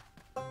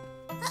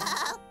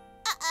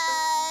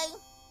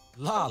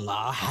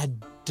 Laa-Laa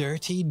had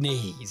dirty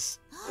knees.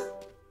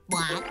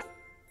 1,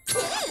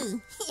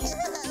 2.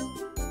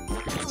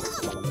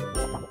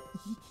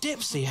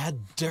 Dipsy had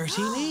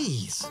dirty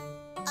knees.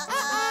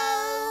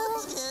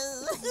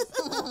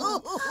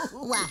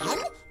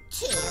 1,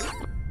 2,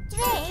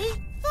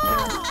 3, 4.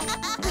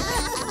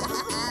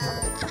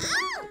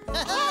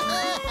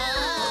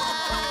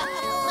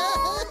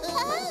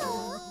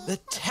 The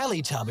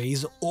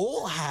Teletubbies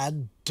all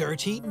had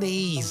dirty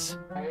knees.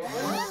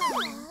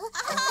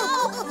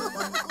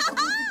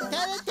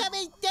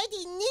 Teletubbies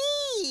dirty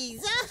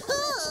knees.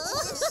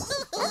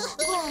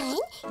 1,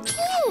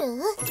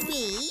 2,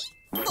 3,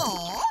 4.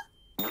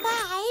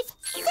 5,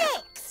 6.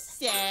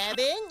 7,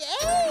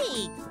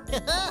 8.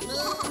 8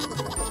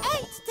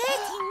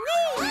 dirty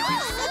knees.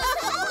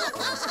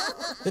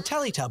 The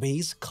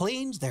Teletubbies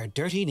cleaned their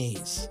dirty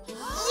knees.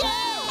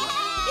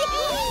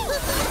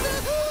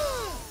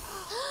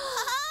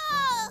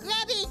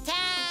 Grabby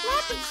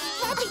time.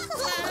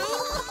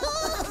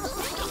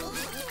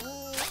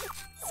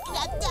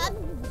 Scrub dub,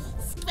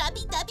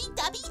 scrubby dubby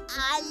dubby,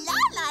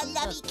 Laa-Laa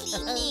lovey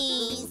clean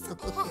knees.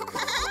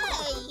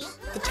 Hey.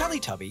 The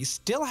Teletubbies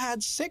still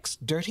had 6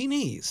 dirty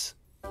knees.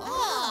 6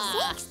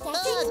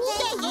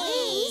 dirty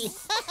knees.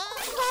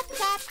 Scrub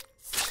dub,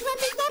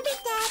 scrubby dubby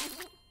dub.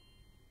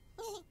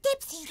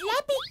 Dipsy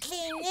lovey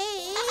clean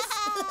knees.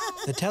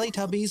 The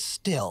Teletubbies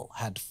still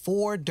had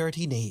 4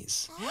 dirty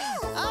knees.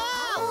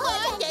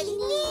 What dirty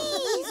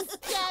knees.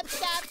 Dub,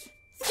 dub,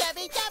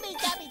 scrubby, dubby,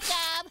 dubby,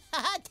 dub.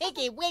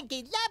 Tinky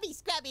Winky, lovey,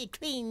 scrubby,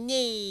 clean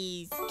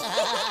knees.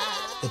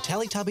 The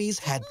Teletubbies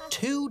had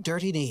 2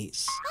 dirty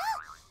knees.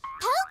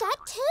 Po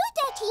got 2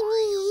 dirty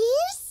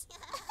knees.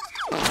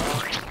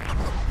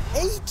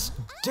 8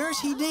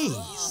 dirty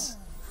knees.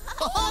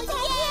 Oh,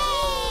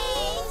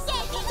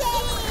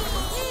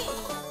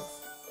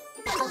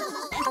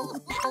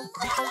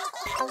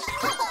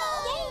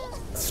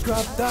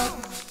 Scrub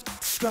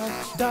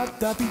dub,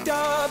 dubby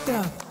dub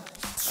dub.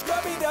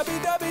 Scrubby dubby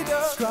dubby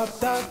dub. Scrub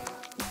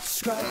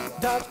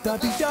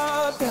dubby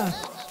dub dub.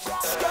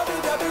 Scrubby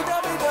dubby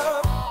dubby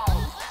dub.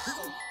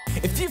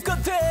 If you've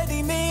got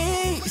dirty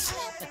knees,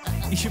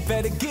 you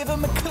better give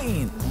them a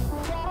clean.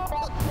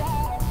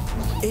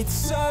 It's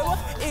so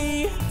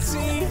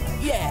easy,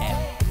 yeah.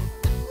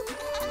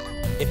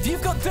 If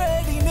you've got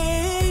dirty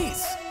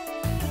knees,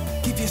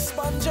 give your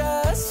sponge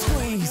a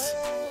squeeze.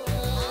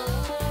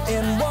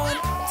 In 1,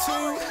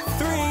 2,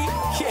 3,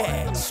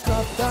 yeah.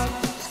 Scrub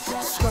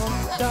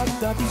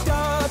dubby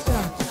dub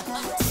dub.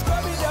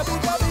 Scrubby dubby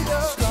dubby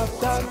dub.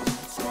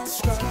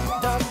 Scrub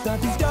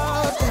dubby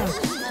dub dub.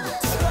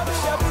 Scrubby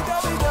dubby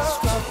dubby dub.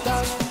 Scrub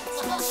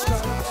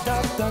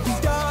dubby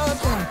dub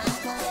dub.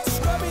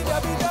 Scrubby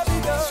dubby dubby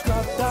dub.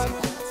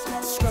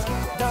 Scrub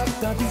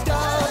dubby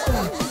dub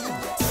dub.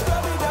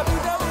 Scrubby dubby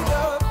dubby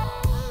dub.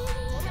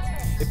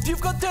 If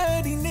you've got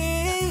dirty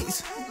knees,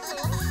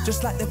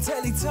 just like the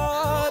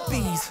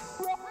Teletubbies,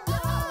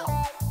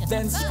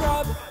 then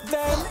scrub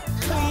them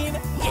clean,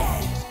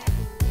 yeah.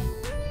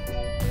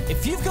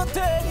 If you've got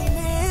dirty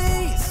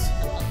knees,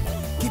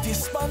 give your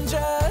sponge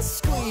a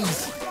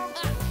squeeze.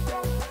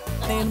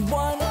 In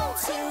 1, 2,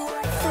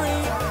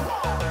 3,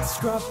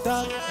 scrub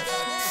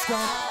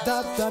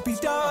dubby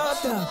dub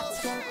dub.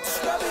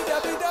 Scrubby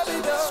dubby dubby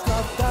dub.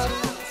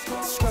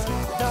 Scrub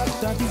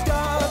dubby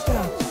dub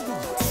dub.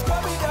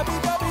 Scrubby dubby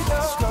dubby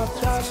dub. Scrub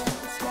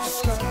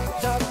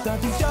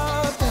dubby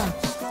dub dub.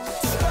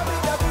 Scrubby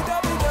dubby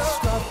dubby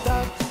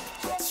dub.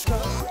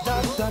 Scrub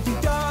dubby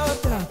dub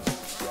dub.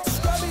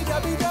 Scrubby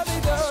dubby dubby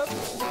dub.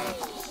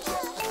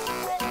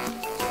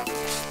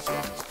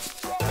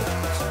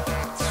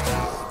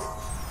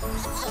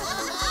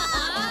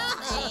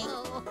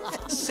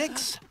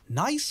 6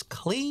 nice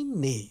clean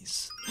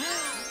knees.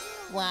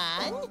 1,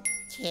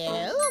 2,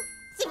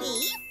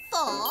 3, 4.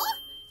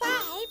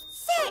 5,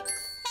 6.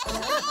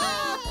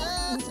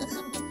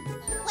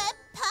 We're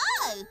Po.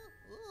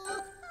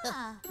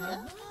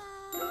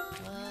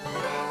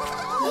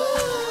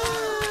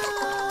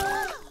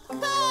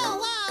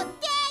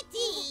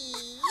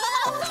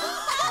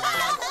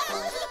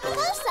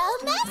 You're so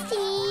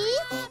messy.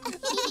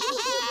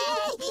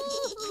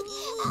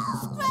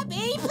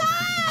 Scrubby Po.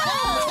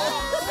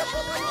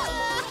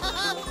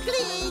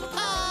 clean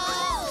Po.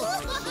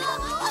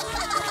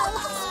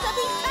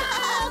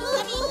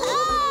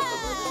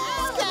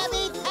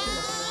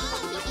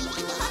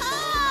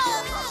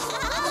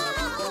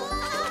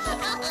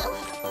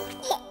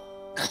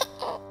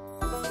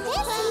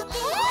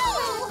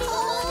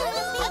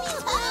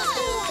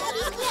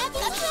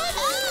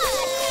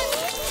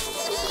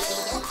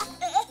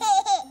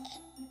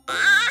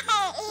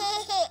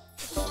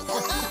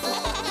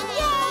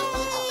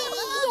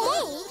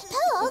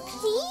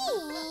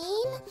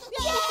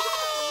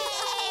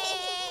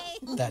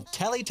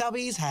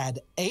 Teletubbies had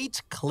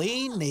 8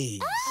 clean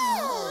knees.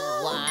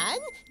 1,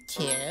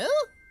 2,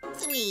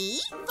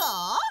 3, 4,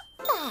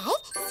 5,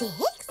 6, 7,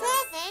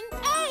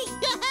 8.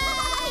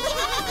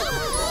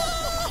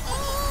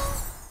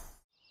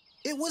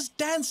 It was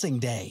dancing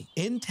day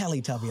in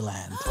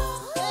Teletubbyland.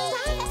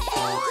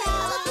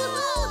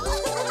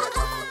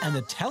 And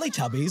the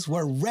Teletubbies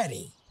were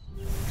ready.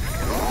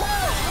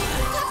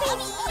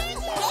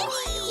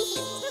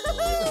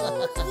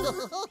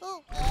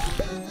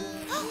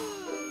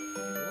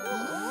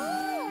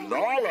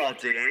 Laa-Laa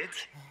did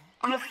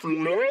a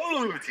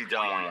floaty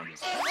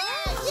dance.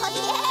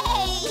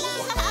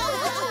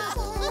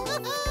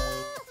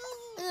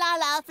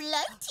 Laa-Laa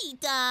floaty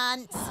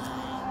dance.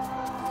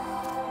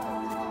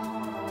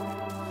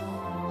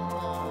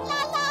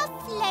 Laa-Laa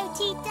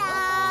floaty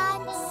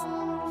dance.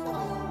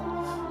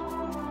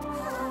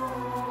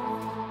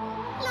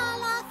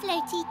 Laa-Laa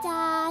floaty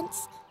dance.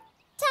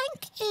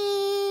 Thank you.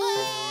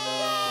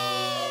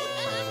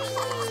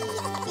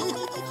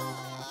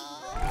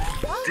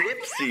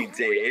 Dipsy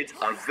did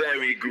a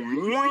very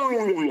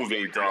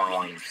groovy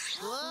dance.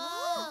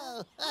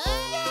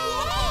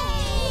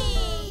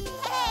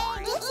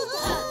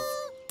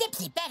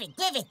 Dipsy very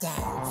groovy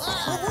dance.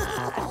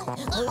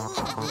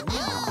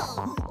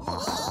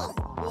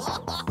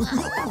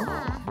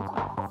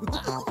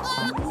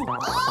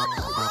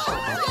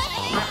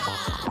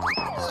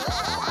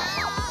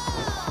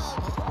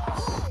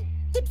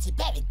 Dipsy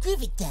very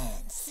groovy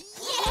dance.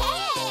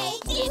 Yay!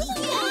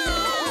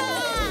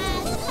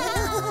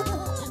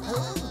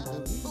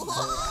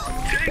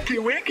 Tinky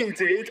Winky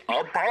did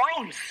a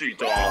bouncy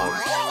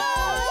dance.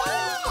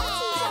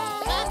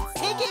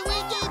 Tinky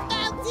Winky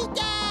bouncy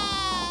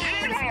dance.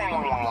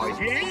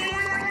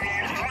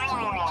 Yeehaw!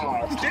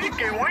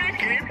 Tinky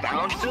Winky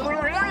bounce to the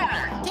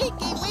right.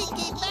 Tinky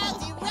Winky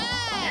bouncy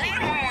right.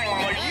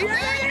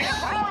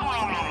 Yeehaw!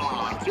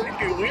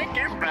 Tinky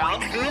Winky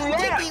bounce to the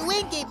left. Tinky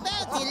Winky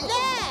bouncy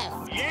left.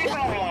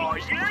 Yeehaw!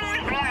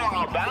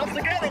 Yeehaw! Bounce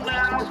together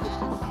now.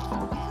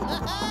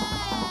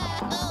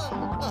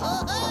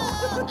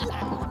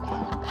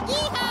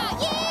 Yeehaw!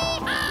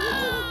 Yeehaw!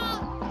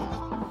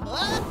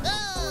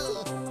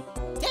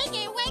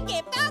 Tinky Winky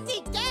bouncy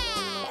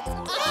dance.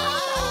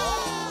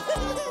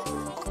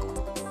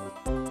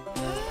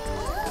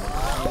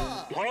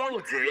 Paul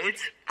did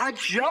a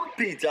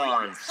jumpy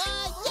dance.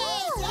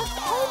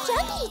 Oh,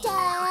 jumpy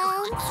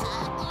dance.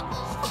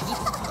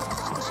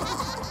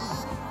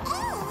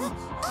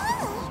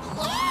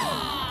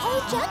 Oh,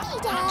 jumpy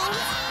dance.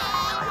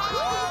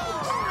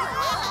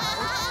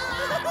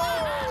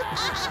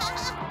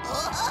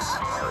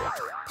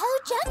 Oh,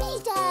 jumpy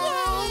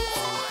dance.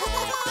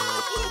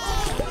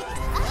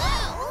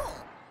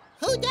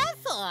 Who that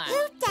for?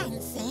 Who's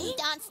dancing?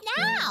 Dance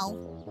now.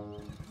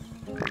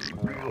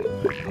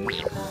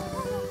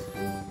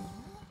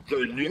 The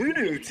Noo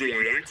Noo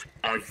did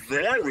a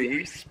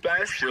very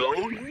special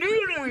Noo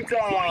Noo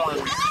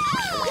dance.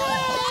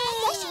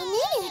 Special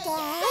Noo Noo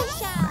dance.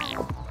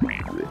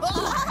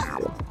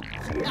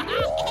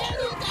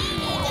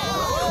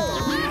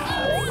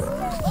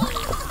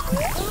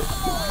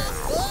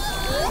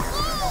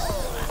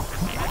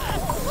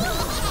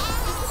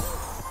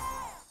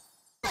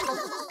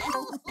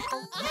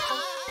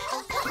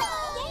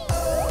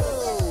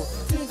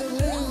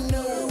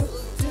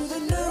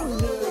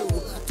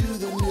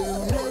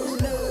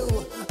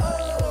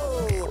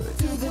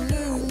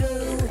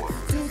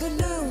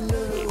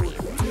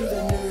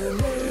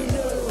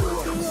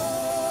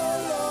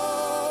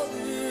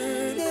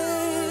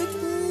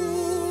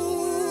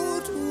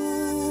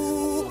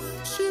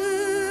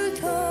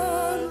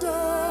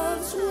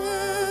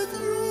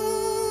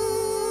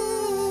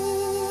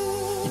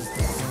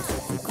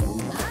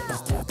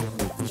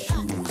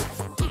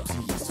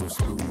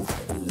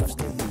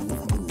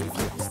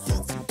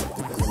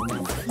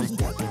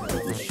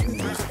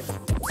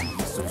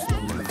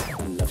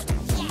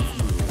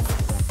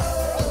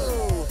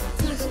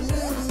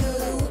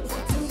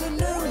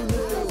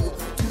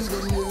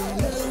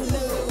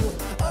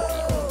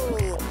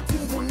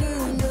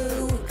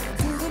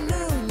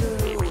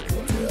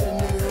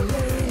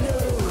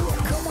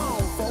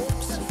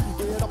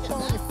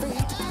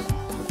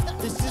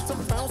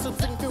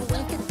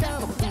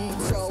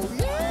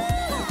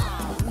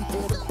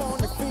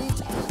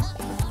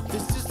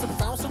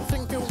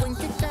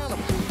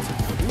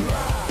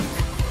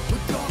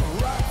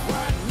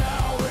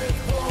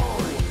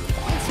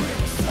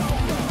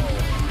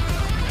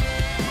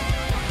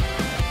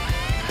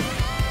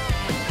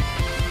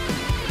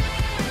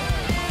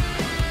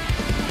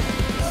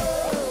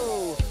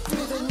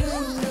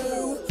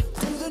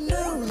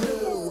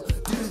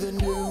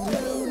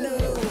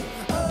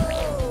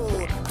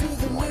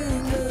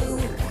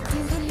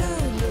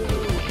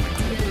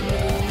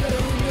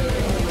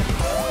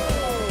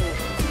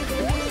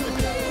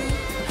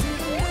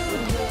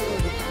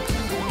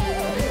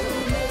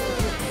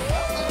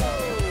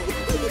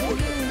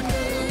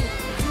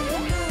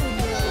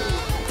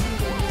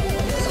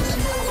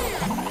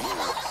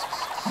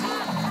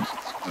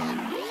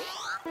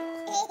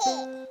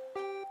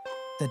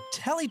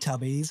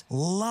 Teletubbies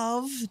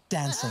love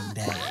Dancing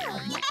Day.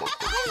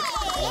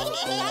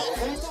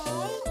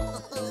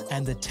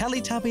 And the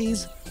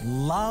Teletubbies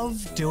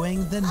love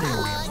doing the Noo.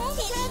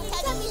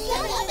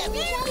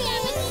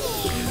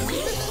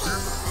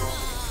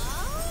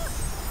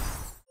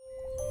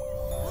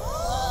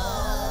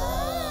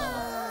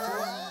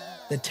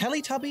 The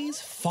Teletubbies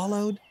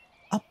followed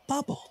a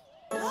bubble.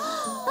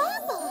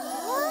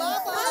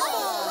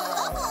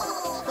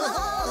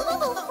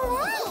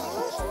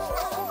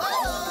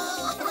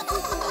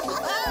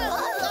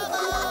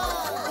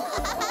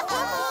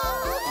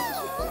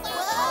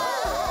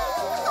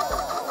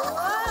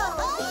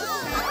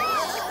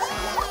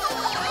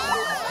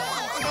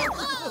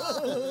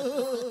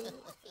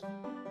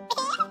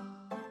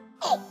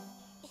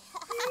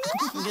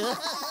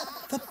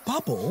 The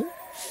bubble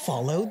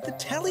followed the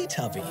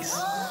Teletubbies.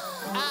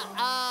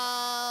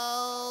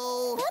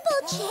 Uh-oh!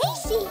 Bubble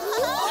chasing!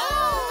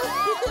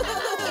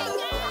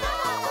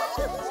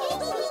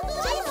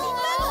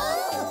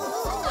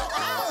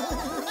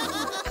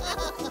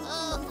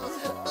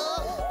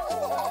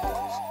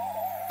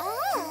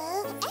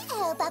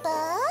 Uh-oh,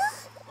 Bubble!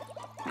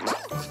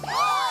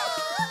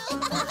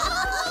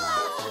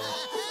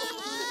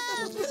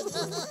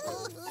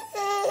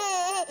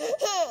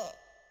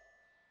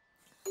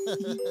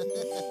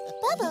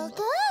 Bubble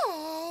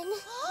gone.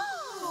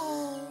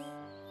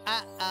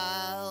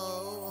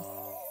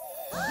 Uh-oh.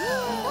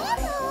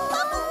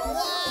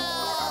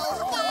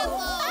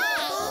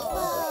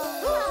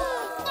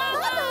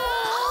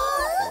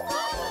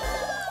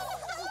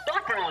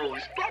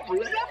 Bubbles!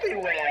 Bubbles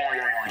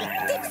everywhere!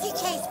 Dipsy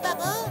chase,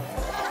 Bubble.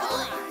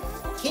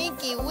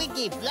 Tinky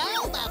Winky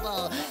blow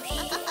bubble.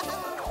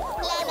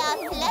 Laa-Laa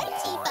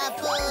floaty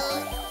bubble.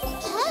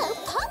 Pop,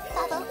 pop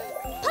bubble.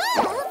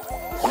 Pop!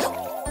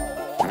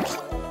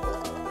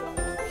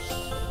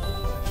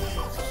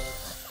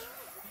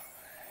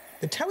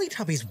 The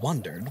Teletubbies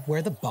wondered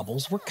where the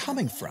bubbles were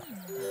coming from.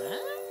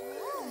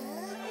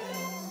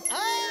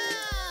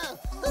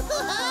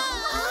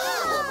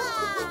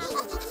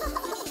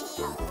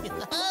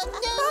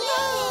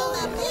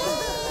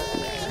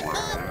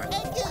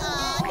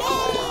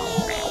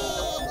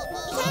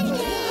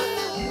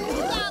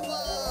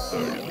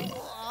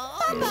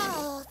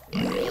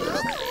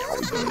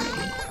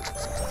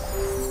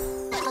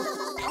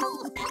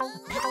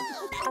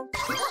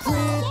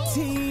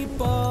 Pretty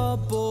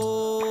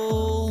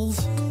bubbles,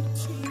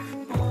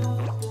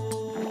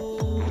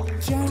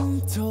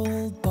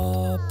 gentle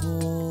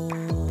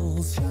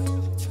bubbles,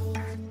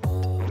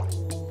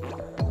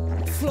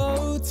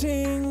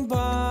 floating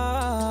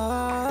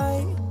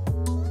by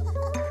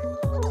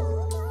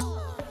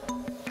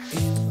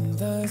in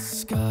the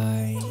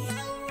sky.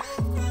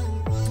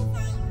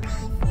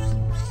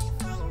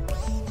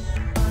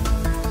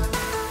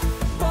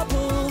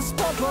 Bubbles,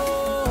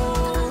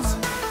 bubbles,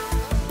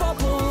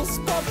 bubbles,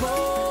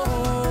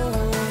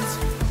 bubbles,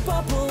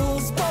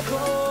 bubbles,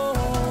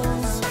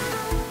 bubbles,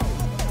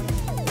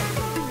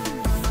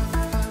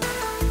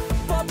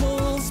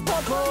 bubbles,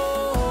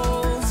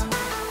 bubbles,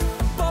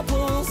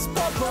 bubbles,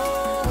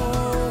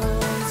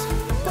 bubbles,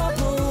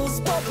 bubbles,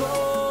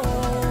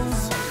 bubbles.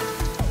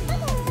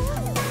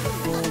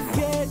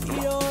 Forget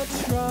your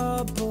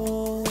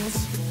troubles.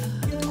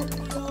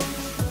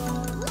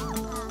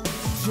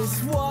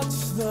 Just watch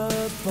the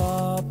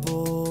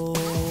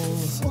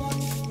bubbles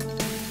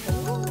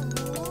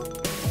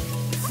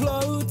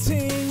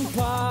floating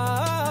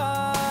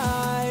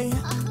by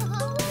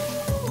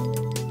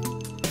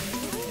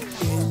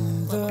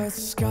in the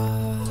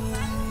sky.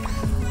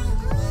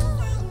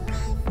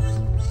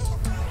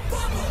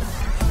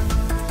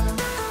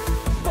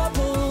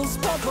 Bubbles,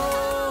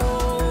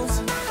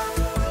 bubbles,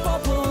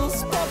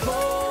 bubbles,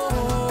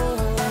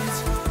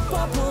 bubbles,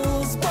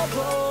 bubbles,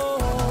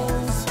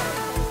 bubbles.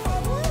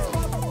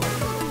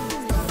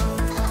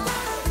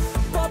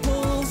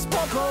 Bubbles,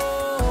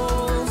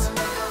 bubbles,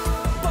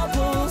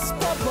 bubbles,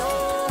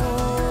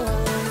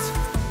 bubbles,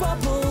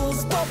 bubbles,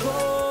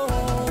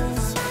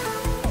 bubbles.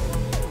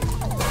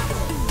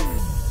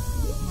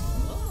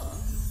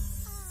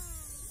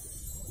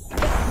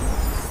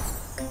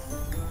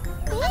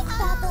 Big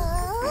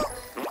bubble.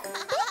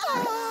 Big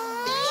bubble.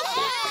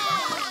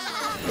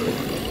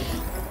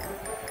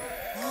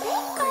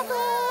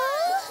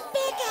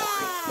 Bigger.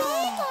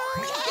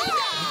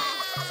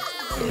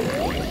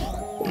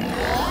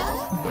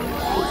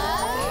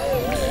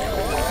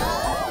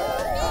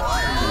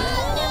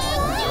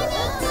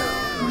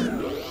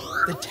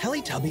 The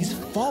Teletubbies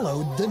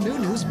followed the Noo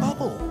Noo's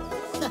bubble.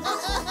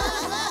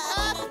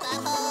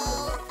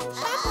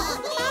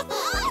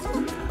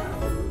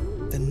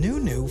 The Noo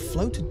Noo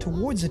floated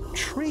towards a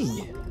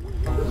tree.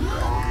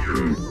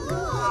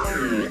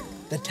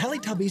 The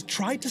Teletubbies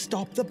tried to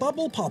stop the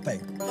bubble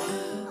popping.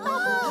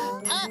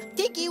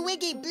 Tinky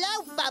Winky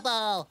blow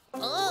bubble.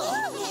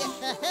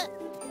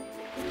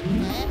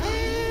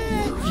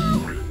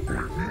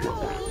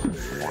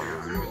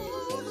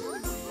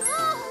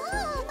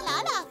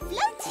 Laa-Laa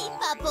floaty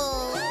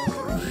bubble.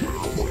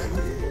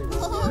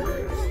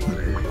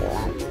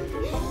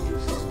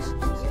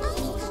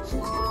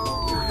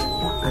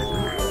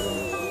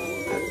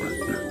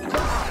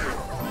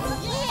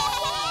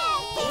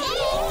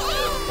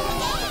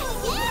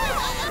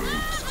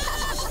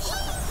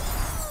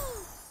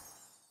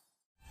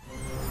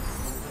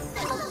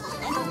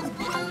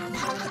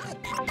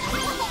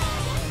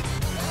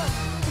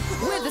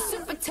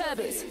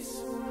 Tubbies.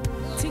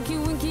 Tinky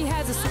Winky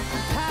has a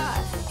superpower.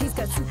 He's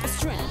got super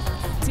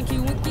strength. Tinky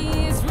Winky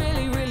is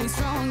really, really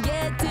strong.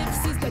 Yeah,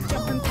 Dipsy's got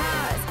jumping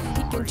powers.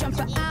 He can jump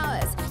for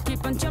hours.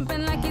 Keep on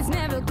jumping like he's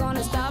never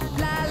gonna stop.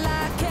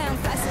 Laa-Laa can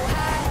fly so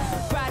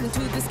high, right into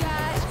the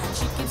sky.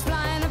 She keeps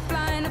flying and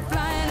flying and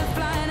flying and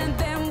flying, and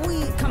then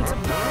we come to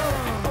play.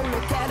 Oh,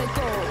 look at her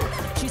go.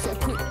 She's so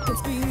quick and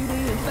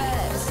speedy and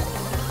fast.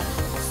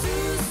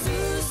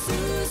 Superheroes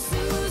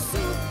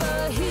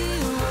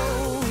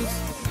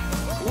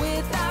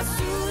with our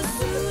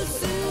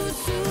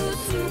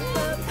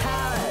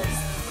superpowers.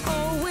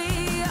 Oh, we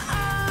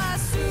are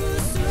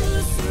superheroes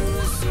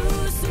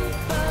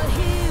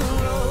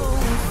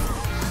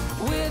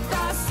with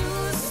our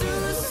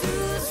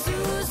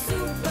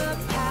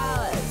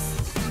superpowers.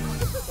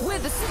 We're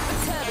the Super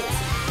Tubbies.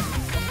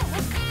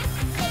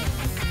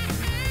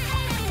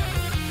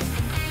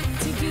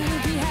 Tinky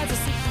Winky has a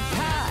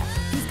superpower.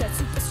 He's got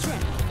super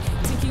strength.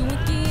 Tinky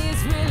Winky is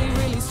really,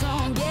 really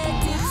strong.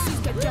 Yeah, Dipsy's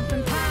got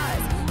jumping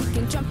powers. He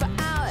can jump for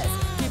hours.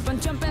 Keep on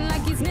jumping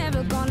like he's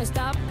never gonna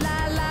stop.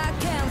 Laa-Laa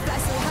can fly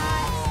so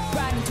high,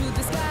 right into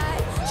the sky.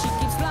 She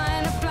keeps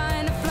flying and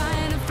flying and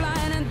flying and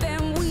flying, and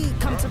then we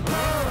come to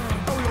play.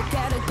 Oh, look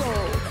at her go.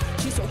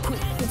 She's so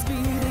quick and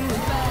speedy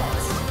and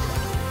fast.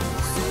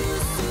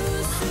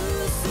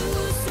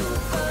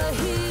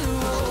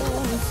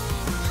 Superheroes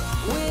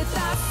with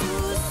our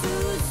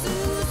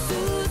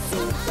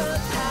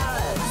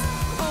superpowers.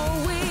 Oh,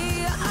 we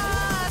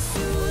are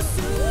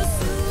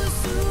superheroes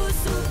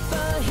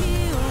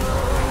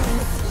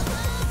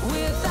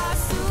with our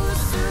superpowers.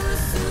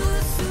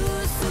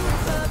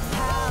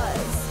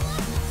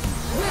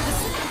 We're the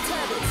Super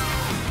Tubbies.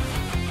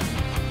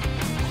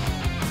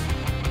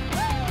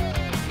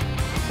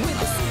 We're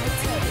the Super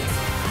Tubbies.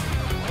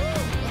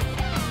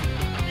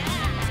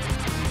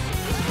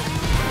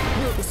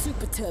 We're the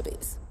Super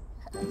Tubbies.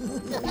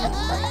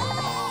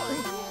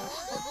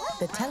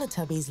 The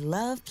Teletubbies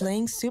love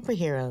playing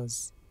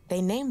superheroes.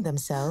 They named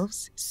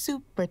themselves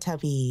Super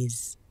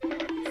Tubbies.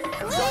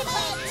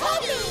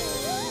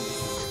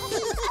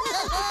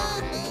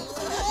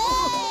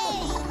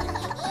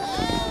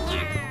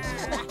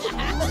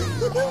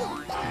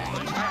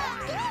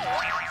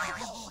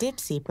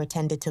 Dipsy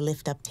pretended to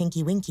lift up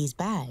Tinky Winky's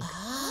bag.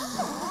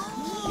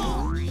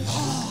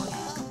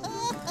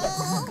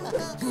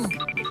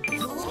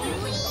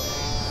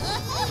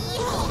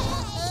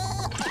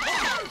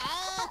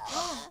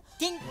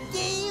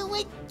 Tinky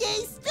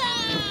Winky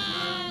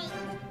strong!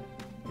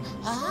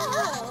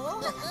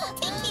 Oh!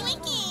 Tinky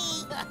Winky!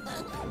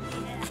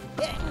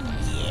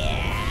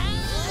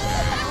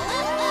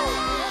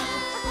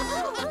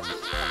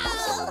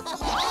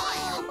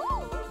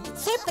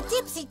 Super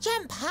Dipsy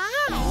jump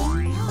high.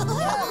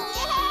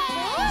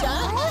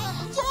 Jump!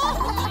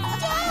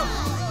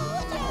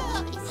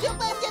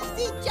 Super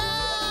Dipsy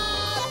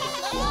jump!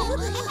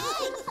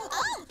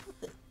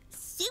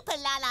 Super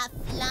Laa-Laa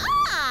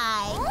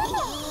fly!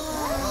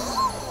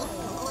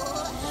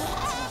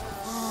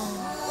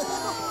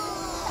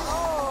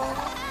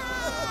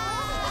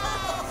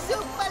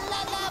 Super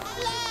Laa-Laa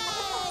fly!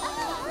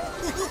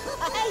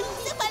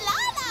 Super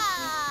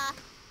Laa-Laa!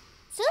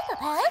 Super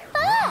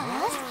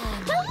fast.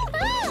 Come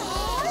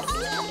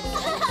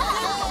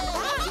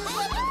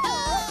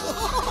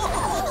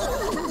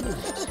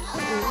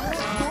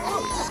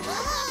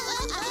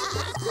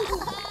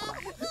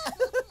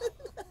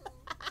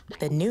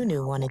The Noo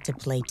Noo wanted to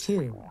play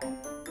too.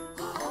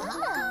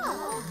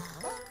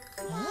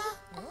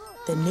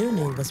 The Noo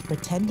Noo was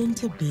pretending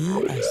to be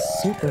a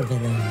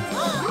supervillain.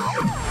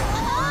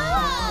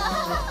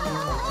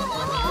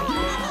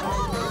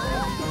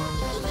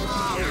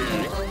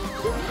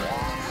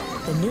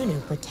 The Noo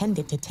Noo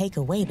pretended to take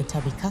away the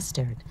tubby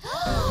custard.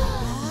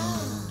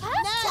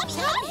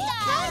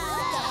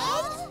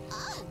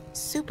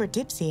 Super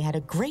Dipsy had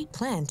a great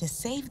plan to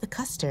save the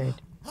custard.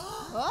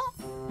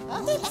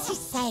 Dipsy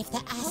save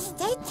the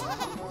custard.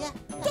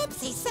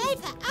 Dipsy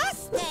save the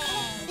custard.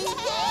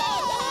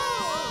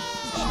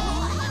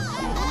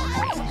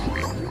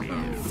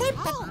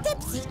 Super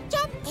Dipsy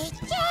jumpy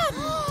jump.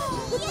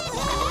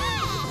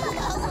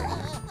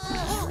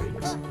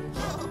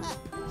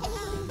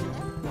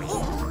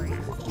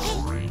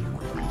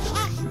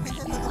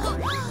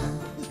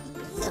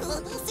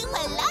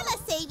 Super Laa-Laa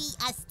saving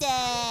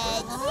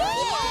custard!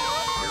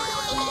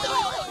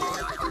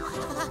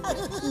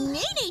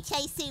 Noo Noo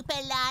chase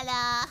Super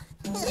Laa-Laa!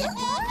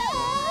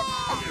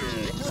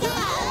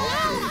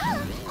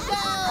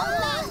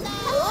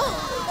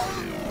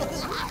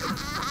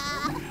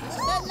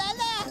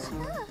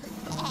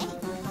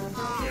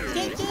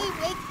 Tinky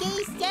Winky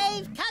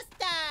save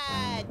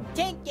custard!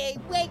 Tinky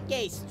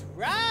Winky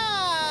strong!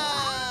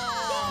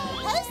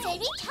 Who's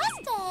saving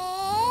custard?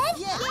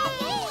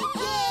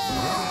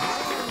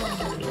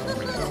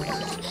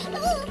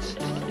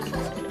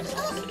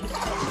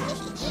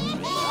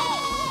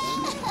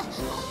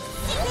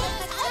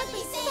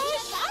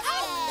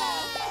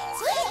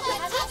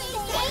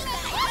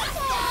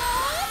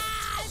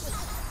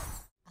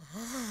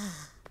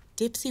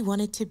 Dipsy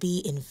wanted to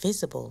be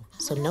invisible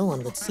so no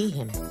one would see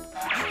him.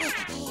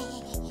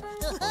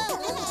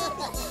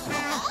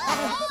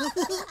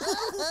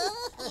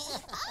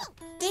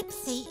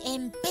 Dipsy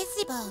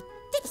invisible.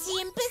 Dipsy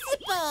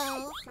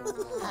invisible.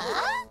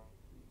 Huh?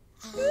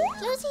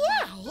 Close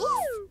your eyes.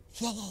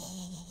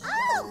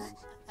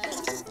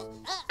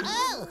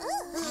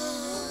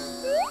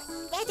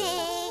 Ready?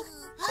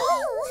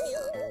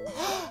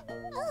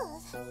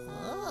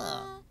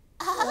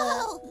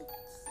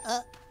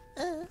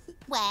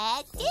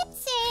 Where's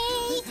Dipsy?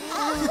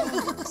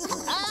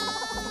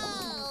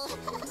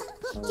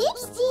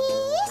 Dipsy!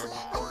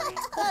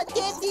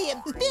 Dipsy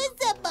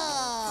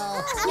invisible.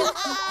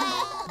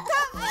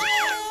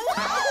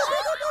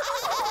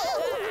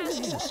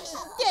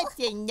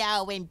 Dipsy no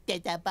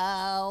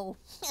invisible.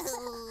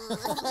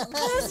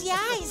 Close your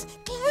eyes.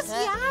 Close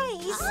your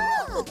eyes.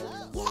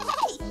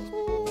 Yay!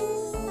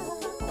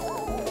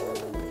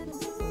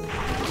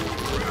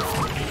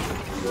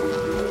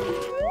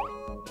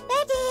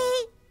 Ready?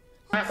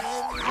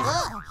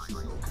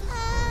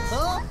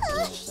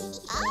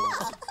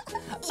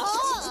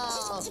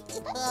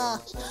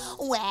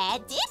 Where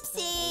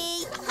Dipsy?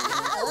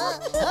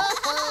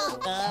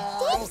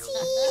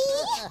 Dipsy!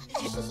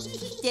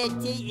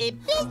 Dipsy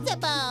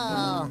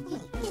invisible.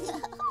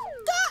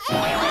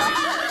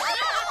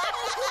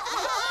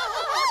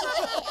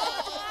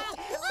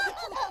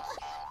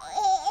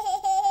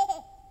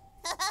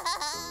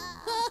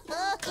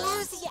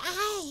 Close your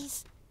eyes.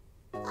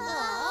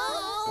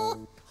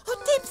 Oh,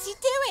 Dipsy,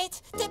 do it.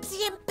 Dipsy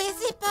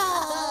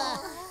invisible.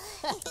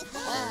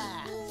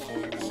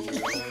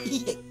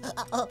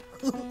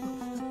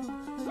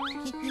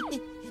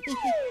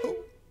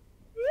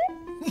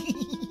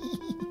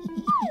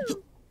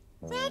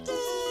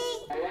 Ready?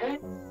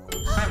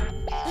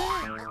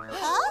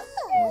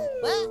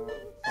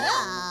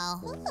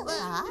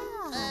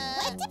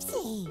 Where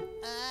Dipsy?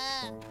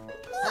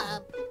 Where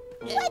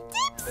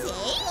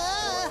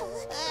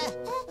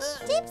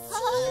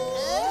Dipsy?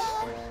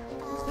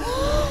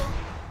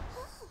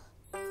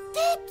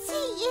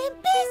 Dipsy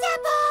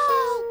invisible!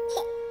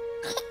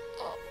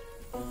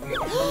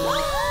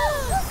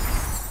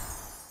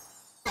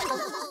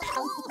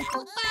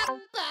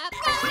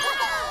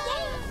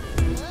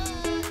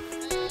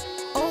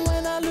 Oh,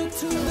 when I look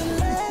to the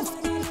left,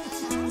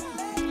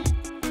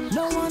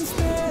 no one's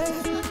there.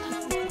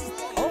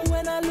 Oh,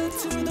 when I look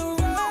to the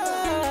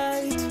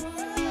right,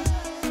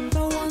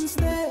 no one's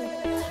there.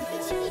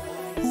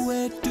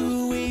 Where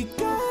do we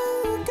go,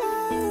 go,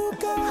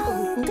 go,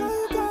 go,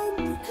 go?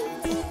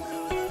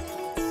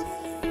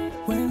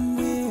 When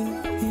we're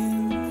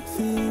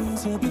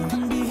invisible, you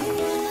can be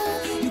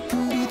here, you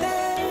can be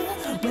there.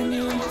 When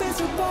you're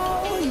invisible,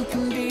 you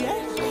can be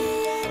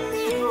anywhere,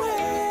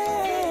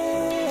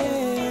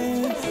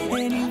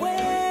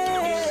 anywhere.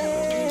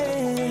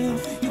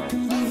 You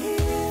can be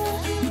here,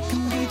 you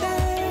can be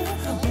there.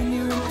 When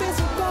you're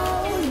invisible,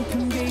 you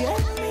can be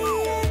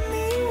anywhere,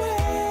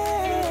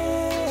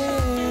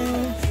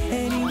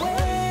 anywhere.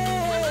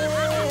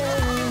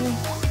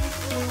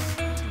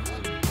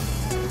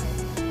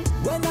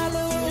 When I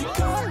look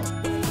up,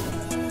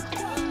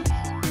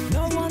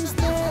 no one's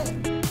there.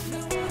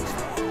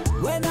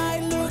 When I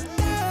look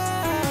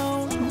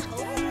down,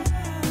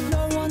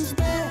 no one's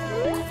there.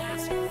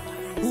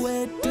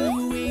 Where do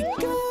we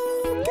go,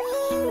 go,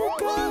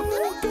 go,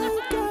 go,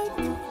 go?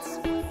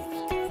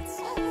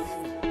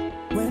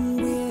 When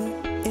we're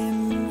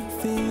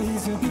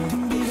invisible, you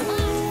can be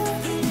here,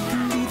 you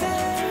can be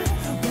there.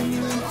 When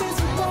you're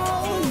invisible,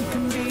 you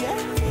can be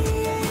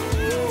anywhere,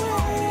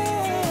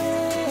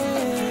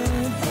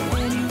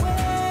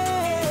 anywhere.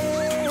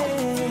 You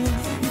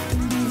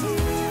can be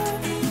here,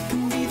 you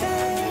can be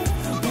there.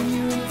 When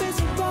you're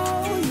invisible,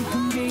 you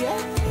can be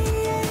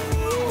anywhere,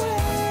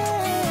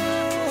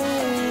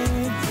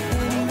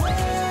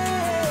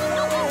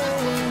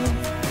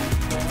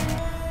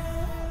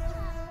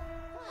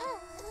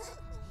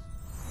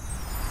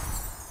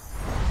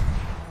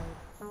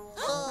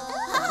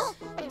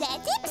 There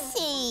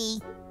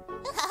Dipsy!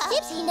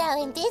 Dipsy now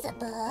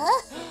invisible.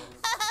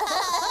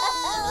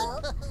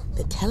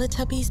 The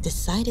Teletubbies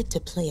decided to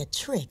play a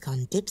trick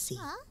on Dipsy.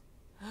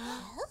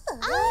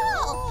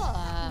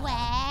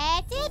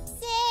 Where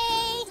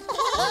Dipsy?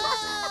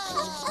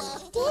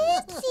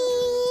 Dipsy!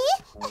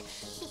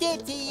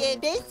 Dipsy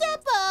invisible.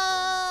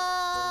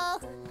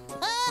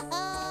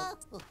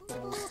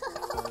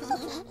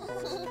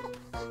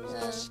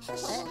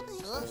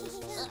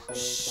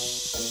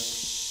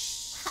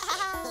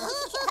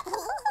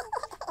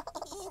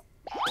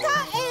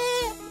 Got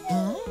it.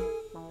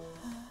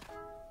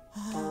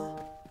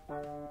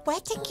 Where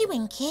Tinky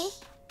Winky?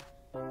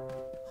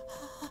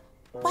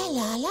 Where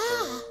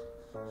Laa-Laa?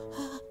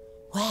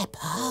 Where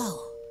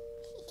Po?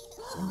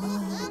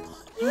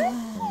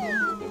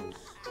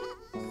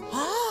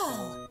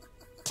 Oh,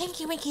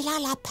 Tinky Winky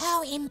Laa-Laa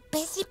Po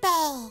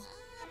invisible.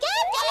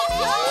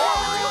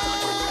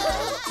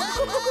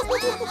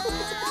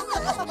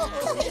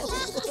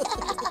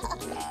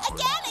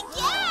 Again!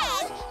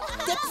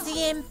 Dipsy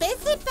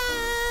invisible.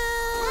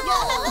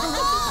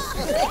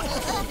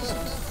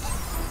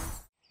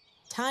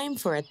 Time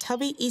for a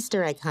Tubby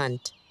Easter egg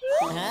hunt.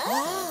 Oh.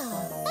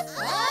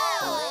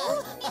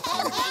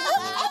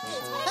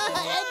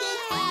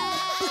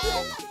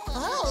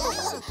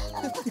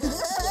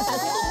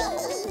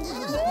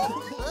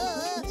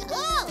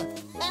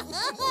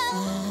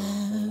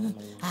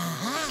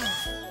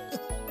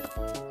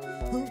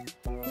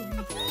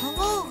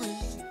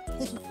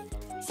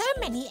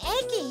 many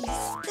eggies.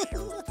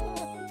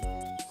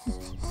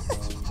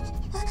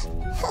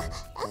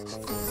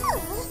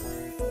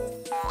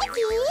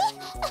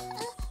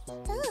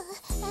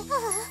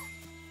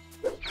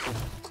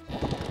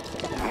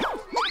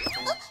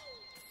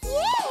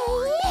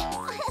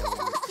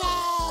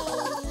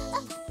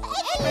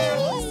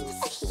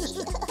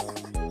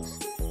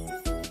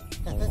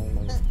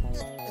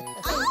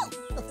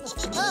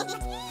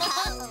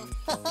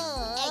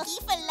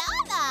 Eggie for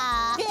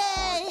Laa-Laa.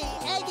 Yay!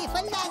 Eggie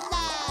for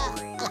Laa-Laa.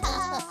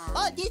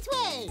 Oh, this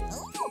way.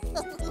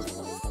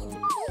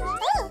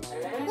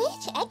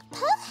 Which egg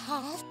Po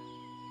have?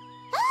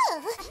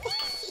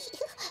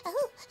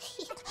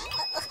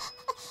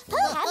 Po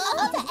have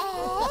all the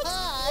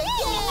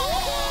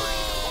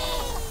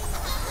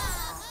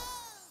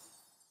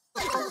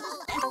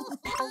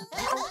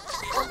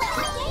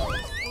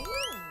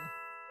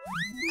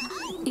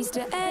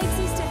Easter eggs,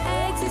 Easter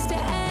eggs, Easter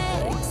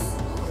eggs.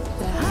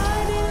 They're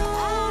hiding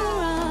all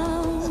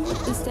around.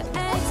 Easter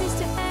eggs,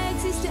 Easter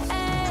eggs, Easter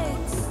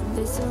eggs.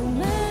 There's so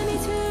many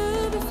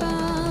to be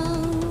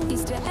found.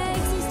 Easter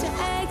eggs, Easter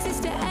eggs,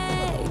 Easter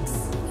eggs.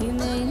 You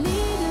may need a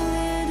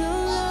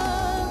little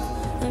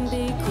love and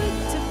be quick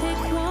to pick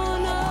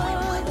one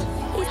up.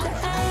 Easter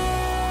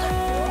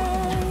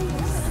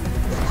eggs.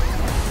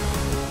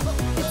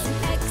 It's an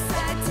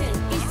exciting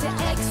Easter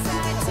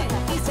exciting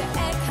Easter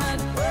egg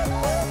hunt.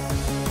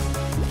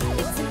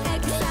 It's an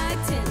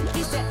exciting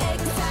Easter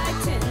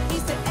exciting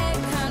Easter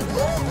egg hunt.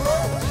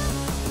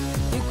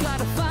 You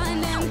gotta find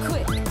them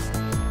quick.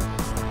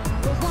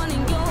 Put one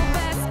in your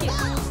basket.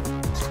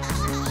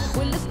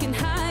 We're looking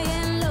high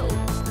and low.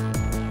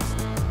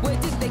 Where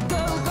did they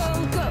go, go,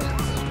 go?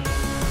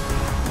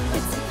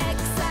 It's an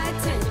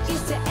exciting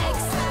Easter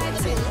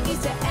exciting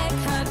Easter egg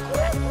hunt.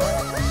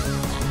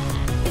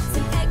 It's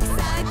an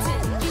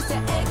exciting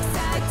Easter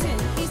exciting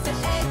Easter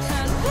egg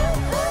hunt.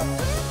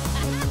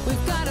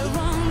 We've gotta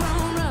run,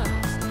 run, run.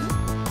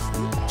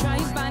 Try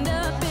and find a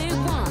big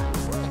one.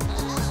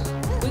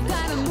 We've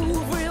gotta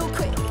move real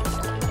quick.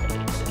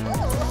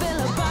 Fill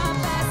up our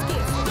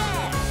baskets,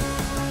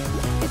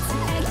 yeah. It's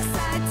an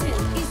exciting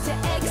Easter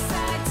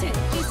exciting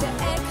Easter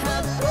egg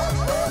hunt.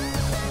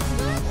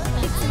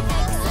 It's an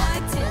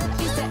exciting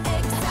Easter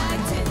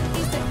exciting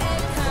Easter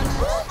egg hunt.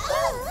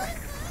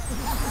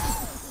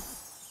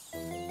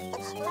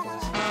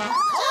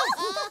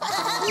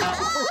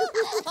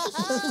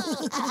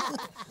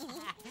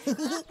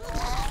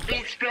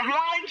 It's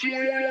behind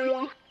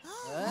you.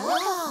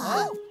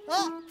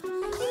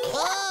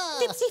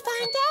 Dipsy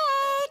found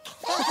egg.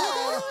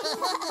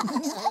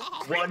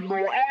 One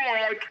more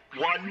egg.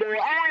 One more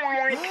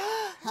egg.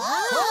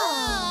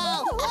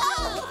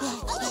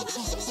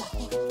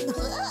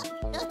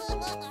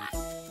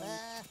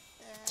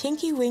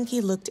 Tinky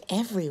Winky looked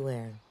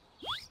everywhere.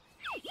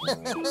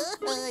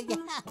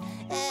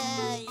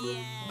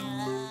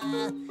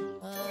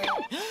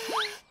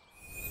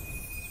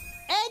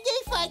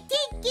 Eggie for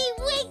Tinky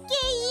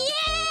Winky,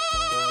 yeah!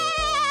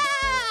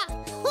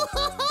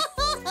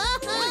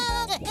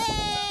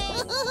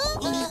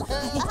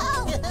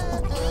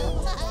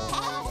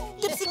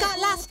 Dipsy got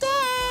last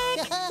egg!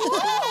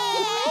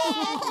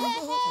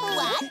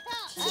 1,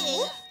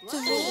 2,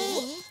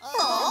 3,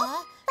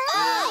 4,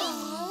 5.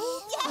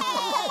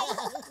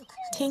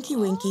 Tinky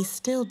Winky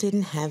still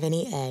didn't have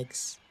any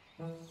eggs.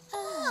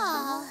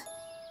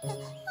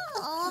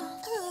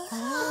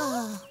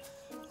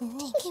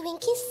 Tinky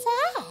Winky's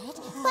sad.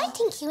 Why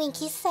Tinky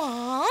Winky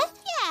sad?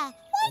 Yeah,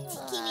 why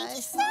Tinky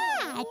Winky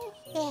sad?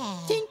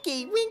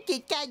 Tinky Winky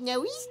got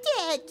no Easter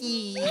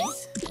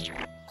eggies.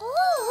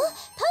 Oh,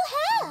 Po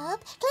help!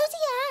 Close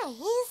your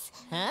eyes.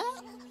 Huh?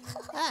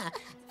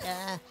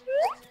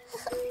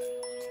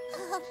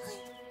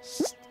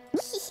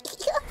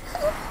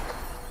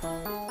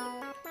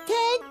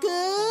 Thank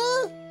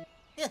you.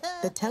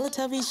 The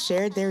Teletubbies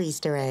shared their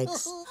Easter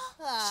eggs.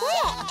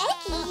 Share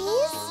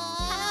eggies.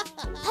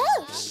 Po,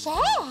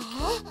 share.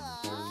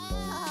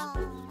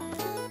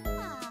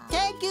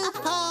 Thank you,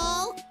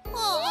 Paul.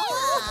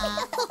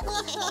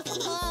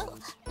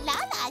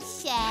 Laa-Laa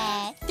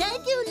share.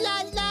 Thank you,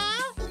 Laa-Laa.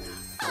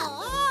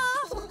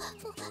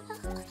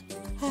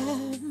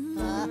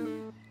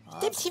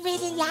 Dipsy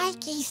really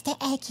like Easter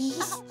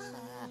eggies.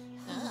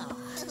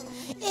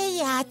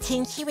 Yeah,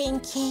 Tinky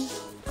Winky.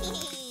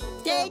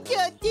 Thank you,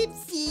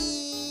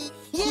 Dipsy.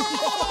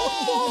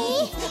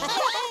 Yay!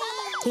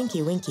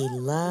 Tinky Winky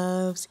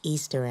loves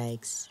Easter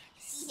eggs.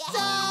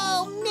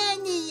 So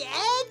many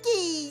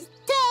eggies.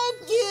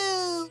 Thank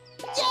you.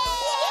 Yay!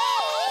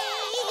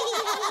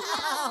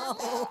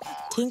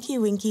 Tinky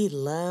Winky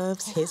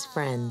loves his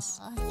friends.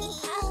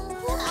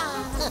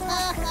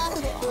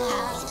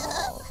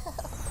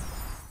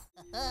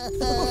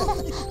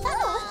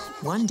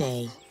 One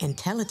day, in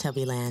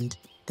Teletubbyland,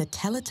 the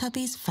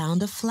Teletubbies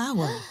found a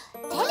flower.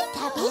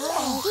 Teletubbies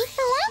found a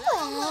flower.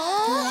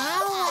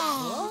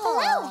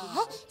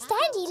 Flower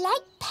standing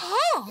like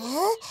pearl.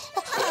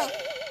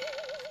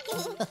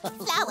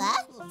 Flower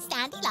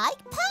standing like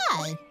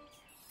pearl.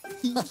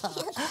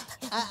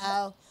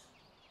 Uh-oh.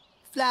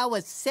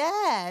 Flower's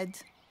sad.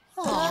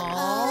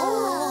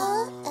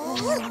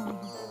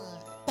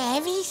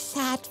 Very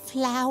sad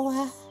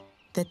flower.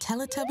 The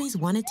Teletubbies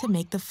wanted to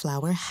make the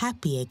flower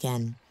happy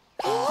again.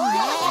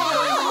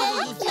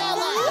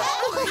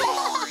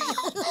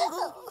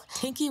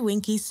 Tinky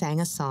Winky sang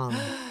a song.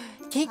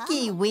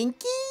 Tinky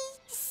Winky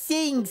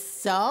sing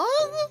song?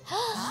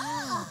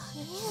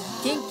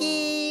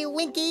 Tinky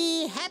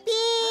Winky happy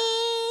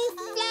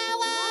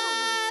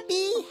flower,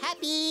 be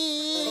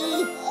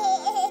happy.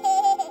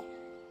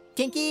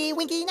 Tinky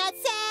Winky not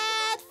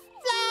sad,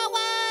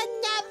 flower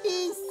not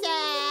be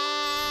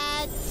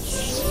sad.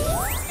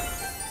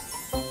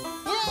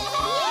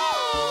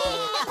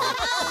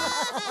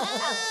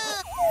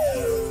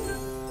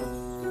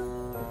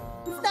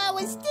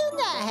 Flower's still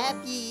not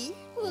happy.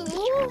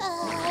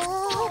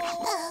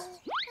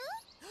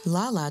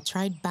 Laa-Laa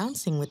tried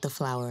bouncing with the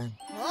flower.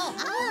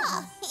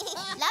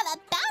 Laa-Laa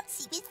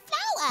bouncy with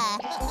flower.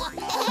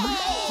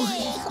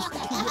 Hey!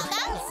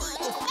 Bouncy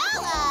with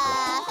flower.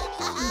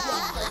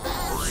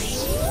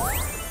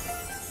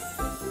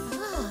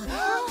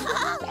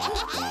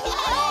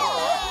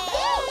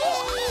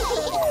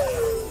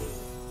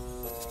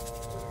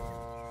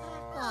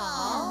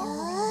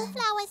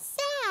 Flower's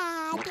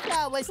sad.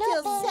 Flower's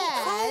still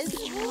sad.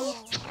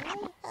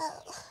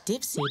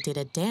 Dipsy did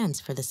a dance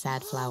for the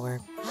sad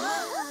flower.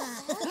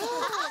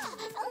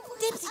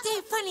 Dipsy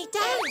did funny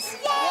dance.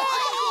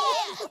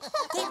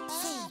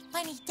 Dipsy,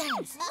 funny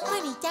dance.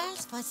 Funny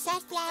dance for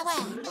sad flower.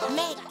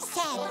 Make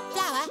sad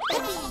flower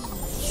happy.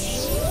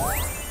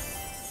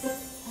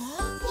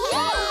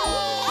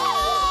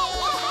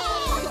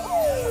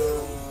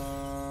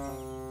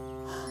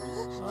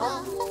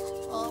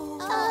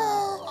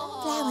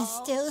 Flower's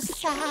still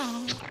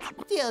sad.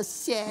 Still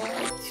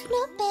sad.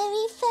 Not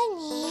very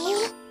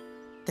funny.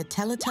 The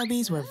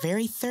Teletubbies were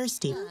very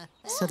thirsty,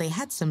 so they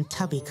had some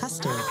tubby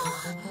custard.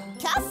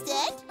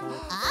 Custard?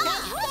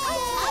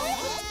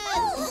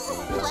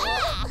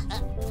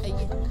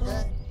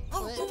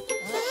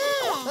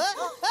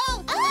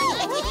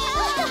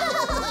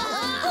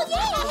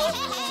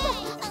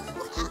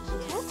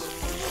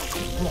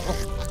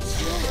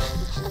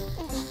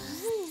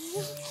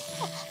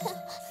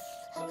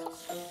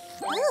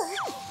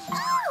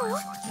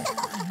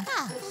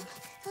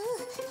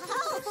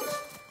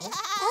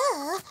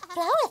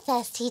 Flower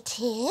thirsty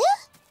too?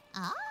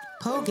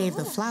 Po gave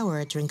the flower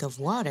a drink of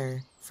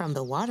water from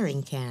the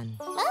watering can.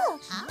 Oh,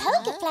 Po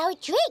gave flower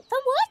drink from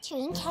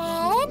watering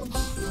can.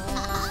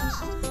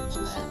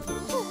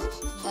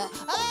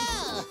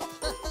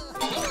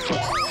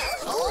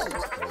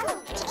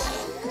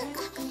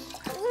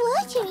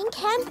 Watering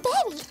can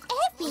very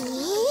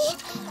heavy.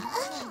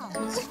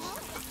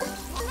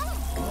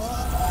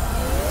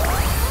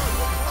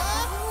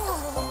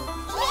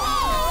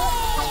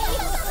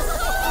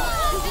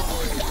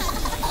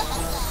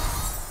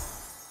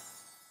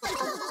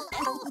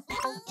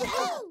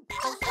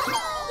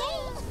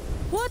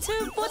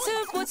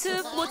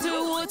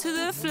 Water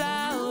the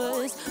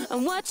flowers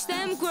and watch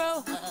them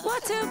grow.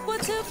 Water the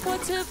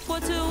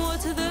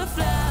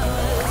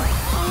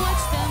flowers and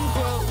watch them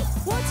grow.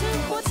 Water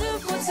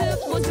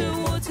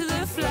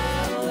the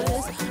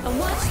flowers and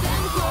watch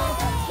them grow.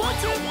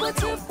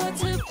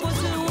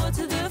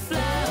 Water the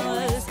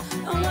flowers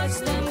and watch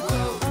them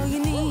grow. All you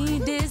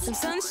need is some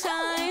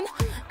sunshine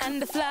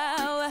and a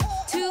flower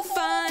to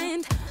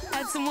find.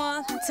 Add some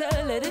water,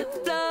 let it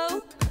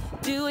flow.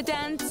 Do a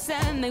dance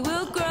and they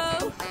will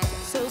grow.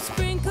 So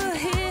sprinkle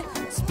here,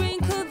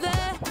 sprinkle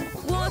there.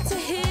 Water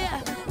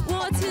here,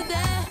 water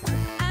there.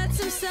 Add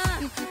some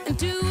sun and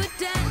do a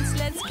dance.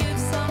 Let's give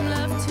some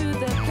love to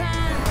the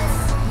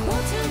plants.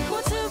 Water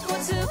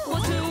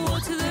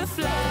the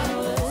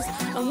flowers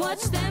and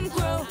watch them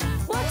grow.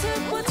 Water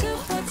the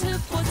flowers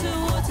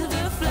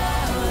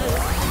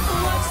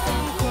and watch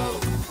them grow.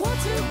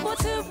 Water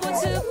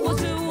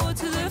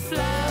the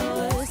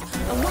flowers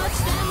and watch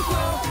them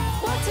grow.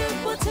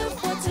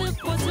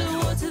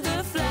 Water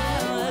the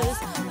flowers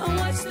and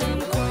watch them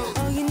grow.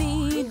 All you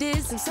need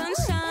is some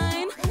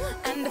sunshine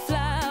and a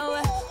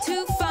flower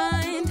to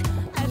find.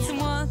 Add some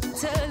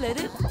water, let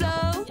it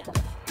flow.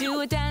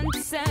 Do a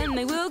dance and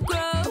they will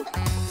grow.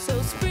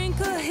 So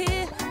sprinkle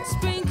here,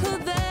 sprinkle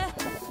there.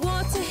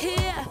 Water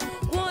here,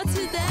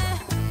 water there.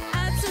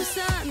 Add some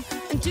sun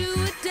and do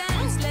a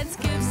dance. Let's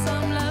give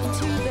some love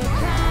to the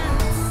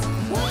plants.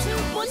 Water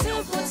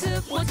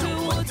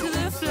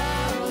the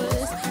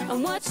flowers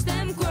and watch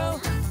them grow.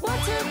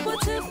 Water the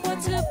flowers and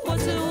watch them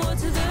grow.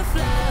 Water the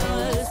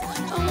flowers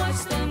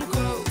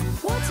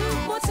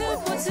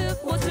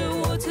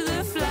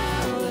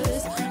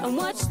and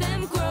watch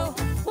them grow.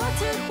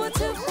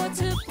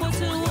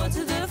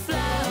 Water the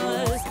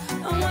flowers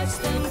and watch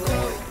them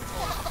grow.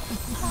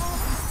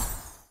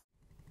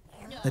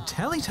 The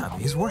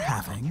Teletubbies were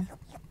having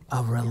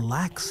a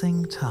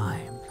relaxing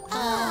time.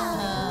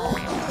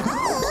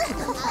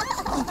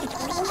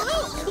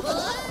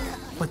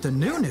 But the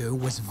Noo Noo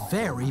was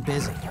very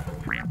busy.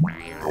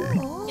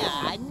 Noo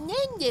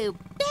Noo,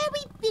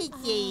 very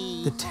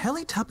busy. The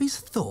Teletubbies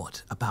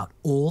thought about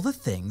all the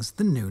things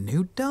the Noo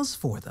Noo does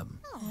for them.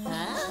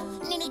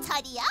 Noo Noo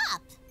tidy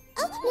up.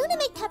 Noo Noo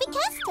make tubby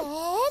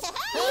custard.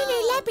 Noo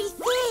Noo lovely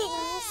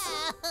things.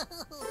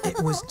 It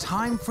was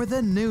time for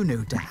the Noo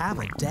Noo to have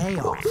a day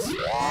off. Noo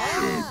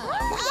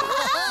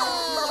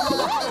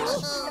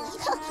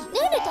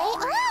Noo day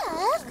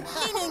off.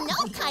 Noo Noo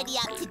not tidy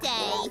up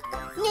today.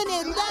 Noo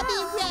Noo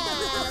lovely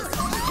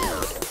rest.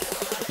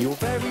 You're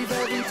very,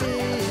 very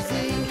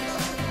busy.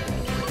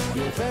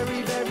 You're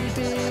very, very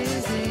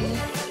busy.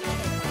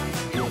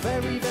 You're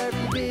very,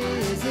 very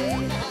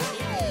busy.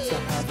 So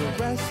have a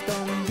rest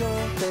on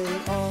your day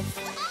off.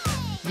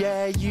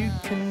 Yeah, you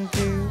can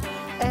do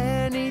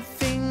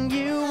anything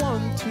you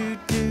want to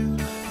do.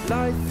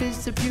 Life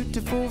is a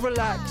beautiful,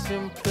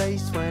 relaxing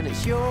place when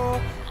it's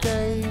your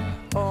day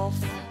off.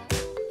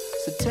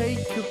 So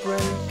take a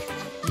break.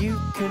 You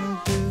can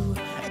do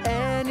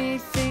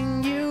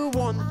anything you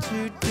want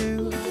to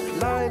do.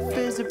 Life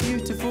is a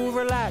beautiful,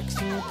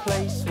 relaxing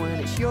place when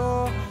it's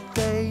your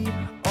day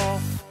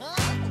off.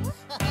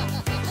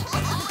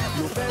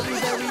 You're very,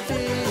 very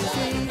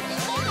busy.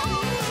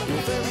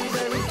 You're very,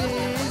 very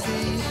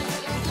busy.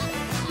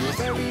 You're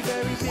very,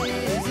 very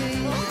busy.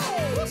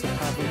 So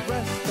have a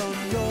rest on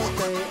your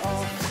day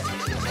off.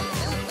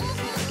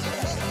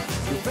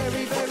 You're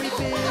very, very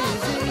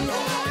busy.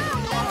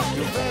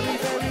 You're very,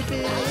 very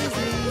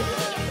busy.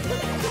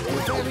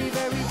 You're very,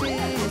 very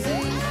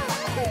busy.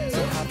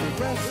 So have a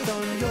rest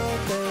on your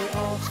day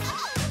off.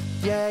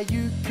 Yeah,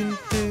 you can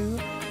do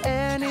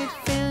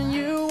anything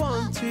you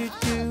want to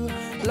do.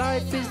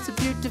 Life is a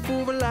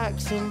beautiful,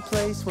 relaxing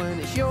place when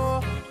it's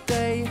your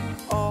day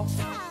off.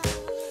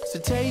 So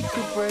take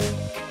a break.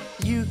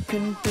 You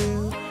can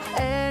do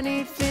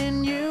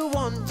anything you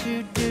want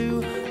to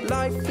do.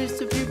 Life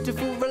is a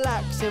beautiful,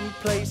 relaxing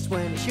place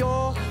when it's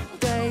your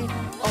day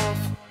off.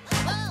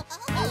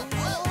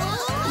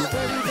 You're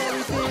very,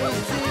 very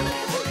busy.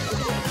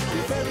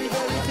 You're very,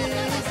 very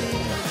busy.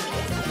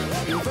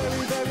 You're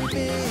very, very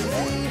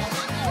busy.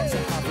 So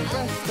have a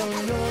rest on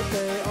your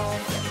day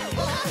off.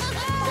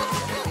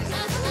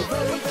 You're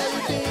very,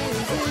 very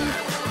busy.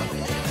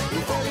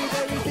 You're very,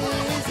 very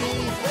busy.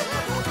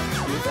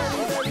 You're very,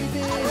 very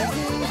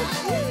busy.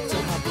 So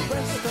have a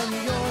rest on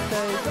your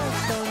day,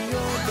 rest on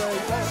your day,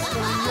 rest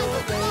on your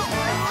day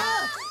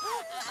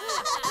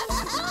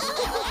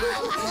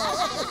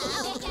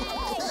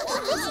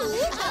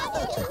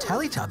The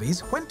Teletubbies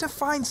went to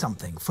find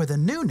something for the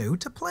Noo Noo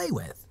to play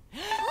with.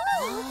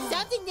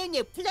 Something Noo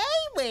Noo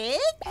play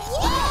with?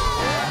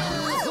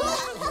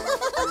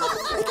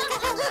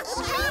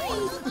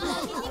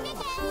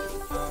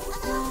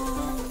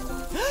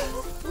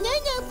 Noo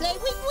Noo play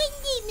with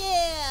Winky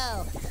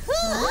now.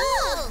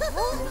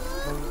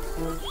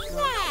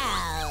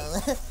 Wow.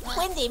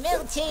 Wendy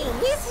Mill too,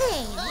 is he?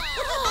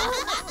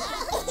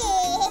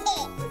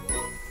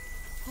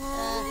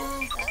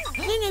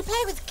 Noo Noo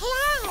play with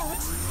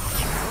clouds.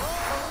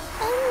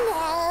 Oh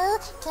no,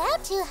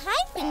 cloud too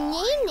high for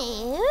Noo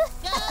Noo.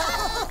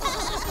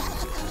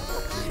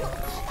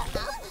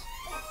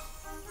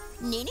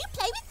 Noo Noo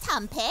play with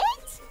trumpet?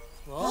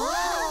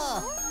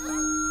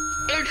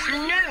 It's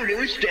Noo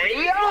Noo's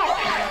day off.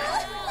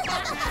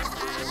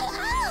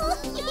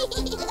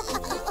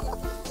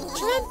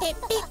 Trumpet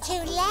bit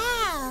too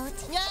loud.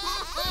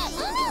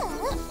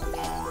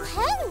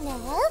 Oh no,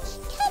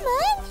 come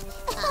on.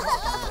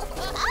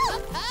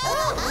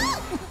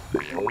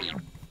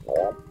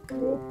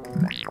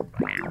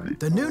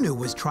 The Noo Noo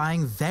was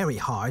trying very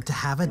hard to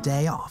have a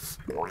day off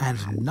and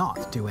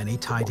not do any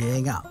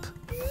tidying up.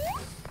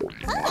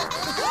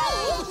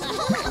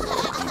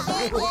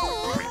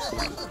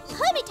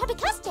 Homie tubby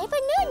custard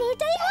for Noo Noo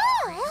day off.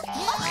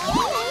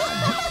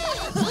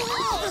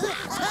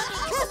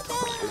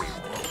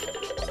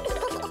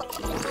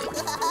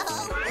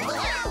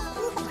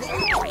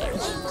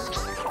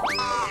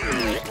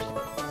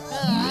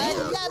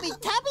 Lovey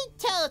tubby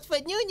toast for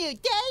Noo Noo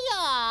day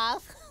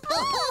off.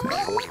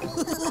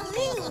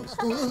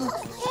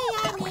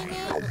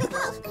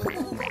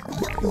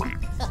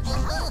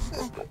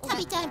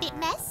 Tubby done a bit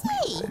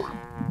messy.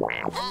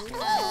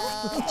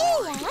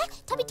 Yeah,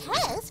 tubby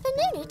toast for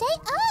Noo Noo day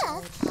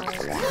off.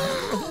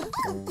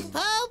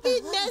 I'll be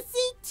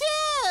messy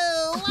too.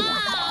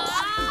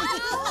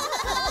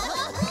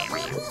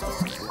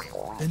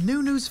 The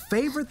Noo Noo's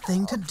favorite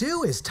thing to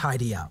do is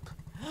tidy up,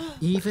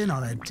 even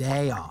on a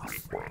day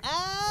off.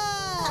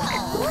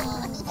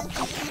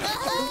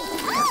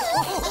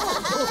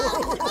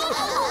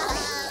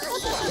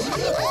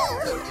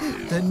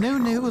 The Noo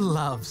Noo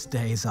loves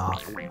days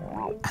off,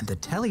 and the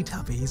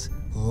Teletubbies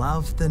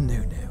love the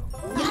Noo Noo.